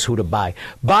 Everybody knows who to buy.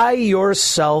 Buy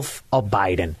yourself a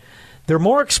Biden. They're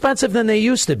more expensive than they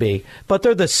used to be, but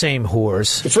they're the same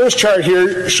whores. The first chart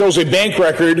here shows a bank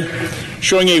record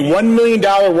showing a $1 million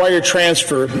wire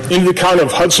transfer into the account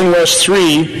of Hudson West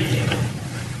 3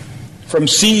 from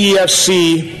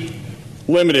CEFC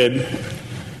Limited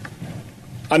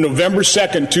on November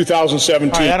 2nd,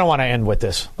 2017. All right, I don't want to end with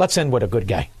this. Let's end with a good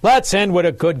guy.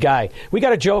 We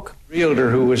got a joke? Realtor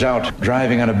who was out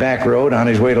driving on a back road on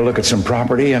his way to look at some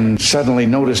property and suddenly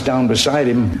noticed down beside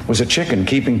him was a chicken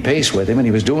keeping pace with him, and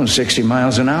he was doing 60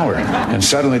 miles an hour. And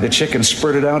suddenly the chicken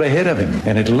spurted out ahead of him,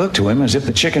 and it looked to him as if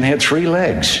the chicken had 3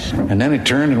 legs. And then it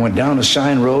turned and went down a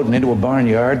sign road and into a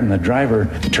barnyard, and the driver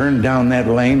turned down that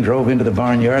lane, drove into the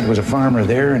barnyard. There was a farmer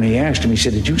there, and he asked him, he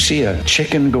said, "Did you see a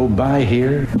chicken go by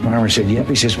here?" The farmer said, "Yep."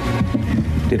 He says,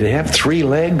 "Did it have 3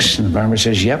 legs?" And the farmer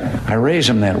says, "Yep, I raise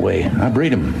them that way. I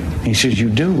breed them." He says, "You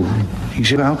do?" He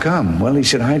said, "How come?" "Well," he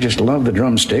said, "I just love the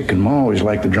drumstick, and Ma always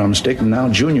liked the drumstick, and now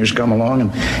Junior's come along,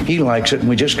 and he likes it, and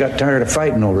we just got tired of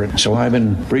fighting over it, so I've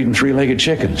been breeding 3-legged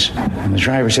chickens." And the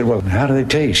driver said, "Well, how do they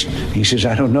taste?" He says,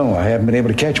 "I don't know. I haven't been able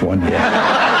to catch one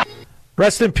yet."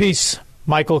 Rest in peace,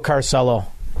 Michael Carcello.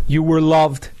 You were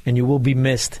loved, and you will be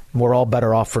missed, and we're all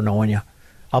better off for knowing you.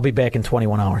 I'll be back in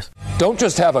 21 hours. Don't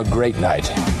just have a great night.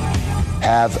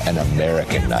 Have an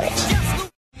American night.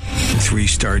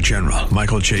 3-star General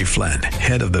Michael J. Flynn,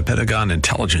 head of the Pentagon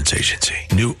Intelligence Agency,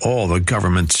 knew all the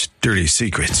government's dirty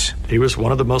secrets. He was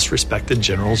one of the most respected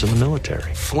generals in the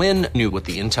military. Flynn knew what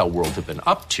the intel world had been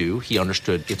up to. He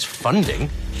understood its funding.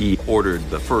 He ordered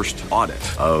the first audit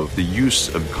of the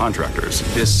use of contractors.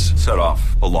 This set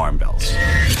off alarm bells.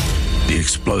 The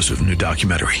explosive new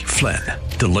documentary, Flynn,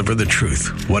 Deliver the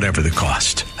Truth, Whatever the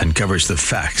Cost, uncovers the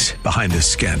facts behind this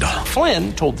scandal.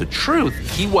 Flynn told the truth.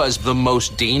 He was the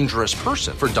most dangerous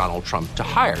person for Donald Trump to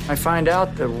hire. I find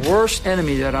out the worst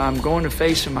enemy that I'm going to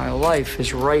face in my life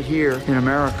is right here in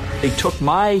America. They took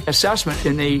my assessment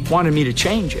and they wanted me to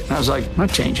change it. And I was like, I'm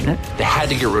not changing it. They had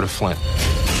to get rid of Flynn.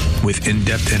 With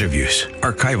in-depth interviews,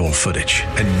 archival footage,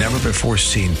 and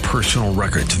never-before-seen personal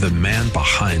records of the man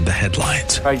behind the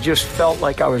headlines. I just felt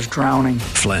like I was drowning.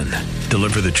 Flynn,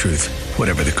 Deliver the Truth,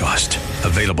 Whatever the Cost.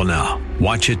 Available now.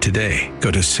 Watch it today.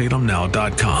 Go to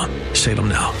salemnow.com.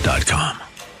 salemnow.com.